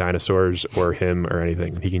regarding dinosaurs or him or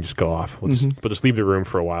anything. He can just go off. We'll just leave the room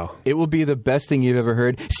for a while. It will be the best thing you've ever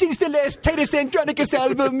heard since the last Titus Andronicus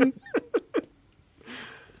album.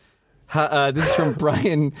 This is from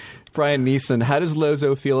Brian Neeson. How does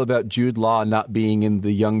Lozo feel about Jude Law not being in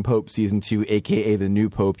the Young Pope season 2, aka the New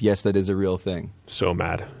Pope? Yes, that is a real thing. So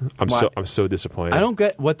mad. I'm so disappointed. I don't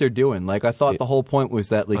get what they're doing. Like I thought the whole point was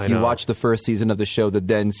that like you watch the first season of the show, to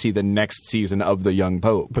then see the next season of the Young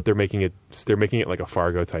Pope. But they're making it like a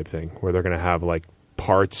Fargo type thing where they're going to have like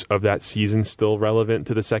parts of that season still relevant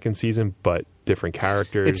to the second season, but different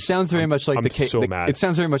characters. It sounds very much like mad. It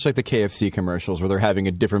sounds very much like the KFC commercials where they're having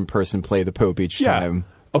a different person play the Pope each time.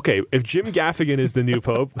 Okay, if Jim Gaffigan is the new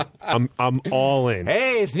Pope, I'm all in.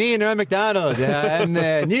 Hey, it's me and Norm Macdonald. I'm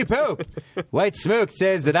the new Pope. White Smoke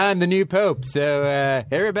says that I'm the new Pope. So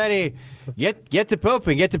everybody, get to Pope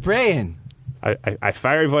and get to praying. I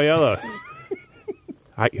fired Voyella.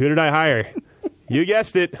 Who did I hire? You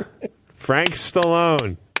guessed it, Frank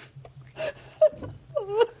Stallone.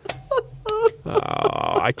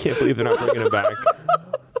 Oh, I can't believe they're not bringing him back.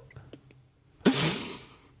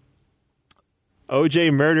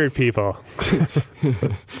 OJ murdered people.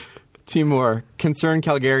 Timur, concerned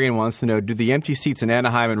Calgarian wants to know, do the empty seats in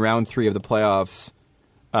Anaheim in round 3 of the playoffs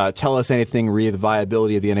tell us anything re the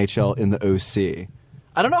viability of the NHL in the OC?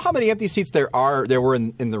 I don't know how many empty seats there were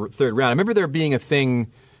in the third round. I remember there being a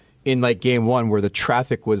thing in like game 1 where the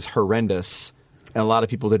traffic was horrendous and a lot of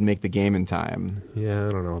people didn't make the game in time. Yeah, I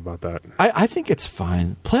don't know about that. I think it's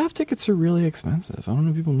fine. Playoff tickets are really expensive. I don't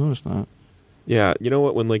know if people notice that. Yeah, you know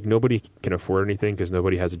what? When like nobody can afford anything because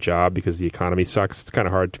nobody has a job because the economy sucks, it's kind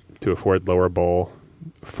of hard to afford lower bowl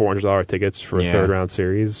 $400 tickets for a third round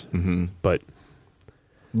series. Mm-hmm. But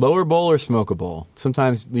lower bowl or smoke a bowl?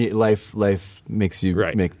 Sometimes life makes you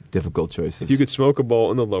make difficult choices. If you could smoke a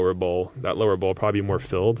bowl in the lower bowl, that lower bowl would probably be more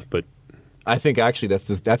filled. But I think actually that's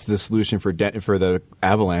the solution for the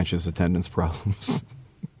Avalanche's attendance problems.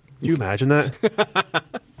 Can you imagine that?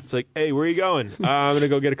 It's like, hey, where are you going? I'm going to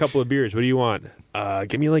go get a couple of beers. What do you want?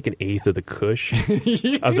 Give me like an eighth of the Kush,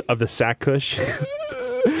 of the sack Kush.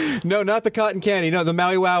 No, not the cotton candy. No, the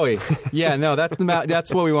Maui Wowie. Yeah, no, that's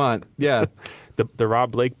what we want. Yeah. The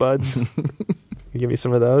Rob Blake buds. You give me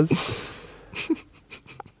some of those?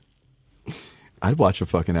 I'd watch a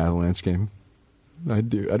fucking Avalanche game. I'd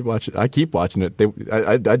do. I'd watch it. I keep watching it.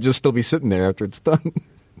 I'd just still be sitting there after it's done.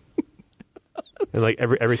 And like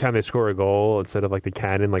every time they score a goal, instead of like the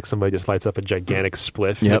cannon, like somebody just lights up a gigantic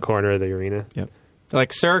spliff in the corner of the arena. Yep.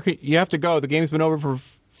 Like, sir, you have to go. The game's been over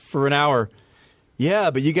for an hour. Yeah,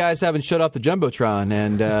 but you guys haven't shut off the Jumbotron,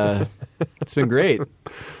 and it's been great.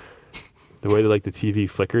 The way that like the TV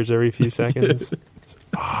flickers every few seconds.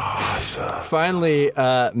 Awesome. Finally,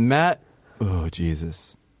 Matt. Oh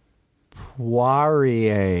Jesus.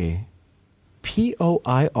 Poirier.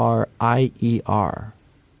 Poirier.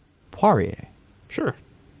 Poirier. Sure.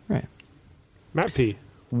 Right. Matt P.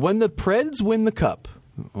 When the Preds win the cup,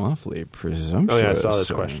 awfully presumptuous. Oh, yeah, I saw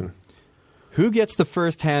this question. Who gets the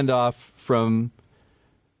first handoff from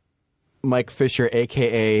Mike Fisher,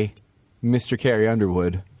 a.k.a. Mr. Carrie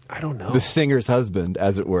Underwood? I don't know. The singer's husband,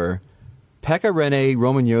 as it were. Pekka Rinne,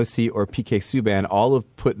 Roman Josi, or PK Subban all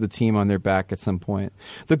have put the team on their back at some point.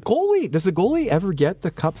 Does the goalie ever get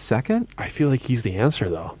the cup second? I feel like he's the answer,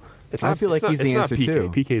 though. I feel like he's the answer, PK.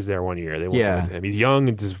 too. PK's there 1 year. They won't give it to him. He's young.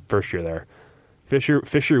 It's his first year there.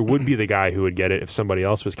 Fisher would be the guy who would get it if somebody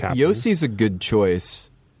else was captain. Yossi's a good choice.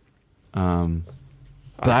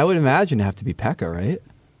 But I would imagine it'd have to be Pekka, right?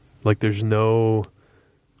 Like, there's no...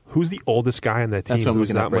 Who's the oldest guy on that team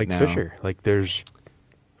who's not Mike Fisher? Like, there's...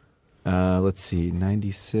 let's see,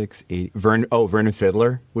 96, 80... Vernon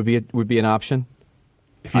Fiddler would be an option.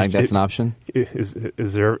 I think that's an option. When's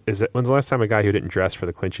the last time a guy who didn't dress for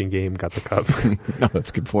the clinching game got the cup? No,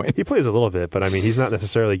 that's a good point. He plays a little bit, but I mean, he's not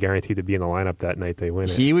necessarily guaranteed to be in the lineup that night they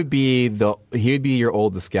win it. He would be your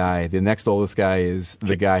oldest guy. The next oldest guy is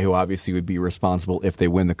the guy who obviously would be responsible if they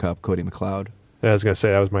win the cup, Cody McLeod. I was going to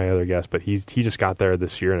say that was my other guess, but he just got there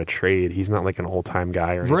this year in a trade. He's not like an old-time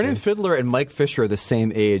guy or anything. Vernon Fiddler and Mike Fisher are the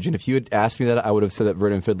same age, and if you had asked me that, I would have said that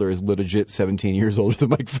Vernon Fiddler is legit 17 years older than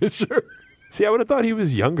Mike Fisher. See, I would have thought he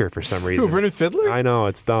was younger for some reason. Who, Vernon Fiddler? I know,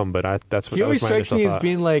 it's dumb, but that's what he always that was strikes me as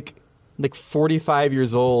being like 45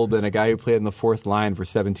 years old and a guy who played in the fourth line for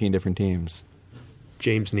 17 different teams.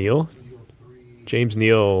 James Neal? James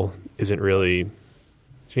Neal isn't really...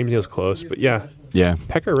 James Neal's close, but yeah. Yeah.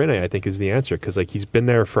 Pekka Rinne, I think, is the answer, because he's been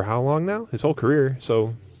there for how long now? His whole career,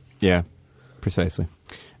 so... Yeah, precisely.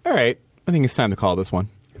 All right, I think it's time to call this one.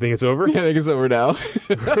 You think it's over? Yeah, I think it's over now.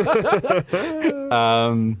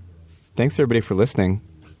 Thanks, everybody, for listening.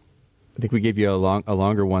 I think we gave you a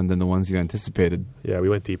longer one than the ones you anticipated. Yeah, we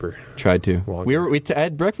went deeper. Tried to. Longer. I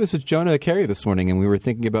had breakfast with Jonah Carey this morning, and we were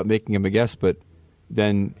thinking about making him a guest, but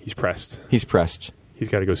then... He's pressed. He's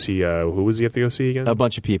got to go see... who does he have to go see again? A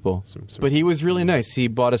bunch of people. But he was really nice. He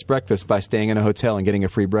bought us breakfast by staying in a hotel and getting a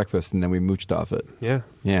free breakfast, and then we mooched off it. Yeah.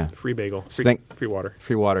 Yeah. Free bagel. Free water.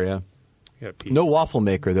 Free water, yeah. No waffle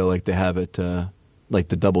maker, though, like they have at like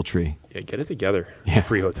the DoubleTree. Yeah, get it together. Yeah.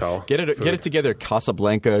 Free hotel. Get it together.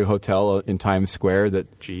 Casablanca Hotel in Times Square.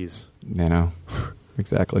 Jeez. You know.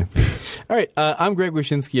 Exactly. All right. I'm Greg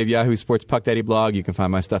Wyshynski of Yahoo Sports Puck Daddy blog. You can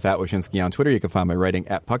find my stuff at Wyshynski on Twitter. You can find my writing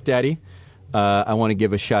at Puck Daddy. I want to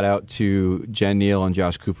give a shout out to Jen Neal and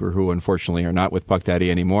Josh Cooper, who unfortunately are not with Puck Daddy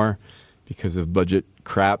anymore because of budget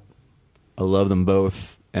crap. I love them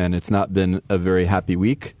both, and it's not been a very happy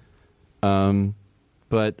week.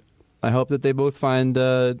 But I hope that they both find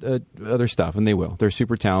other stuff, and they will. They're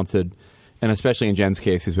super talented, and especially in Jen's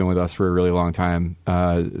case, who's been with us for a really long time,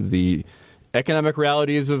 the economic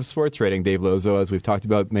realities of sports writing, Dave Lozo, as we've talked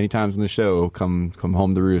about many times on the show, come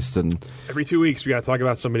home to roost. And every 2 weeks, we got to talk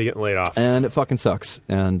about somebody getting laid off. And it fucking sucks.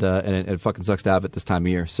 And it fucking sucks to have it this time of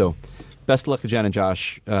year. So best of luck to Jen and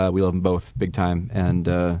Josh. We love them both big time. And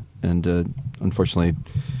unfortunately,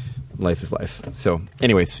 life is life. So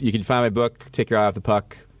anyways, you can find my book, Take Your Eye Off the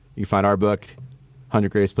Puck. You can find our book,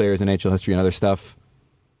 100 Greatest Players in NHL History and Other Stuff.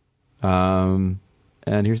 And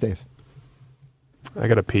here's Dave. I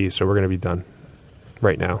got to pee, so we're going to be done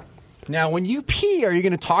right now. Now, when you pee, are you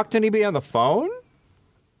going to talk to anybody on the phone?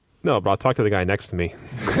 No, but I'll talk to the guy next to me.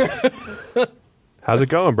 How's it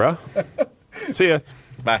going, bro? See ya.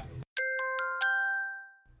 Bye.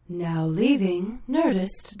 Now leaving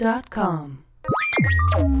Nerdist.com.